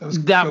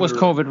 That was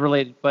COVID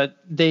related, but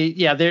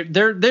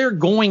they're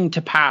going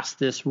to pass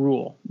this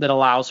rule that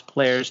allows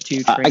players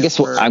to transfer. I guess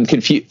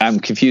I'm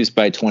confused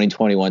by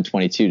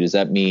 2021-22. Does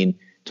that mean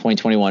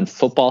 2021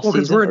 football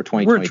season or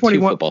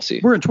 2022 football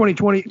season? We're in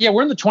 2020. Yeah,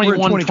 we're in the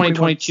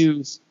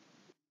 2021-2022.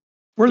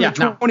 We're in the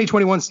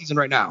 2021 season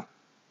right now.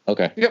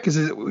 Okay. Because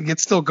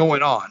it's still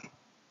going on.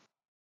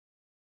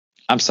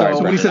 I'm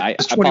sorry, Brendan. I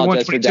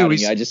apologize for doubting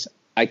you.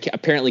 I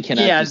apparently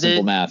cannot do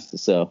simple math.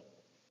 So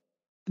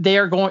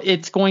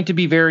it's going to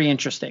be very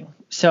interesting.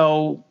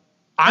 So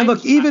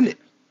even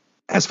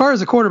as far as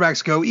the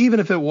quarterbacks go, even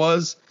if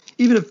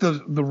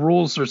the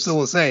rules are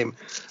still the same,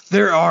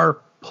 there are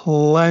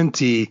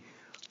plenty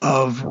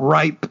of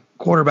ripe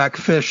quarterback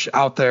fish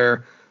out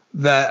there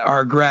that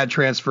are grad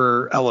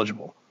transfer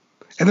eligible.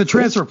 And the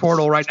transfer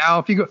portal right now,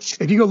 if you go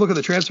look at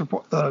the transfer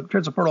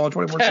portal on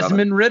 24/7,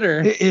 Desmond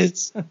Ridder,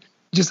 it's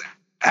just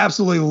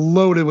absolutely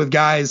loaded with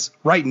guys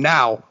right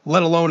now,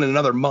 let alone in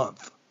another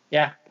month.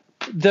 Yeah.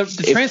 The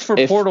transfer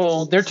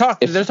portal,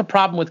 there's a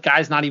problem with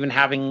guys not even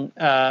having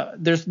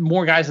there's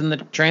more guys in the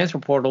transfer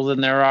portal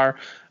than there are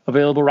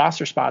available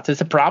roster spots.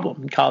 It's a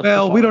problem in college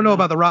football. We don't know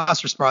about the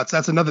roster spots.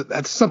 That's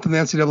something the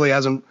NCAA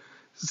hasn't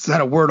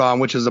had a word on,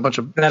 which is a bunch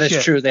of That shit.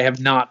 Is true. They have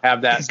not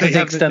had that. They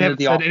haven't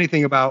said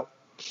anything about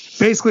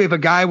basically if a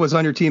guy was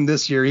on your team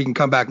this year, he can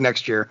come back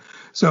next year.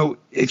 So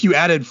if you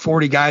added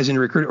 40 guys in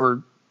recruit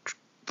or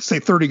say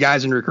 30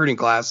 guys in your recruiting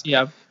class,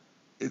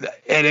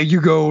 and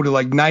you go to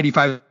like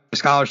 95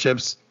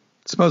 scholarships,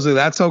 supposedly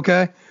that's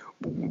okay.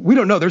 We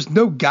don't know. There's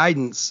no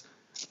guidance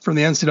from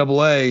the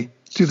NCAA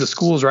to the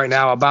schools right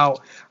now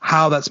about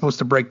how that's supposed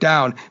to break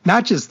down,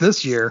 not just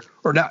this year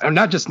or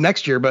not just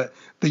next year, but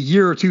the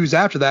year or two's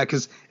after that.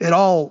 Cause it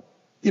all,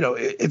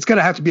 it's going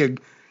to have to be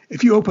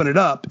if you open it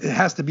up, it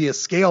has to be a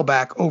scale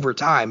back over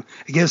time.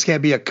 It just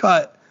can't be a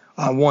cut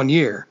on 1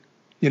 year.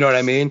 You know what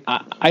I mean?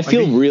 I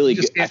feel really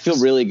good. I feel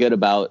really good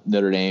about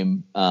Notre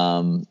Dame.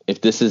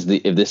 If this is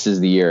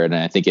the year, and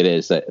I think it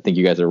is, I think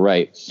you guys are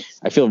right.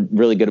 I feel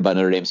really good about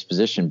Notre Dame's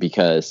position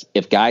because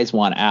if guys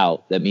want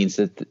out, that means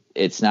that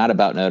it's not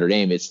about Notre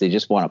Dame. It's they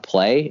just want to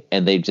play,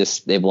 and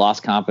they've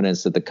lost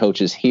confidence that the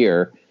coaches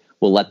here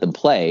will let them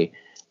play.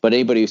 But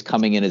anybody who's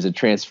coming in as a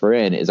transfer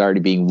in is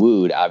already being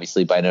wooed,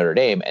 obviously, by Notre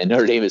Dame, and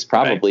Notre Dame is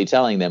probably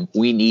telling them,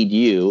 "We need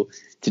you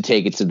to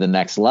take it to the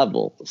next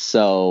level."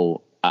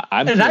 So.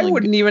 I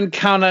wouldn't even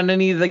count on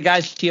any of the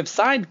guys you have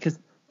signed because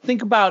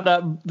think about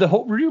the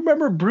whole. Do you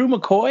remember Brew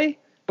McCoy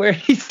where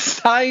he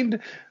signed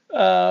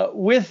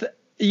with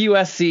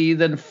USC,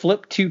 then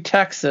flipped to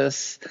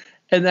Texas,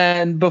 and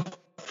then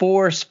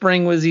before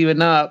spring was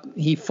even up,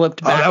 he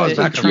flipped back to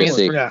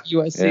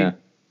USC. Yeah.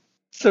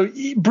 So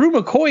Brew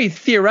McCoy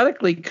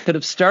theoretically could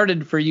have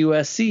started for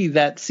USC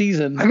that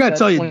season. I got to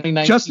tell you,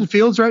 Justin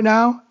Fields right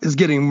now is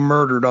getting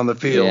murdered on the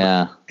field.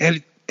 Yeah,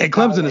 and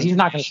Clemson he's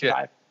not going to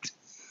survive.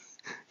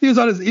 He was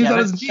on his knee. He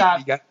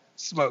got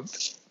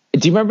smoked.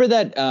 Do you remember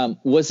that?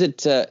 Was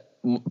it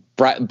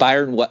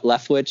Byron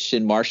Leftwich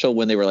and Marshall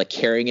when they were like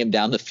carrying him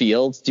down the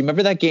field? Do you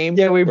remember that game?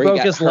 Yeah, we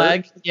broke his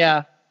leg.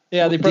 Yeah.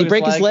 Did he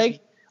break his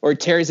leg? Or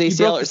tear his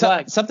ACL or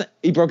something?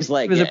 He broke his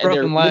leg. It was a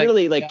broken leg.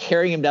 Literally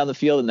carrying him down the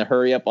field in the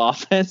hurry up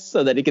offense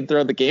so that he could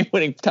throw the game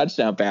winning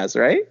touchdown pass.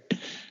 Right?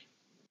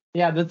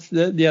 Yeah,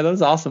 that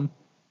was awesome.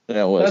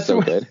 That was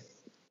so good.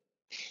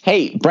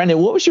 Hey, Brendan,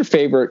 what was your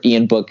favorite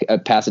Ian Book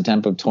pass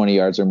attempt of 20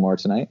 yards or more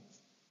tonight?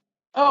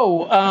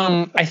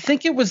 I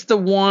think it was the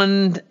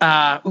one.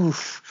 I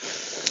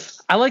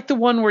like the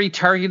one where he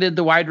targeted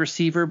the wide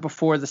receiver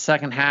before the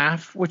second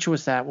half. Which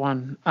was that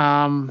one?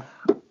 What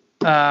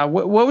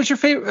was your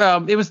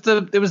favorite? It was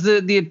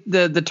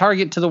the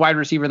target to the wide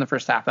receiver in the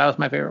first half. That was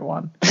my favorite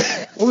one.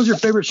 What was your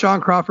favorite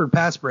Sean Crawford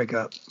pass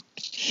breakup?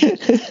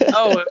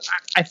 I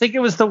think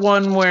it was the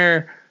one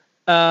where.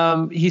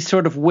 He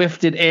sort of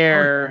whiffed at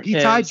air. He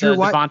tied Drew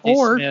White,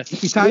 or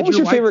he tied What was Drew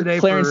your White favorite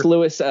Clarence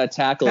Lewis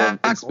tackle in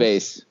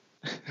space?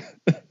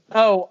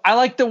 I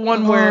like the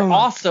one where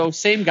also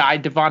same guy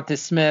Devonta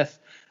Smith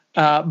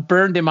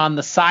burned him on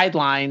the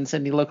sidelines,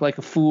 and he looked like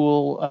a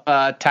fool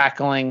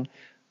tackling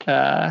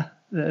the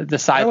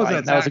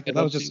sideline. That was a good.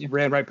 That was just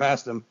ran right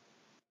past him.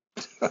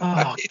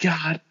 Oh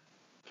God.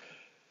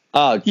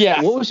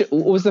 Yeah. What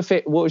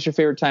was your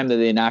favorite time that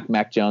they knocked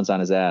Mac Jones on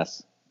his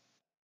ass?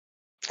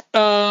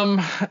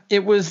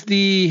 It was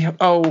the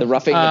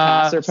roughing the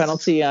passer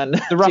penalty on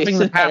the roughing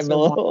the passer.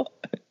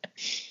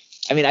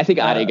 I mean, I think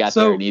Ade got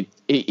there and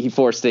he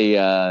forced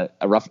a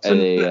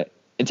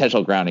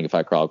intentional grounding, if I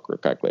recall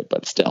correctly,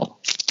 but still.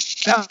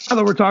 now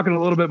that we're talking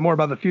a little bit more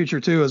about the future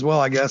too, as well,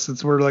 I guess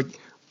let's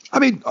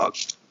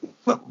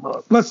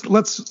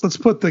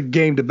put the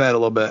game to bed a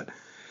little bit.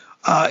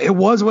 It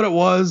was what it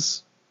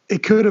was.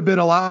 It could have been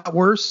a lot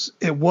worse.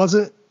 It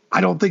wasn't.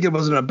 I don't think it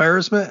was an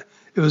embarrassment.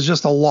 It was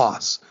just a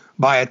loss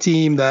by a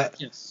team that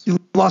you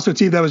lost to a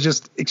team that was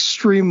just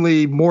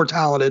extremely more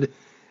talented,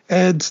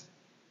 and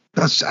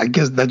I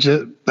guess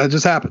that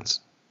just happens.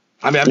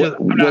 I mean,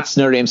 what's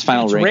Notre Dame's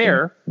final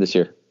ranking this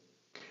year?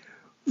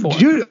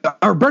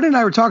 Brendan and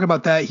I were talking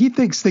about that. He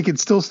thinks they could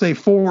still stay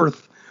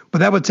fourth, but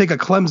that would take a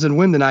Clemson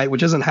win tonight,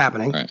 which isn't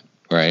happening.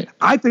 Right.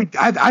 I think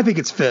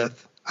it's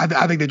fifth.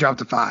 I think they dropped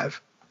to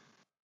 5.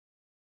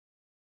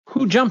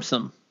 Who jumps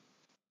them?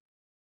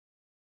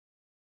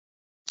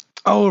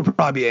 Oh, it'll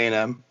probably be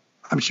A&M.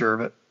 I'm sure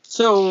of it.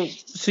 So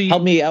you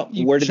help me out.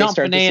 Where did they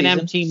start an the season?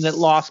 A&M team that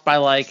lost by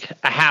like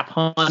a half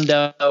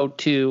hundo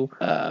to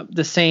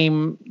the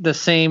same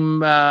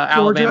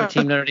Alabama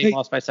team Notre Dame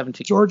lost by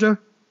 17. Georgia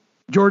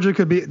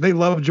could be. They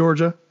love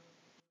Georgia.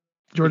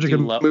 Georgia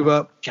can move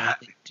up. God,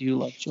 they do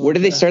love Georgia. Where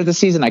did they start the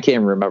season? I can't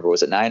even remember.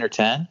 Was it 9 or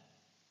 10?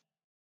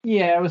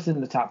 Yeah, it was in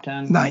the top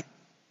 10. 9.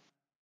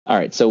 All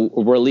right, so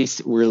we're at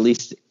least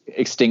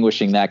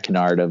extinguishing that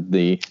canard of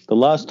the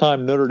last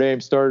time Notre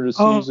Dame started a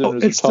season. Oh,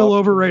 it's still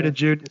overrated,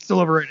 Jude. It's still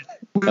overrated.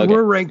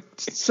 We're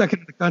ranked second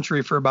in the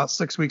country for about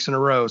 6 weeks in a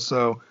row,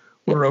 so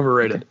we're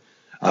overrated.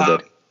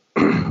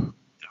 Because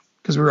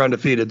we were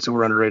undefeated, so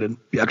we're underrated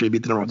after you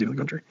beat the number 1 team in the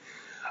country.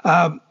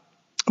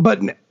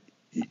 But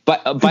by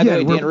the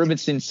way, Dan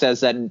Rubenstein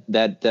says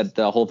that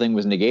the whole thing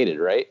was negated,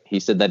 right? He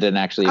said that didn't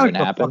actually even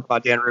happen.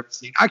 About Dan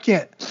Rubenstein, I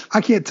can't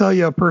tell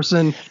you a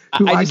person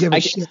who I give a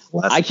shit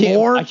less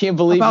for. I can't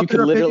believe you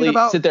could literally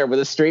sit there with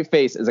a straight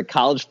face as a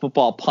college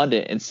football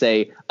pundit and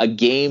say a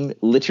game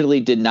literally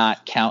did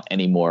not count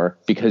anymore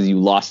because you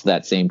lost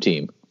that same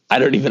team. I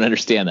don't even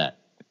understand that.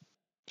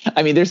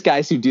 I mean, there's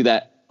guys who do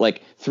that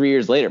like 3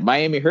 years later.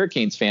 Miami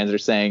Hurricanes fans are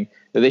saying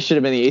that they should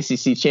have been the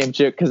ACC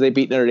championship because they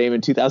beat Notre Dame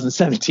in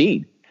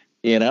 2017.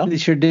 You know, they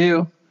sure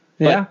do.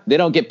 Yeah, but they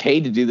don't get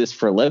paid to do this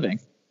for a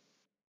living.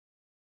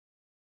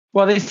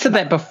 Well, they said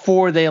that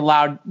before they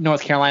allowed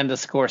North Carolina to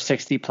score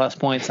 60+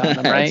 points on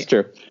them, right?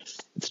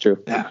 It's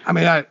true. Yeah, I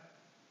mean, I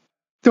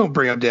don't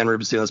bring up Dan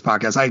Rubenstein on this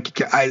podcast.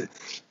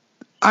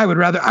 I would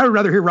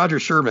rather hear Roger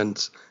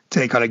Sherman's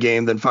take on a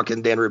game than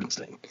fucking Dan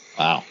Rubenstein.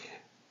 Wow.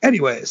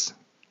 Anyways,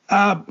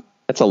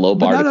 that's a low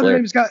bar to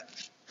clear.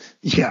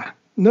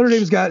 Notre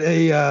Dame's got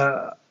they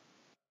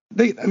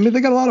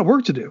got a lot of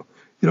work to do.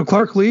 You know,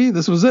 Clark Lee,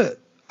 this was it.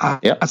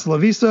 Hasta la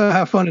vista,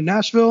 have fun in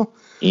Nashville.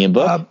 Ian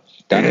Book.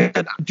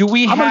 Do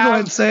we I'm gonna go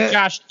ahead and say it.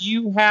 Josh, do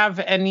you have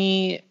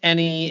any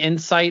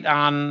insight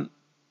on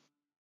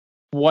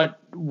what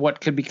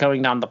could be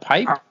coming down the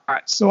pipe? All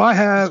right. So I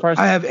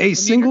have a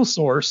single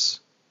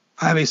source.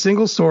 I have a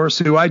single source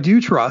who I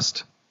do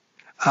trust.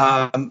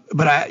 But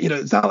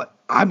it's not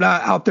I'm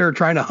not out there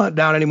trying to hunt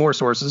down any more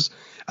sources.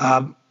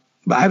 But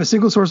I have a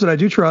single source that I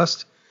do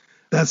trust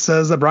that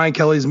says that Brian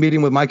Kelly's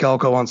meeting with Mike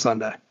Elko on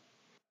Sunday.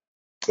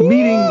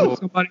 Meeting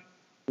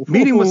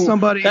with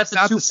somebody. That's a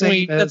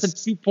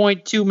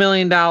 $2.2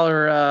 million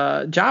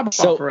job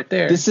offer right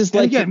there. This is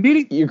like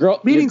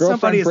meeting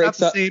somebody is not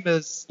the same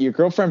as your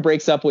girlfriend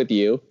breaks up with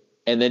you,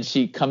 and then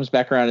she comes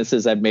back around and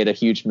says, "I've made a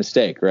huge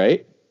mistake."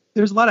 Right?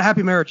 There's a lot of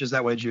happy marriages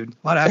that way, Jude.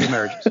 A lot of happy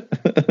marriages.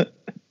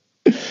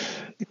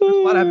 There's a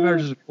lot of happy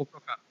marriages.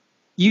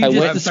 You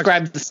just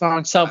described the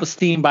song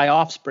 "Self-Esteem" by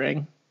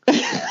Offspring.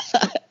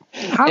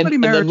 How many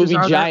marriages and the movie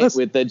are Giant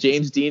there? with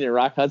James Dean and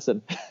Rock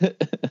Hudson?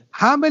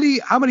 How many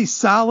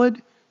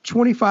solid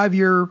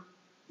 25-year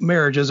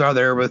marriages are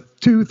there with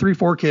 2, 3,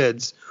 4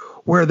 kids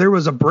where there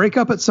was a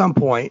breakup at some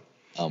point?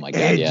 Oh my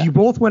God! And you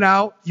both went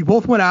out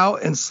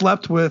and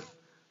slept with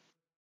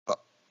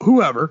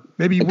whoever.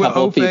 Maybe you went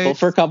people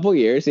for a couple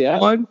years. Yeah.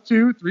 1,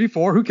 2, 3,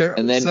 4. Who cares?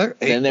 And then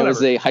there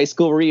was a high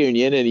school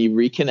reunion, and you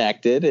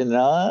reconnected, and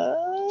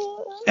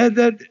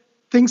then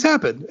things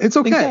happen. It's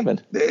okay. Things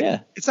happen. Yeah.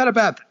 It's not a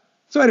bad thing.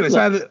 So anyways,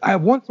 I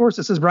have one source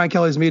that says Brian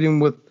Kelly's meeting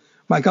with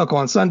Mike Elko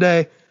on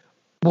Sunday.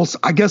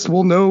 I guess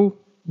we'll know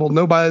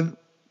by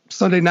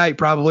Sunday night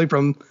probably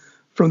from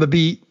the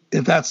beat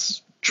if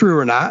that's true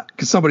or not,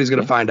 because somebody's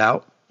going to find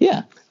out.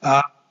 Yeah.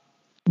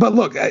 But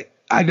look,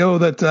 I know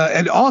that,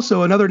 and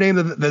also another name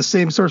that the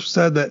same source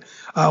said that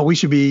we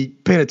should be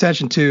paying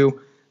attention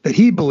to that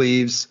he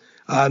believes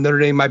Notre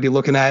Dame might be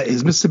looking at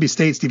is Mississippi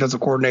State's defensive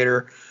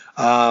coordinator.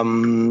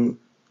 I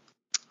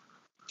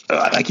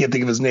can't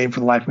think of his name for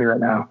the life of me right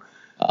now.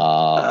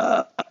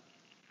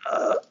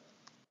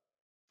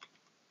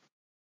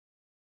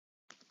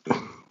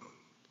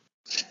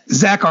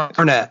 Zach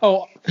Arnett.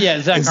 Oh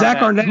yeah,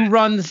 Zach Arnett. Who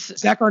runs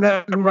a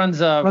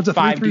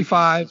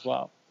 5-3-5 as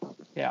well.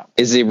 Yeah.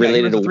 Is he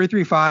related to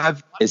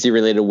 3-3-5? Is he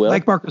related to Will?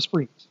 Like Marcus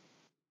Freeman.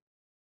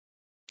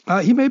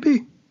 He may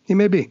be,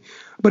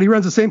 but he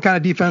runs the same kind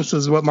of defense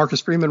as what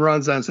Marcus Freeman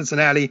runs on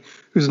Cincinnati,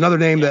 who's another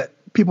name that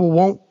people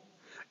won't.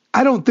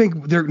 I don't think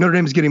Notre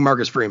Dame is getting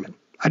Marcus Freeman.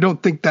 I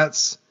don't think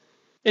that's.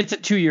 It's a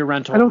 2-year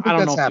rental. I don't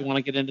know if you want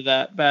to get into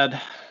that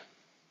bad.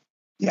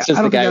 Yeah, It's just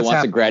I the don't think guy who that's wants a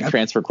happening. grad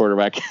transfer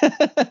quarterback.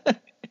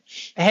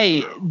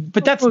 Hey,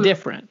 but that's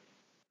different.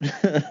 But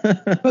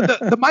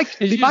the Mike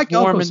It's just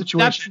Elko warm and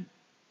situation.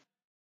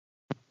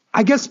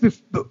 I guess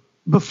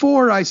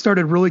before I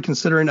started really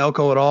considering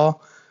Elko at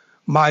all,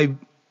 my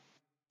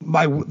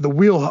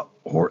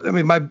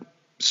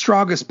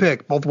strongest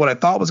pick, both what I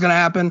thought was going to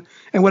happen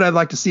and what I'd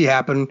like to see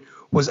happen,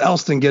 was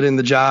Elston getting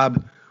the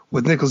job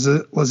with Nick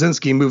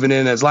Lazinski moving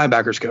in as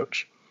linebackers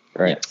coach.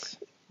 Right. Yes.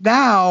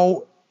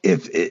 Now,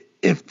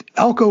 if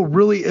Elko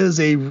really is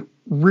a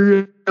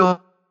real,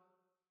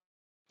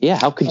 Yeah,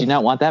 how could you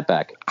not want that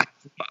back? I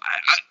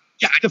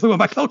definitely want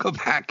Mike Elko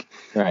back.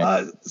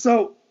 Right.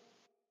 So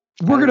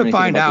we're going to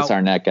find out. This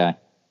Arnett guy.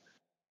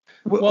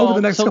 Over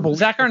the next couple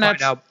Zach weeks, we'll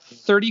Arnett's find out.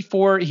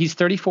 34. He's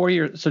 34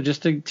 years. So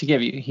just to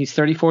give you, he's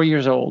 34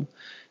 years old.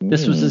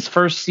 This was his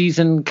first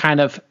season, kind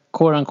of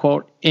quote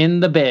unquote,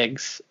 in the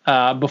bigs.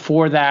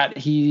 Before that,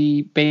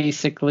 he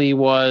basically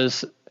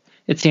was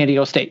at San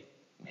Diego State.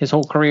 His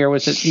whole career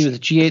was he was a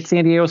GA at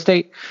San Diego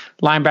State,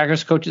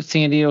 linebackers coach at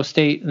San Diego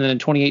State, and then in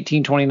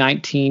 2018,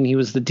 2019, he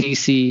was the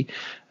DC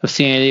of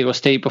San Diego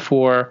State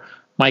before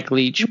Mike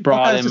Leach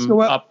brought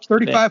him up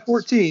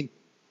 35-14.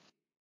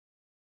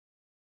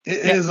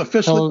 It is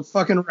officially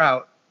fucking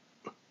route.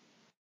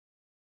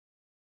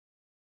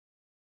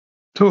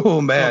 Oh,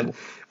 man.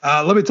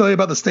 Let me tell you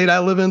about the state I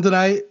live in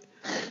tonight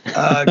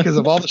because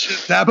of all the shit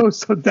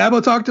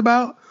Dabo talked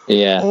about.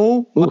 Yeah.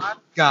 Oh, my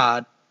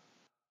God.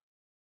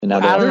 And now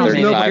I don't know,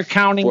 they're man. You're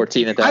counting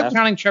 14 at that. I'm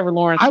counting Trevor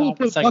Lawrence. I will off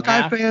the put second Buckeye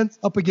half. fans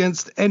up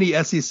against any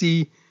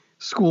SEC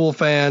school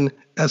fan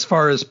as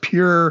far as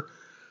pure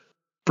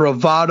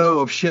bravado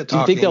of shit Do you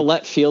talking. think they'll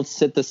let Fields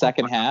sit the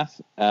second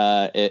half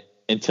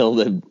until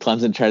the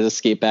Clemson tries to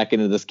escape back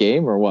into this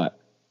game, or what?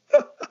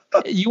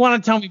 You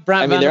want to tell me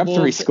Brent They're up Venables,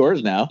 3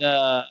 scores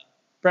now.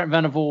 Brent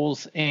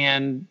Venables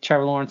and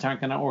Trevor Lawrence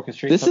aren't going to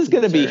orchestrate. This is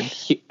going to be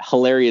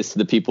hilarious to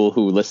the people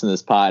who listen to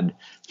this pod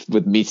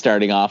with me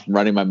starting off and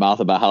running my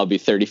mouth about how it'll be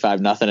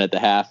 35-0 at the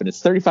half, and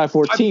it's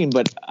 35-14,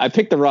 but I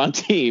picked the wrong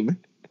team.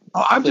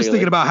 I'm just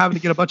thinking about having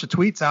to get a bunch of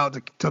tweets out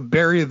to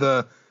bury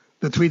the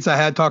tweets I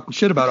had talking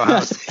shit about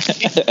Ohio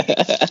State.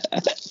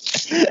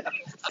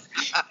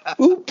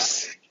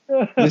 Oops.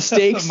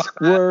 Mistakes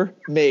were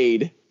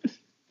made.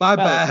 My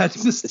bad.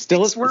 It's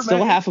still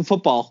a half of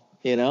football.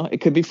 You know, it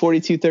could be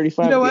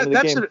 42-35. You know what? At the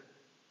end of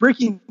the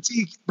game.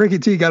 Breaking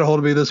T got a hold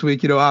of me this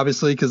week. You know,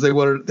 obviously because they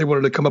wanted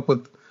to come up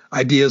with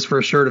ideas for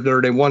a shirt if Notre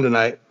Dame won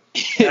tonight.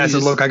 And I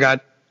said, look, I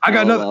got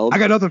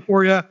nothing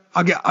for you.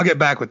 I'll get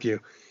back with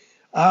you.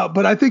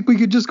 But I think we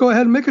could just go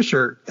ahead and make a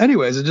shirt,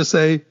 anyways, and just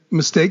say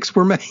mistakes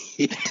were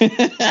made.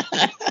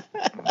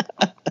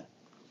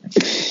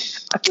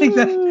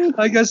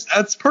 I guess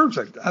that's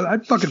perfect.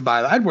 I'd fucking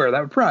buy that. I'd wear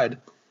that with pride.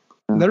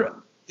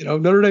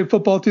 Notre Dame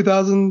football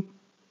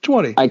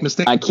 2020. I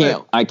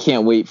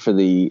can't wait for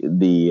the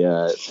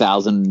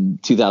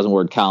 2,000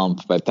 word column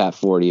by Pat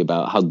Forty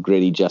about how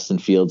gritty Justin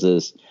Fields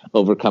is,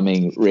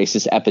 overcoming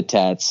racist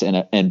epithets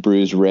and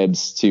bruised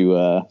ribs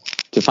to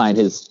find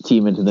his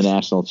team into the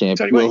national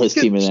championship. Will his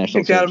team in the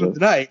national championship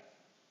tonight?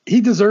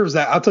 He deserves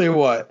that. I'll tell you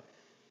what,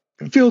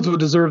 Fields would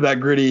deserve that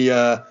gritty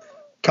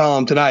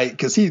column tonight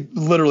because he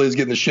literally is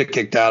getting the shit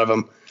kicked out of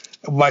him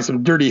by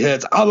some dirty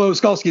hits. Although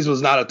Skalski's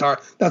was not a tar,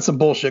 that's some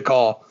bullshit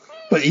call,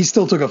 but he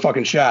still took a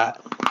fucking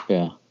shot.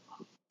 Yeah.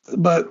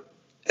 But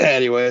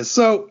anyways,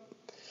 so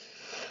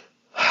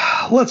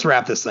let's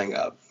wrap this thing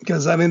up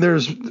because I mean,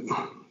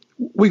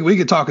 we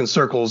could talk in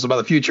circles about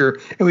the future,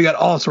 and we got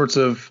all sorts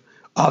of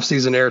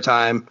off-season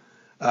airtime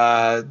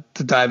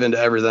to dive into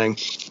everything.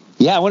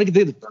 Yeah, I want to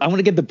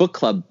get the book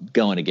club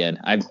going again.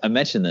 I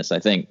mentioned this, I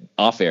think,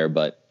 off air,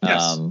 but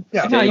yes. No,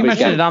 you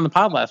mentioned it on the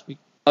pod last week.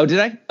 Oh,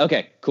 did I?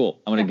 Okay, cool.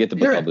 I'm going to get the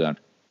book club going.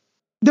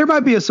 There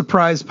might be a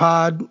surprise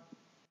pod.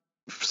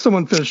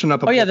 Someone finishing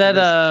up. We'll just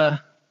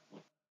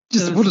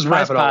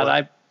wrap it all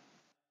up.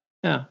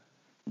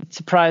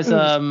 Surprise.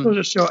 It'll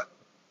just show up.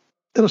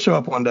 It'll show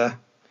up one day.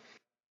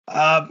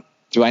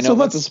 Do I know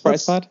about the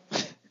surprise pod?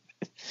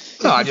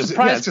 No, it's just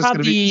going to show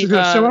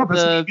up.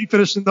 It's going to be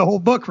finishing the whole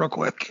book real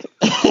quick.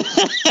 I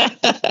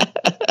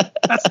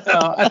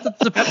thought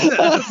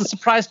the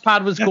surprise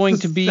pod was going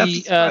to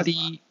be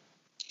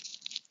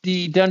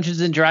the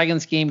Dungeons and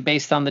Dragons game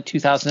based on the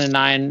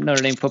 2009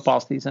 Notre Dame football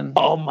season.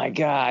 Oh my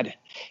God!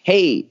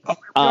 Hey,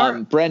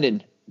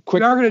 Brendan,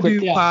 we are going to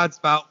do pods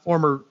about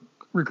former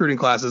recruiting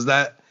classes.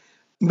 That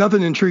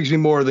nothing intrigues me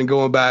more than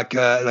going back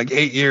like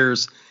 8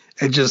 years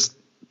and just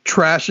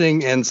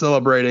trashing and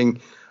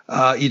celebrating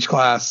each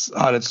class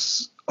on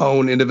its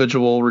own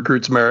individual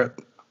recruit's merit.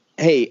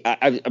 Hey,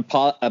 I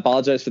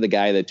apologize for the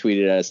guy that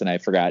tweeted us, and I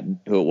forgot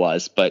who it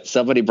was, but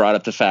somebody brought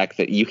up the fact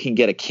that you can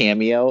get a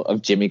cameo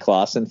of Jimmy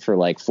Clausen for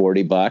like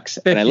 $40,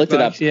 and I looked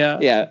it up.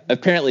 Yeah,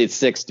 apparently it's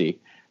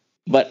 60.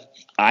 But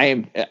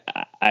I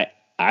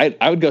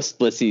would go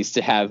splitsies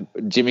to have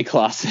Jimmy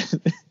Clausen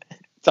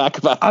talk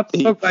about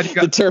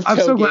the turf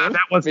so game.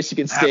 That was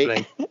Michigan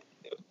happening. State.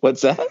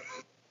 What's that?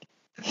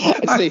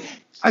 I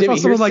saw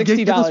someone like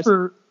 $80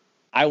 for.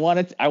 I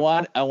want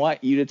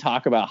you to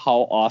talk about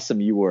how awesome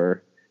you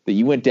were that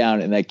you went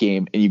down in that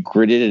game and you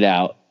gritted it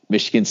out.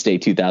 Michigan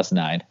State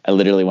 2009. I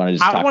literally want to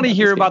just. I want to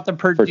hear about the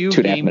Purdue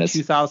game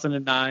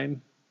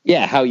 2009.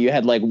 Yeah, how you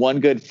had like one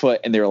good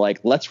foot, and they were like,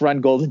 "Let's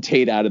run Golden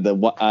Tate out of the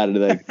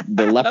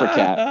leper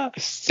cap."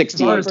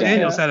 60 Morris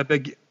Daniels had a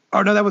big.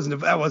 Oh no, that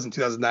wasn't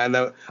 2009.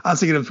 I was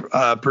thinking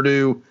of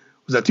Purdue.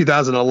 Was that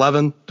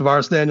 2011?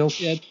 DeVaris Daniels.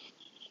 Yeah.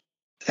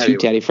 Anyway.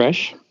 Teddy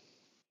Fresh.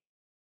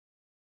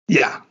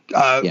 Yeah.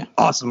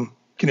 Awesome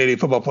Canadian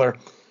football player.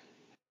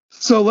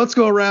 So let's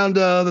go around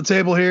the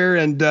table here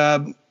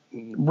and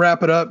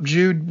wrap it up.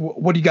 Jude,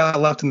 what do you got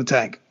left in the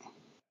tank?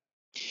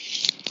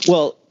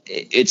 Well,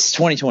 it's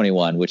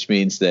 2021, which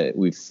means that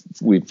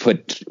we've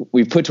put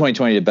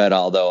 2020 to bed.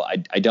 Although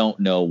I don't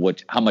know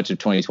how much of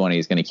 2020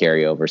 is going to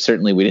carry over.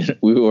 Certainly,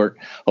 we were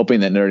hoping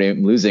that Notre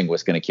Dame losing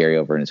was going to carry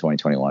over into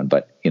 2021,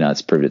 but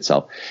it's proved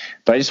itself.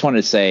 But I just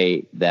wanted to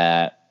say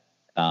that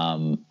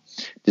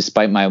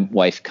despite my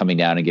wife coming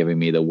down and giving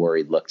me the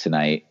worried look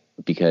tonight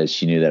because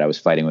she knew that I was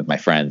fighting with my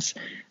friends,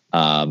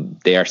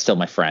 they are still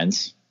my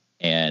friends,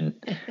 and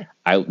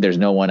there's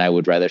no one I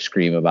would rather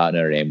scream about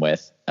Notre Dame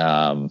with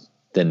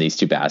than these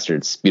two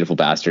bastards, beautiful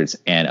bastards.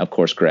 And of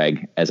course,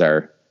 Greg as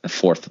our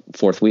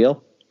fourth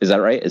wheel. Is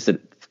that right?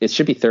 It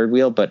should be third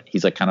wheel, but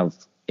he's like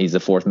he's the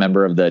fourth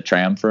member of the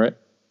triumvirate,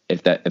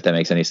 if that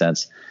makes any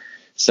sense.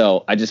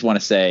 So I just want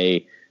to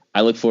say,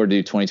 I look forward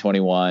to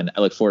 2021. I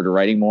look forward to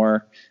writing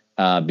more,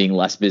 being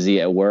less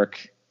busy at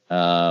work.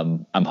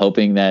 I'm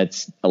hoping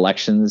that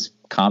elections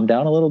calm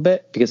down a little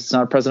bit because it's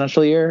not a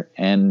presidential year,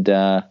 and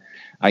I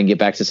can get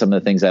back to some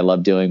of the things I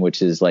love doing,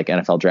 which is like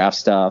NFL draft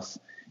stuff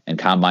and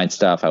combine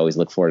stuff. I always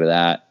look forward to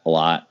that a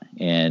lot.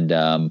 And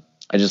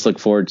I just look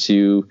forward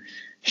to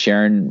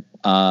sharing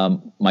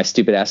my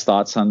stupid ass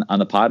thoughts on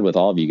the pod with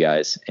all of you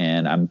guys.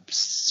 And I'm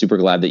super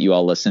glad that you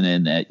all listen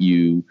and that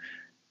you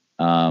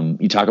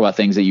talk about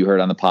things that you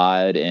heard on the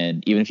pod.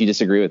 And even if you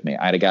disagree with me,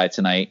 I had a guy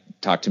tonight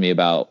talk to me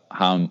about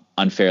how I'm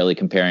unfairly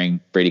comparing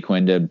Brady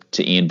Quinn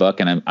to Ian Book.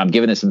 And I'm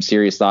giving it some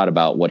serious thought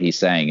about what he's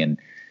saying.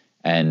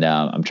 And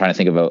I'm trying to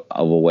think of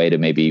a way to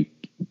maybe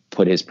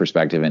put his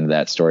perspective into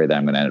that story that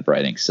I'm going to end up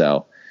writing.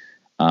 So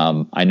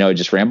I know I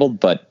just rambled,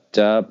 but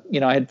I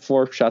had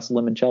 4 shots of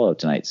limoncello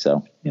tonight.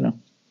 So, there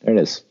it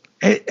is.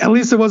 At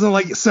least it wasn't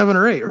like 7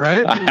 or 8,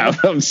 right?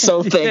 I'm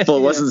so thankful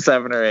it wasn't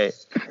 7 or 8.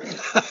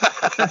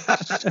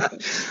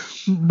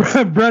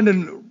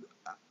 Brendan,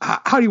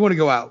 how do you want to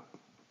go out?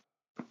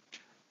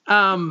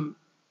 I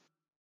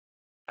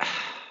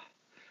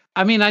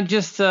mean, I'm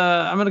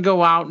going to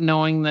go out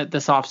knowing that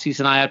this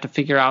offseason I have to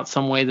figure out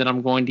some way that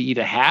I'm going to eat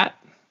a hat.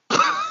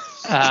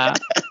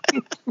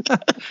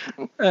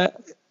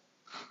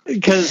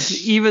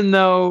 Because even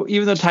though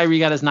Tyree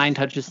got his 9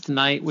 touches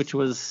tonight, which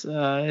was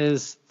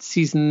his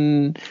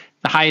season,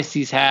 the highest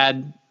he's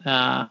had,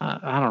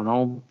 I don't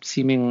know,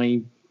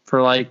 seemingly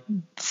for like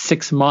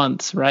 6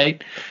 months,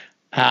 right?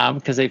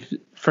 Because they've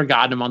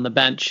forgotten him on the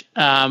bench.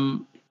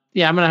 I'm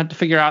gonna have to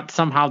figure out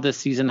somehow this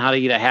season how to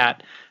eat a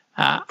hat.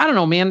 I don't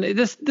know, man.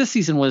 This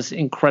season was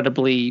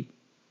incredibly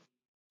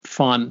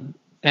fun,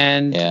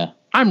 and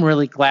I'm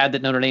really glad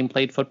that Notre Dame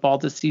played football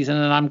this season,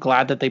 and I'm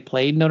glad that they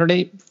played Notre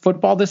Dame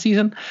football this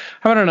season.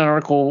 I read an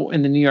article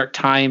in the New York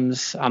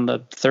Times on the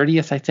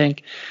 30th, I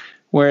think,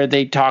 where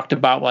they talked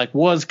about, like,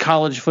 was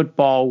college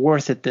football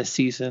worth it this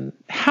season?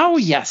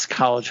 Yes,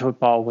 college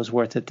football was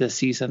worth it this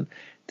season.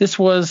 This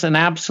was an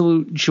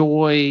absolute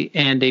joy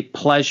and a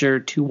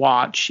pleasure to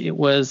watch. It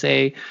was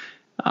a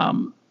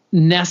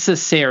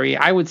necessary.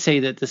 I would say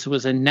that this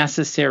was a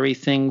necessary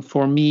thing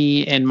for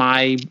me and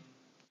my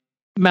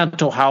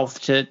mental health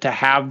to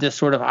have this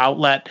sort of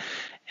outlet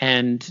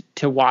and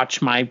to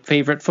watch my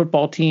favorite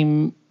football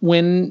team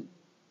win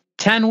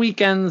 10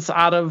 weekends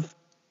out of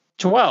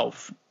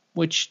 12,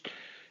 which,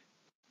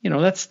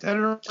 that's 10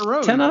 in a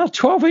row. 10 out of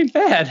 12 ain't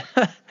bad.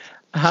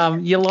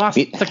 You lost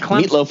to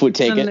Clemson Meatloaf would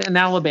take it. In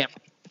Alabama.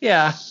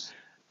 Yeah.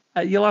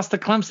 You lost to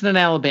Clemson in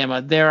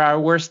Alabama. There are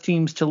worse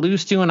teams to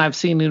lose to, and I've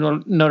seen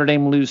Notre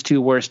Dame lose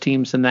to worse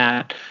teams than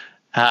that.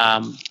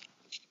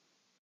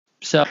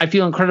 So I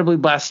feel incredibly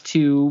blessed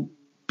to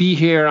be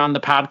here on the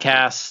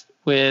podcast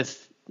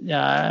with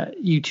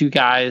you two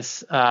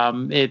guys.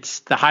 It's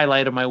the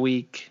highlight of my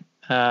week,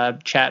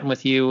 chatting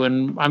with you.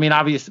 And I mean,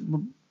 obviously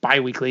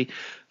bi-weekly.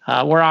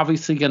 We're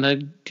obviously going to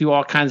do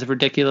all kinds of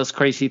ridiculous,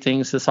 crazy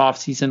things this off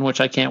season,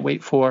 which I can't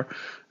wait for.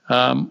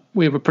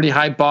 We have a pretty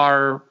high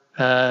bar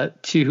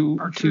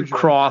to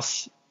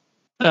cross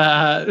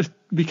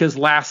because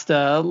last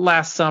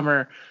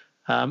summer,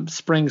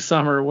 spring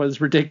summer was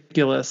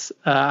ridiculous.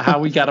 How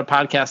we got a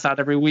podcast out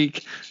every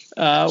week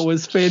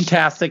was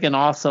fantastic and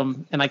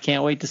awesome, and I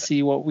can't wait to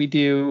see what we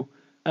do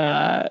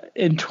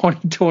in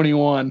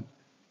 2021.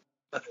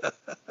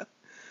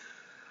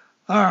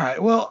 All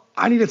right. Well,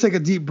 I need to take a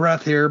deep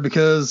breath here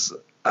because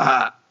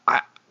I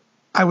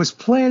was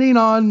planning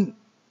on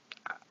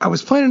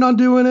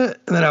doing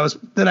it, and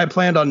then I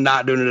planned on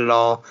not doing it at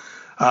all,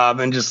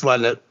 and just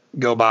letting it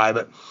go by.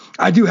 But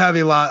I do have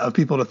a lot of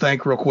people to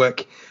thank real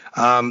quick.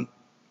 And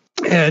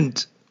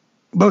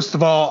most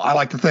of all, I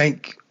like to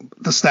thank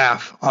the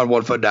staff on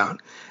One Foot Down.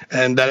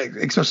 and that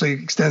especially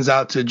extends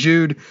out to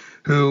Jude,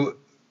 who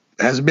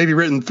has maybe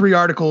written 3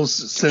 articles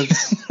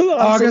since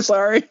August. So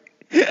sorry.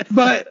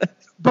 but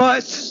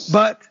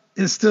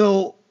is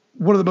still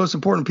one of the most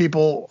important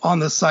people on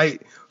the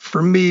site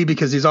for me,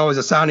 because he's always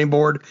a sounding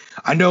board.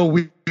 I know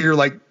we're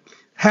like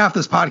half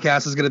this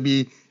podcast is going to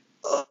be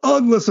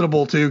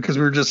unlistenable to because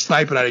we were just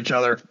sniping at each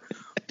other,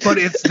 but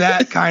it's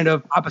that kind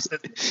of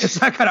opposite. It's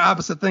that kind of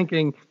opposite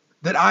thinking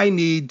that I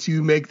need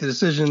to make the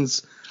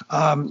decisions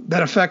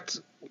that affect,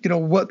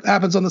 what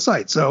happens on the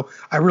site. So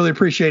I really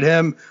appreciate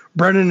him.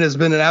 Brendan has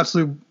been an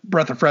absolute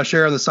breath of fresh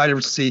air on the site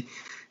ever since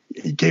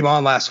he came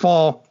on last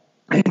fall.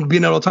 And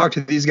being able to talk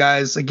to these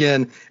guys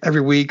again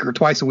every week or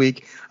twice a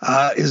week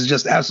is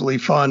just absolutely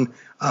fun.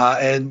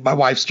 And my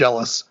wife's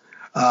jealous,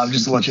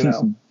 just to let you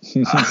know.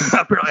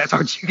 Apparently I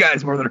talk to you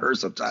guys more than her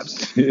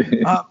sometimes.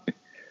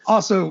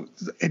 Also,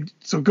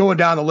 so going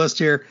down the list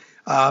here,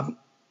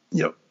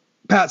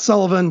 Pat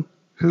Sullivan,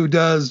 who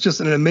does just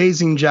an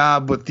amazing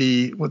job with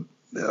the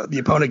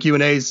opponent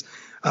Q&As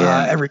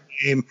every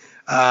game.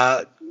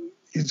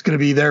 He's going to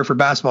be there for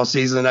basketball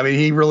season. I mean,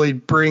 he really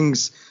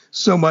brings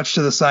so much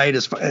to the site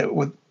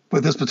with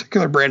this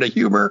particular brand of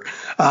humor.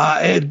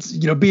 And,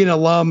 being an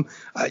alum,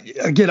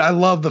 again, I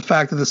love the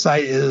fact that the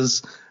site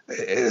is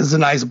a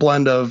nice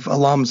blend of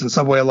alums and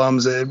Subway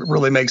alums. It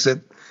really makes it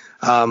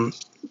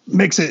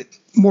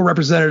more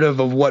representative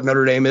of what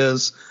Notre Dame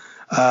is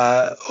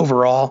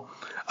overall.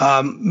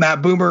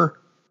 Matt Boomer,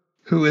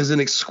 who is an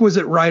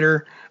exquisite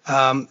writer,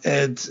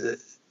 and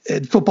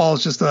football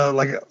is just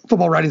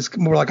football writing is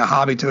more like a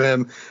hobby to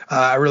him.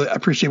 I really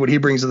appreciate what he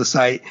brings to the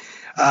site.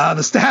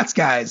 The stats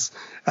guys,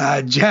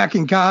 Jack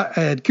and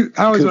I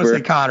always want to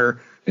say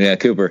Connor. Yeah,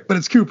 Cooper. But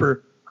it's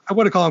Cooper. I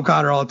want to call him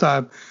Connor all the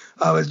time.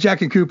 It's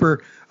Jack and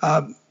Cooper.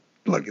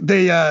 Look,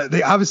 they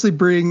obviously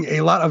bring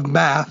a lot of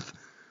math,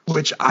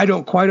 which I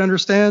don't quite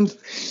understand,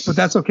 but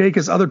that's okay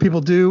because other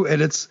people do,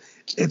 and it's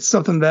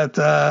something that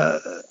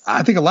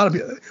I think a lot of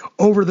people,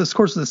 over this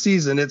course of the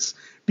season, it's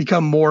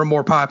become more and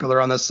more popular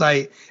on the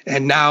site,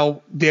 and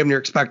now damn near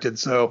expected.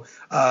 So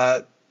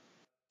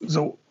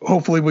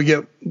hopefully we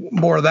get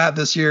more of that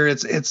this year.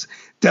 It's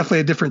definitely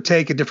a different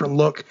take, a different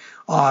look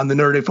on the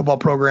Notre Dame football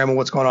program and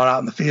what's going on out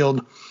in the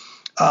field.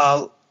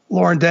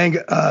 Lauren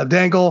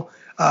Dangle,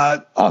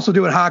 also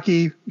doing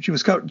hockey. She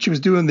was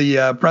doing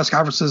the press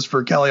conferences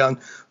for Kelly on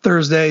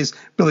Thursdays.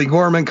 Billy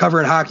Gorman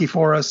covering hockey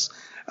for us,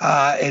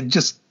 and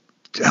just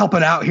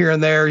helping out here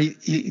and there.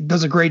 He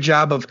does a great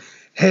job of,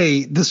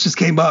 hey, this just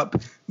came up.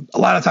 A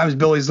lot of times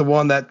Billy's the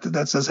one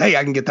that says, hey,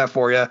 I can get that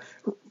for you.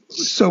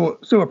 So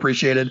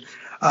appreciated.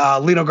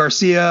 Lino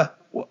Garcia,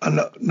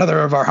 another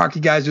of our hockey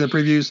guys doing the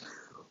previews.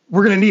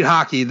 We're going to need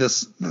hockey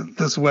this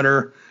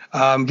winter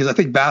because I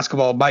think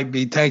basketball might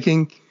be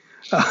tanking.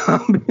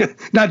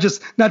 Not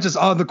just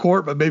on the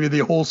court, but maybe the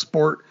whole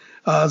sport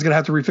is going to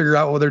have to refigure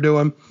out what they're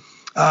doing.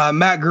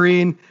 Matt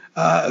Green,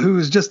 who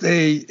is just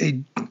a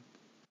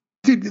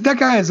dude, that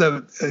guy is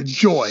a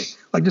joy,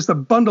 like just a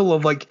bundle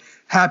of like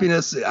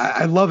happiness.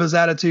 I love his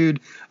attitude,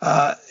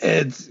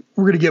 and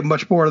we're going to get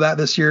much more of that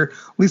this year.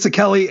 Lisa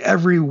Kelly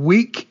every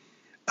week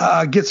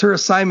gets her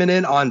assignment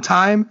in on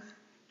time.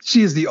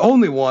 She is the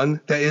only one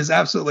that is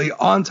absolutely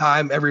on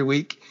time every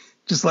week.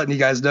 Just letting you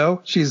guys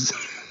know, she's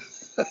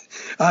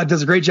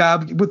does a great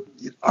job with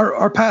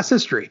our past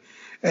history,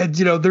 and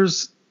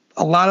there's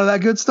a lot of that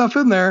good stuff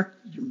in there.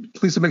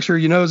 Lisa, make sure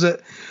you knows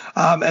it.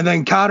 And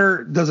then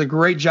Connor does a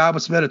great job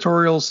with some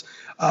editorials,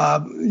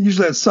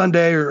 usually at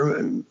Sunday or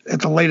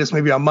at the latest,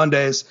 maybe on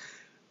Mondays.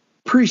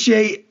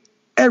 Appreciate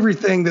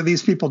everything that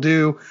these people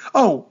do.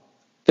 Oh,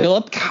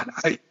 Philip. God,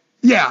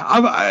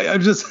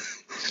 I'm just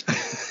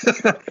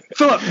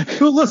Philip.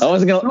 Who listen? I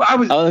wasn't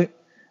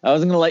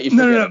gonna let you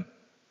forget. No.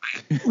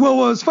 Well,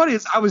 what was funny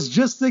is I was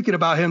just thinking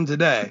about him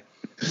today.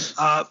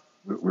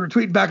 We were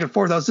tweeting back and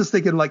forth. I was just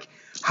thinking like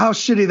how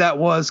shitty that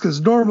was, because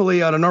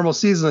normally on a normal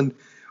season,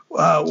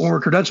 when we're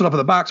credentialed up in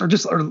the box,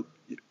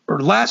 or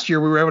last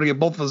year we were able to get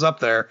both of us up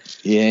there.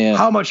 Yeah.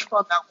 How much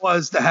fun that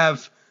was to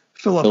have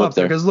Philip up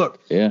there. Because look,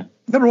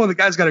 number one, the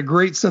guy's got a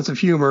great sense of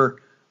humor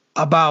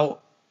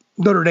about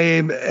Notre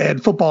Dame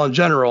and football in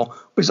general,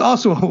 but he's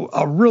also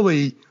a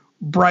really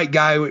bright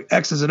guy with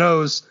X's and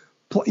O's.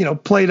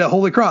 Played at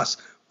Holy Cross.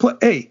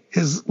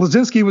 His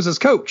Lazinski was his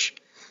coach.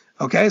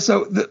 Okay,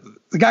 so the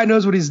guy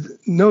knows what he's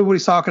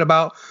talking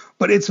about,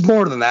 but it's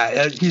more than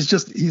that.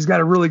 He's got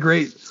a really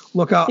great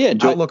outlook on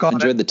it.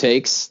 Enjoyed the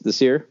takes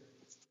this year.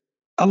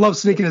 I love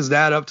sneaking his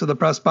dad up to the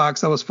press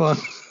box. That was fun.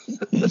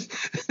 his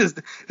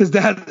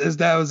dad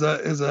is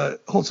a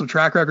holds some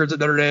track records at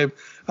Notre Dame.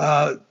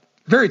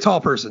 Very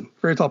tall person,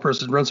 runs some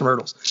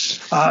hurdles.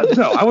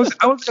 No, I wasn't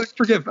going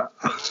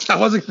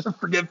to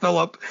forget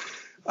Philip,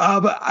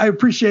 but I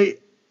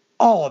appreciate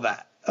all of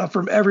that.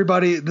 From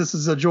everybody. This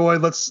is a joy.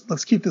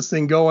 Let's keep this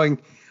thing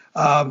going.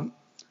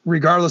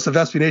 Regardless if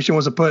SB Nation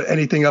wants to put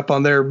anything up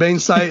on their main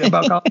site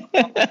about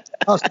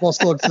basketball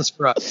still exists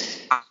for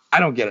us. I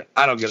don't get it.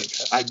 I don't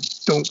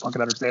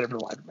fucking understand it for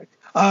the life of me.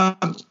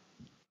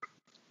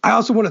 I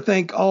also want to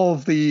thank all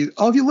of you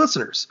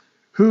listeners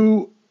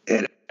who,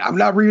 I'm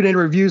not reading any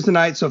reviews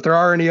tonight, so if there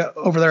are any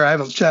over there, I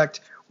haven't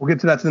checked. We'll get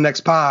to that to the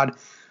next pod.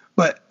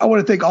 But I want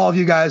to thank all of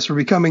you guys for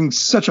becoming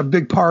such a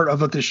big part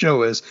of what this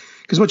show is.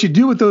 Because what you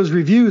do with those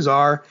reviews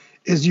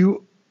is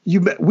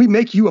we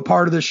make you a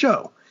part of the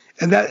show.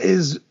 And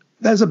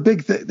that's a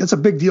big thing. That's a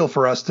big deal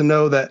for us to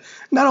know that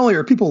not only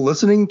are people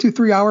listening to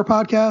 3-hour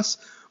podcasts,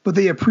 but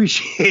they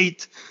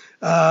appreciate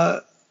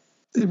them.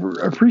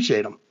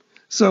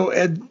 So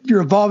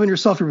you're involving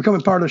yourself. You're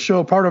becoming part of the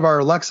show, part of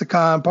our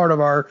lexicon, part of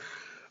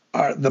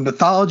the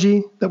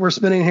mythology that we're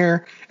spinning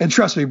here. And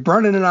trust me,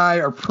 Brendan and I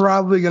are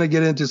probably going to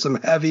get into some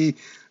heavy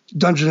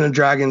Dungeons and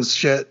Dragons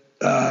shit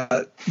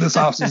this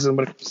offseason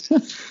when it comes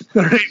to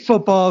Notre Dame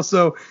football.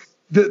 So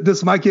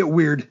this might get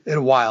weird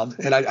and wild,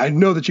 and I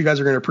know that you guys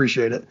are going to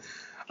appreciate it.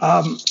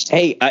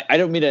 Hey, I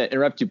don't mean to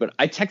interrupt you, but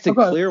I texted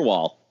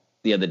Clearwall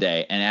the other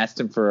day and asked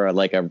him for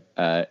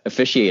a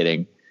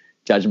officiating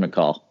judgment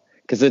call,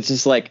 because it's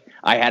just like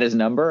I had his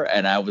number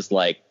and I was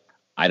like,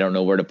 I don't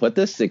know where to put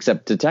this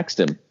except to text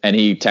him, and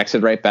he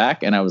texted right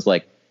back, and I was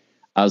like,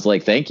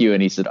 thank you.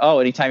 And he said, oh,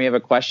 anytime you have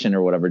a question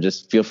or whatever,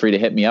 just feel free to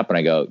hit me up. And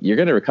I go, you're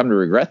going to come to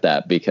regret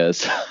that,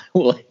 because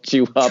we'll hit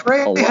you up.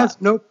 Trey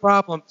has no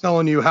problem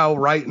telling you how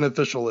right an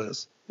official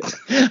is.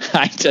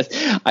 I just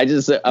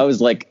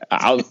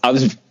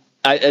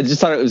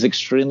thought it was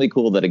extremely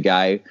cool that a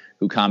guy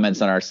who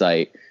comments on our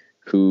site,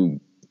 who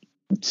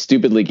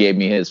stupidly gave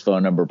me his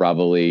phone number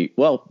probably,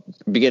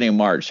 beginning of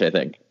March, I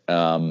think,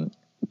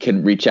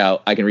 can reach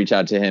out. I can reach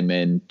out to him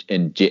in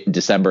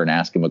December and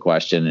ask him a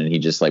question, and he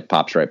just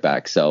pops right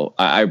back. So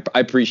I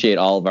appreciate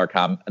all of our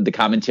the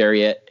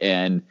commentary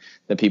and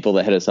the people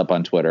that hit us up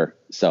on Twitter.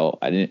 So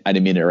I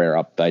didn't mean to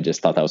interrupt. I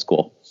just thought that was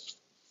cool.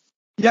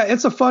 Yeah,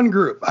 it's a fun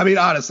group. I mean,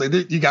 honestly,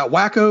 you got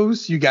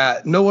wackos, you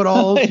got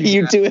know-it-alls,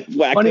 you do it,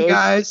 wackos, funny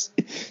guys.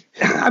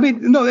 I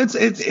mean, no,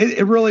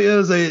 it really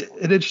is an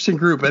interesting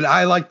group, and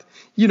I like.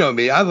 You know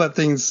me, I let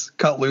things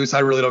cut loose. I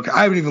really don't.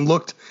 I haven't even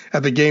looked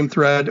at the game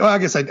thread. Well, I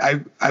guess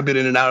I've been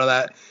in and out of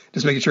that,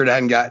 just making sure it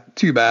hadn't got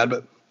too bad.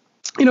 But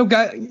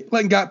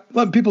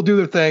letting people do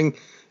their thing.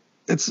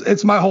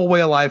 It's my whole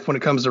way of life when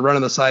it comes to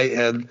running the site,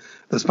 and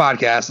this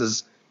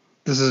podcast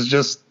it's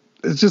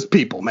just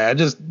people, man.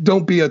 Just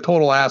don't be a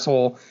total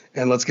asshole,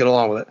 and let's get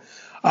along with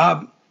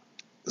it.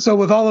 So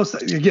with all those,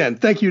 again,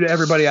 thank you to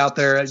everybody out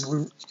there.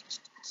 We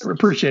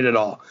appreciate it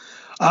all.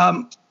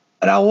 And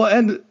I will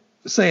end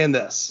saying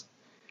this.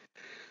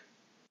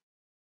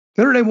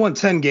 Notre Dame won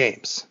 10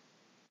 games.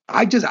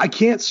 I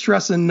can't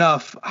stress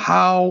enough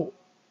how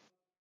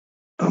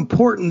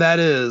important that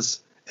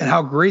is and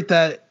how great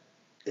that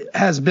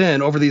has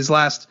been over these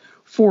last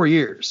 4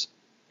 years.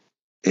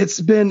 It's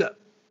been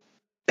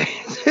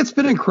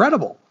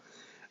incredible.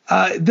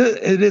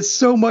 It is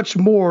so much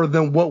more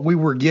than what we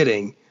were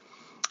getting.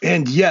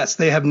 And yes,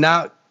 they have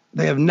not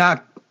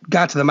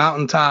got to the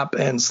mountaintop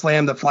and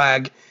slammed the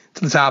flag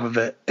to the top of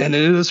it. And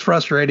it is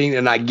frustrating,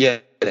 and I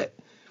get it.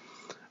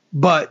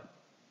 But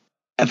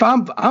if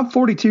I'm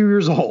 42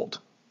 years old,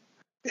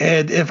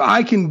 and if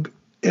I can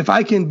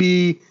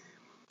be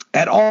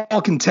at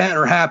all content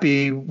or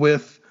happy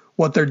with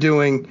what they're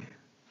doing,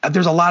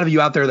 there's a lot of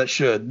you out there that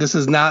should. This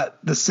is not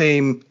the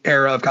same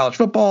era of college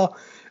football.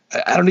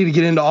 I don't need to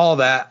get into all of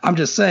that. I'm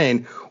just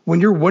saying,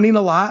 when you're winning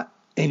a lot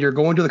and you're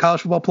going to the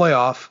college football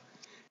playoff,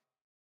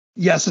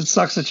 yes, it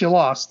sucks that you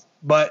lost,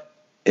 but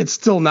it's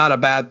still not a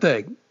bad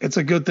thing. It's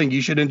a good thing.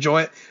 You should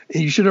enjoy it,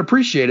 and you should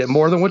appreciate it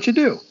more than what you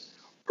do.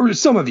 Or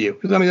some of you.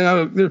 I mean,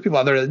 there are people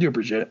out there that do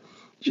appreciate it.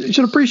 You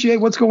should appreciate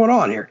what's going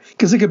on here,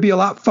 because it could be a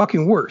lot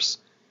fucking worse.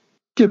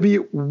 It could be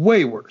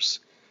way worse.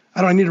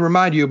 I don't need to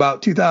remind you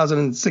about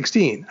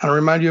 2016. I don't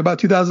remind you about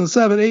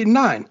 2007, 8, and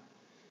 9.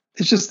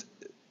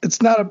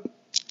 It's not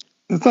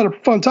a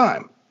fun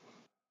time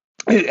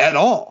at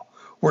all.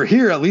 We're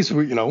here, at least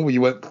we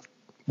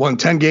won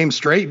 10 games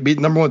straight, beat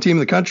the number one team in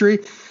the country,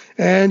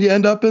 and you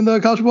end up in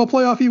the college football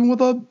playoff even with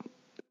a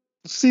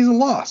season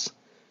loss.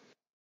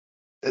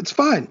 It's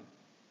fine.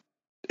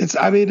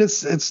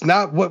 It's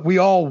not what we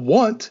all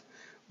want,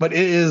 but it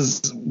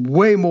is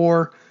way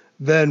more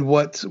than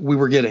what we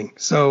were getting.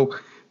 So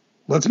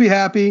let's be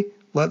happy.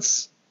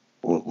 Let's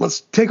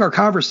take our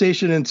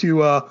conversation into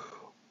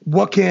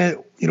what's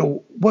going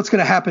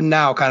to happen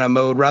now kind of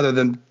mode, rather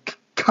than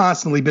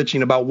constantly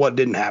bitching about what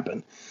didn't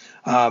happen.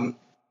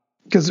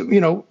 Because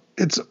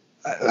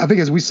I think,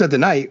 as we said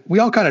tonight, we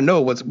all kind of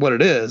know what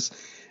it is.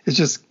 It's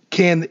just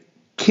can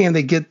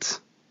they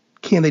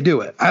do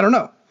it? I don't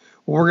know.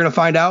 Well, we're going to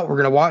find out. We're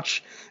going to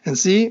watch and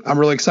see. I'm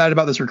really excited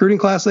about this recruiting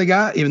class they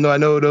got, even though I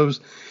know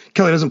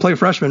Kelly doesn't play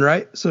freshmen,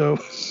 right? So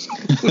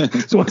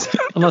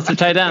unless they're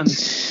tight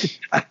ends.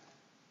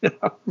 Yeah,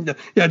 I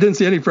didn't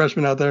see any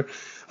freshmen out there.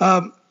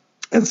 And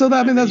so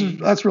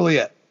that's really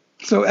it.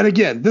 So, and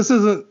again,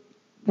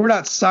 we're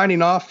not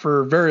signing off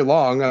for very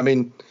long. I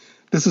mean,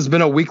 this has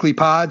been a weekly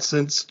pod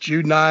since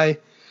Jude and I,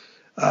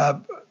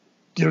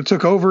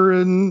 took over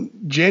in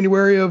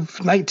January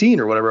of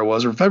 19 or whatever it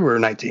was, or February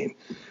of 19.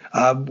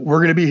 We're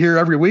going to be here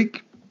every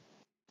week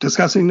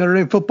discussing Notre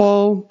Dame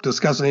football,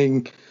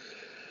 discussing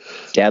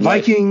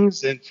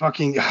Vikings, and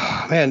fucking,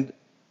 man,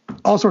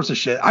 all sorts of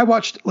shit. I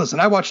watched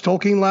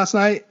Tolkien last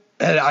night,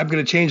 and I'm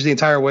going to change the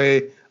entire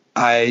way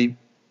I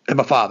am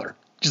a father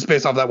just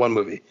based off that one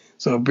movie.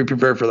 So be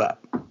prepared for that.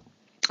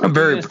 I'm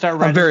very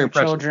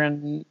impressed.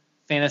 Children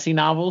fantasy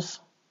novels.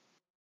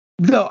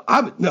 No,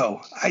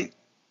 I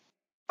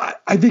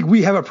think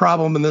we have a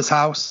problem in this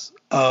house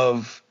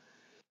of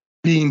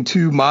being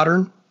too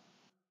modern,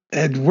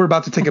 and we're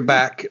about to take it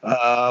back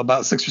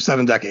about 6 or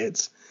 7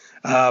 decades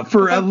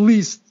for at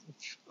least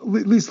a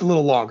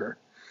little longer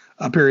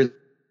period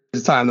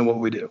of time than what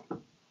we do.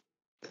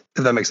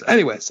 If that makes sense.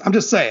 Anyways, I'm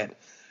just saying,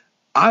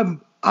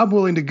 I'm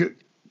willing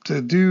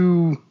to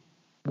do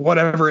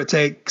whatever it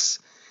takes.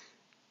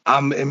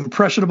 I'm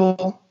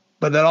impressionable,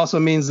 but that also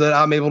means that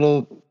I'm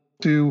able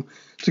to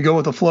go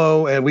with the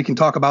flow, and we can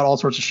talk about all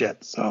sorts of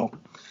shit. So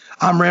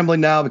I'm rambling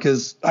now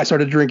because I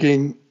started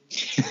drinking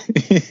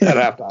at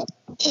halftime.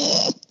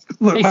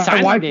 Look, Hey,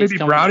 my wife made me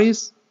coming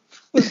brownies.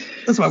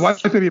 That's my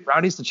wife made me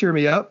brownies to cheer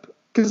me up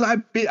because I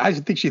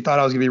think she thought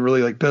I was gonna be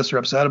really like pissed or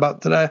upset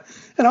about today,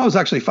 and I was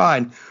actually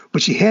fine.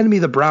 But she handed me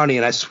the brownie,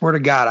 and I swear to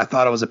God, I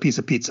thought it was a piece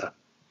of pizza.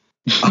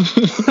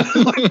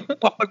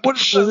 What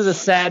Was it a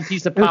sad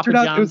piece of Papa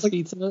John's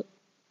pizza?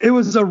 It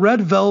was a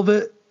red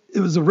velvet. It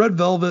was a red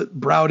velvet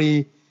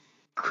brownie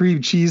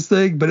cream cheese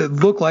thing, but it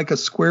looked like a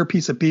square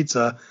piece of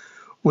pizza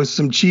with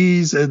some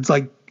cheese and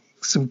like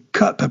some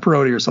cut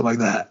pepperoni or something like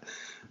that.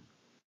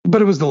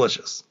 But it was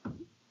delicious.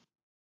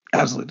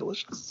 Absolutely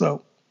delicious.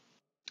 So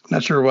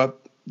not sure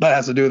what that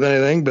has to do with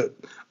anything, but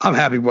I'm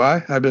happy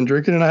why. I've been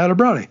drinking and I had a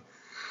brownie.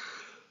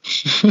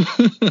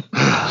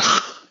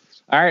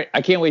 All right,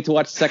 I can't wait to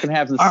watch the second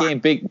half of this game.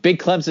 Big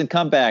Clemson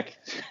comeback.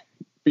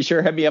 Be sure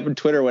to hit me up on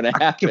Twitter when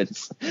it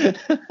happens.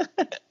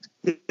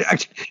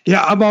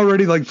 Yeah, I'm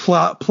already like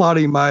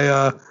plotting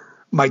my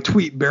my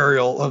tweet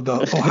burial of the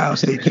Ohio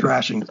State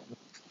trashing.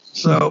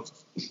 So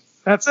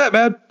that's it,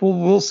 man.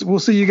 We'll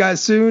see you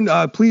guys soon.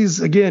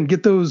 Please again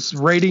get those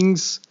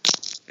ratings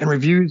and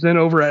reviews in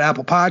over at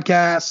Apple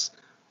Podcasts.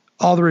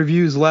 All the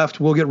reviews left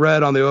will get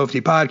read on the OFT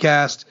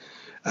podcast.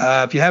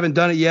 If you haven't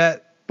done it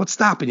yet, what's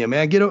stopping you,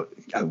 man?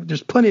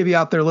 There's plenty of you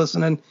out there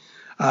listening.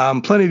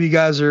 Plenty of you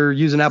guys are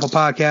using Apple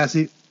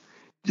Podcasts.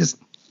 Just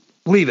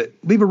leave it.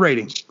 Leave a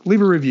rating.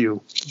 Leave a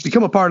review.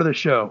 Become a part of the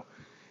show.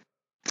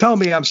 Tell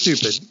me I'm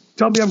stupid.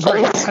 Tell me I'm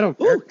great. I don't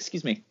care. Ooh,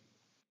 excuse me.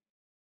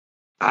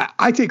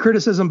 I take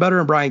criticism better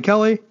than Brian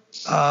Kelly,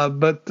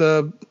 but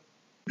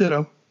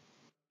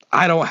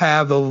I don't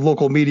have the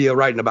local media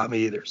writing about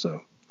me either.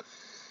 So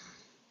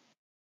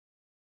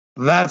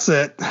that's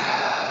it.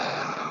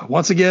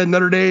 Once again,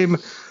 Notre Dame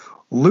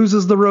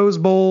loses the Rose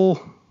Bowl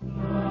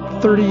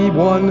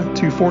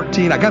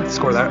 31-14. I got the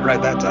score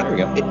right that time.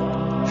 There we go.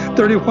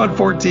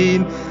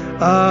 31-14.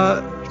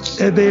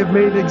 And they have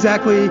made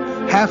exactly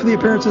half of the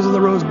appearances in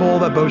the Rose Bowl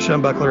that Bo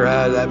Schembechler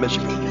had at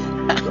Michigan.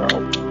 So,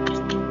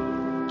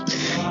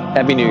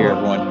 Happy New Year,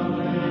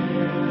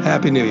 everyone.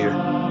 Happy New Year.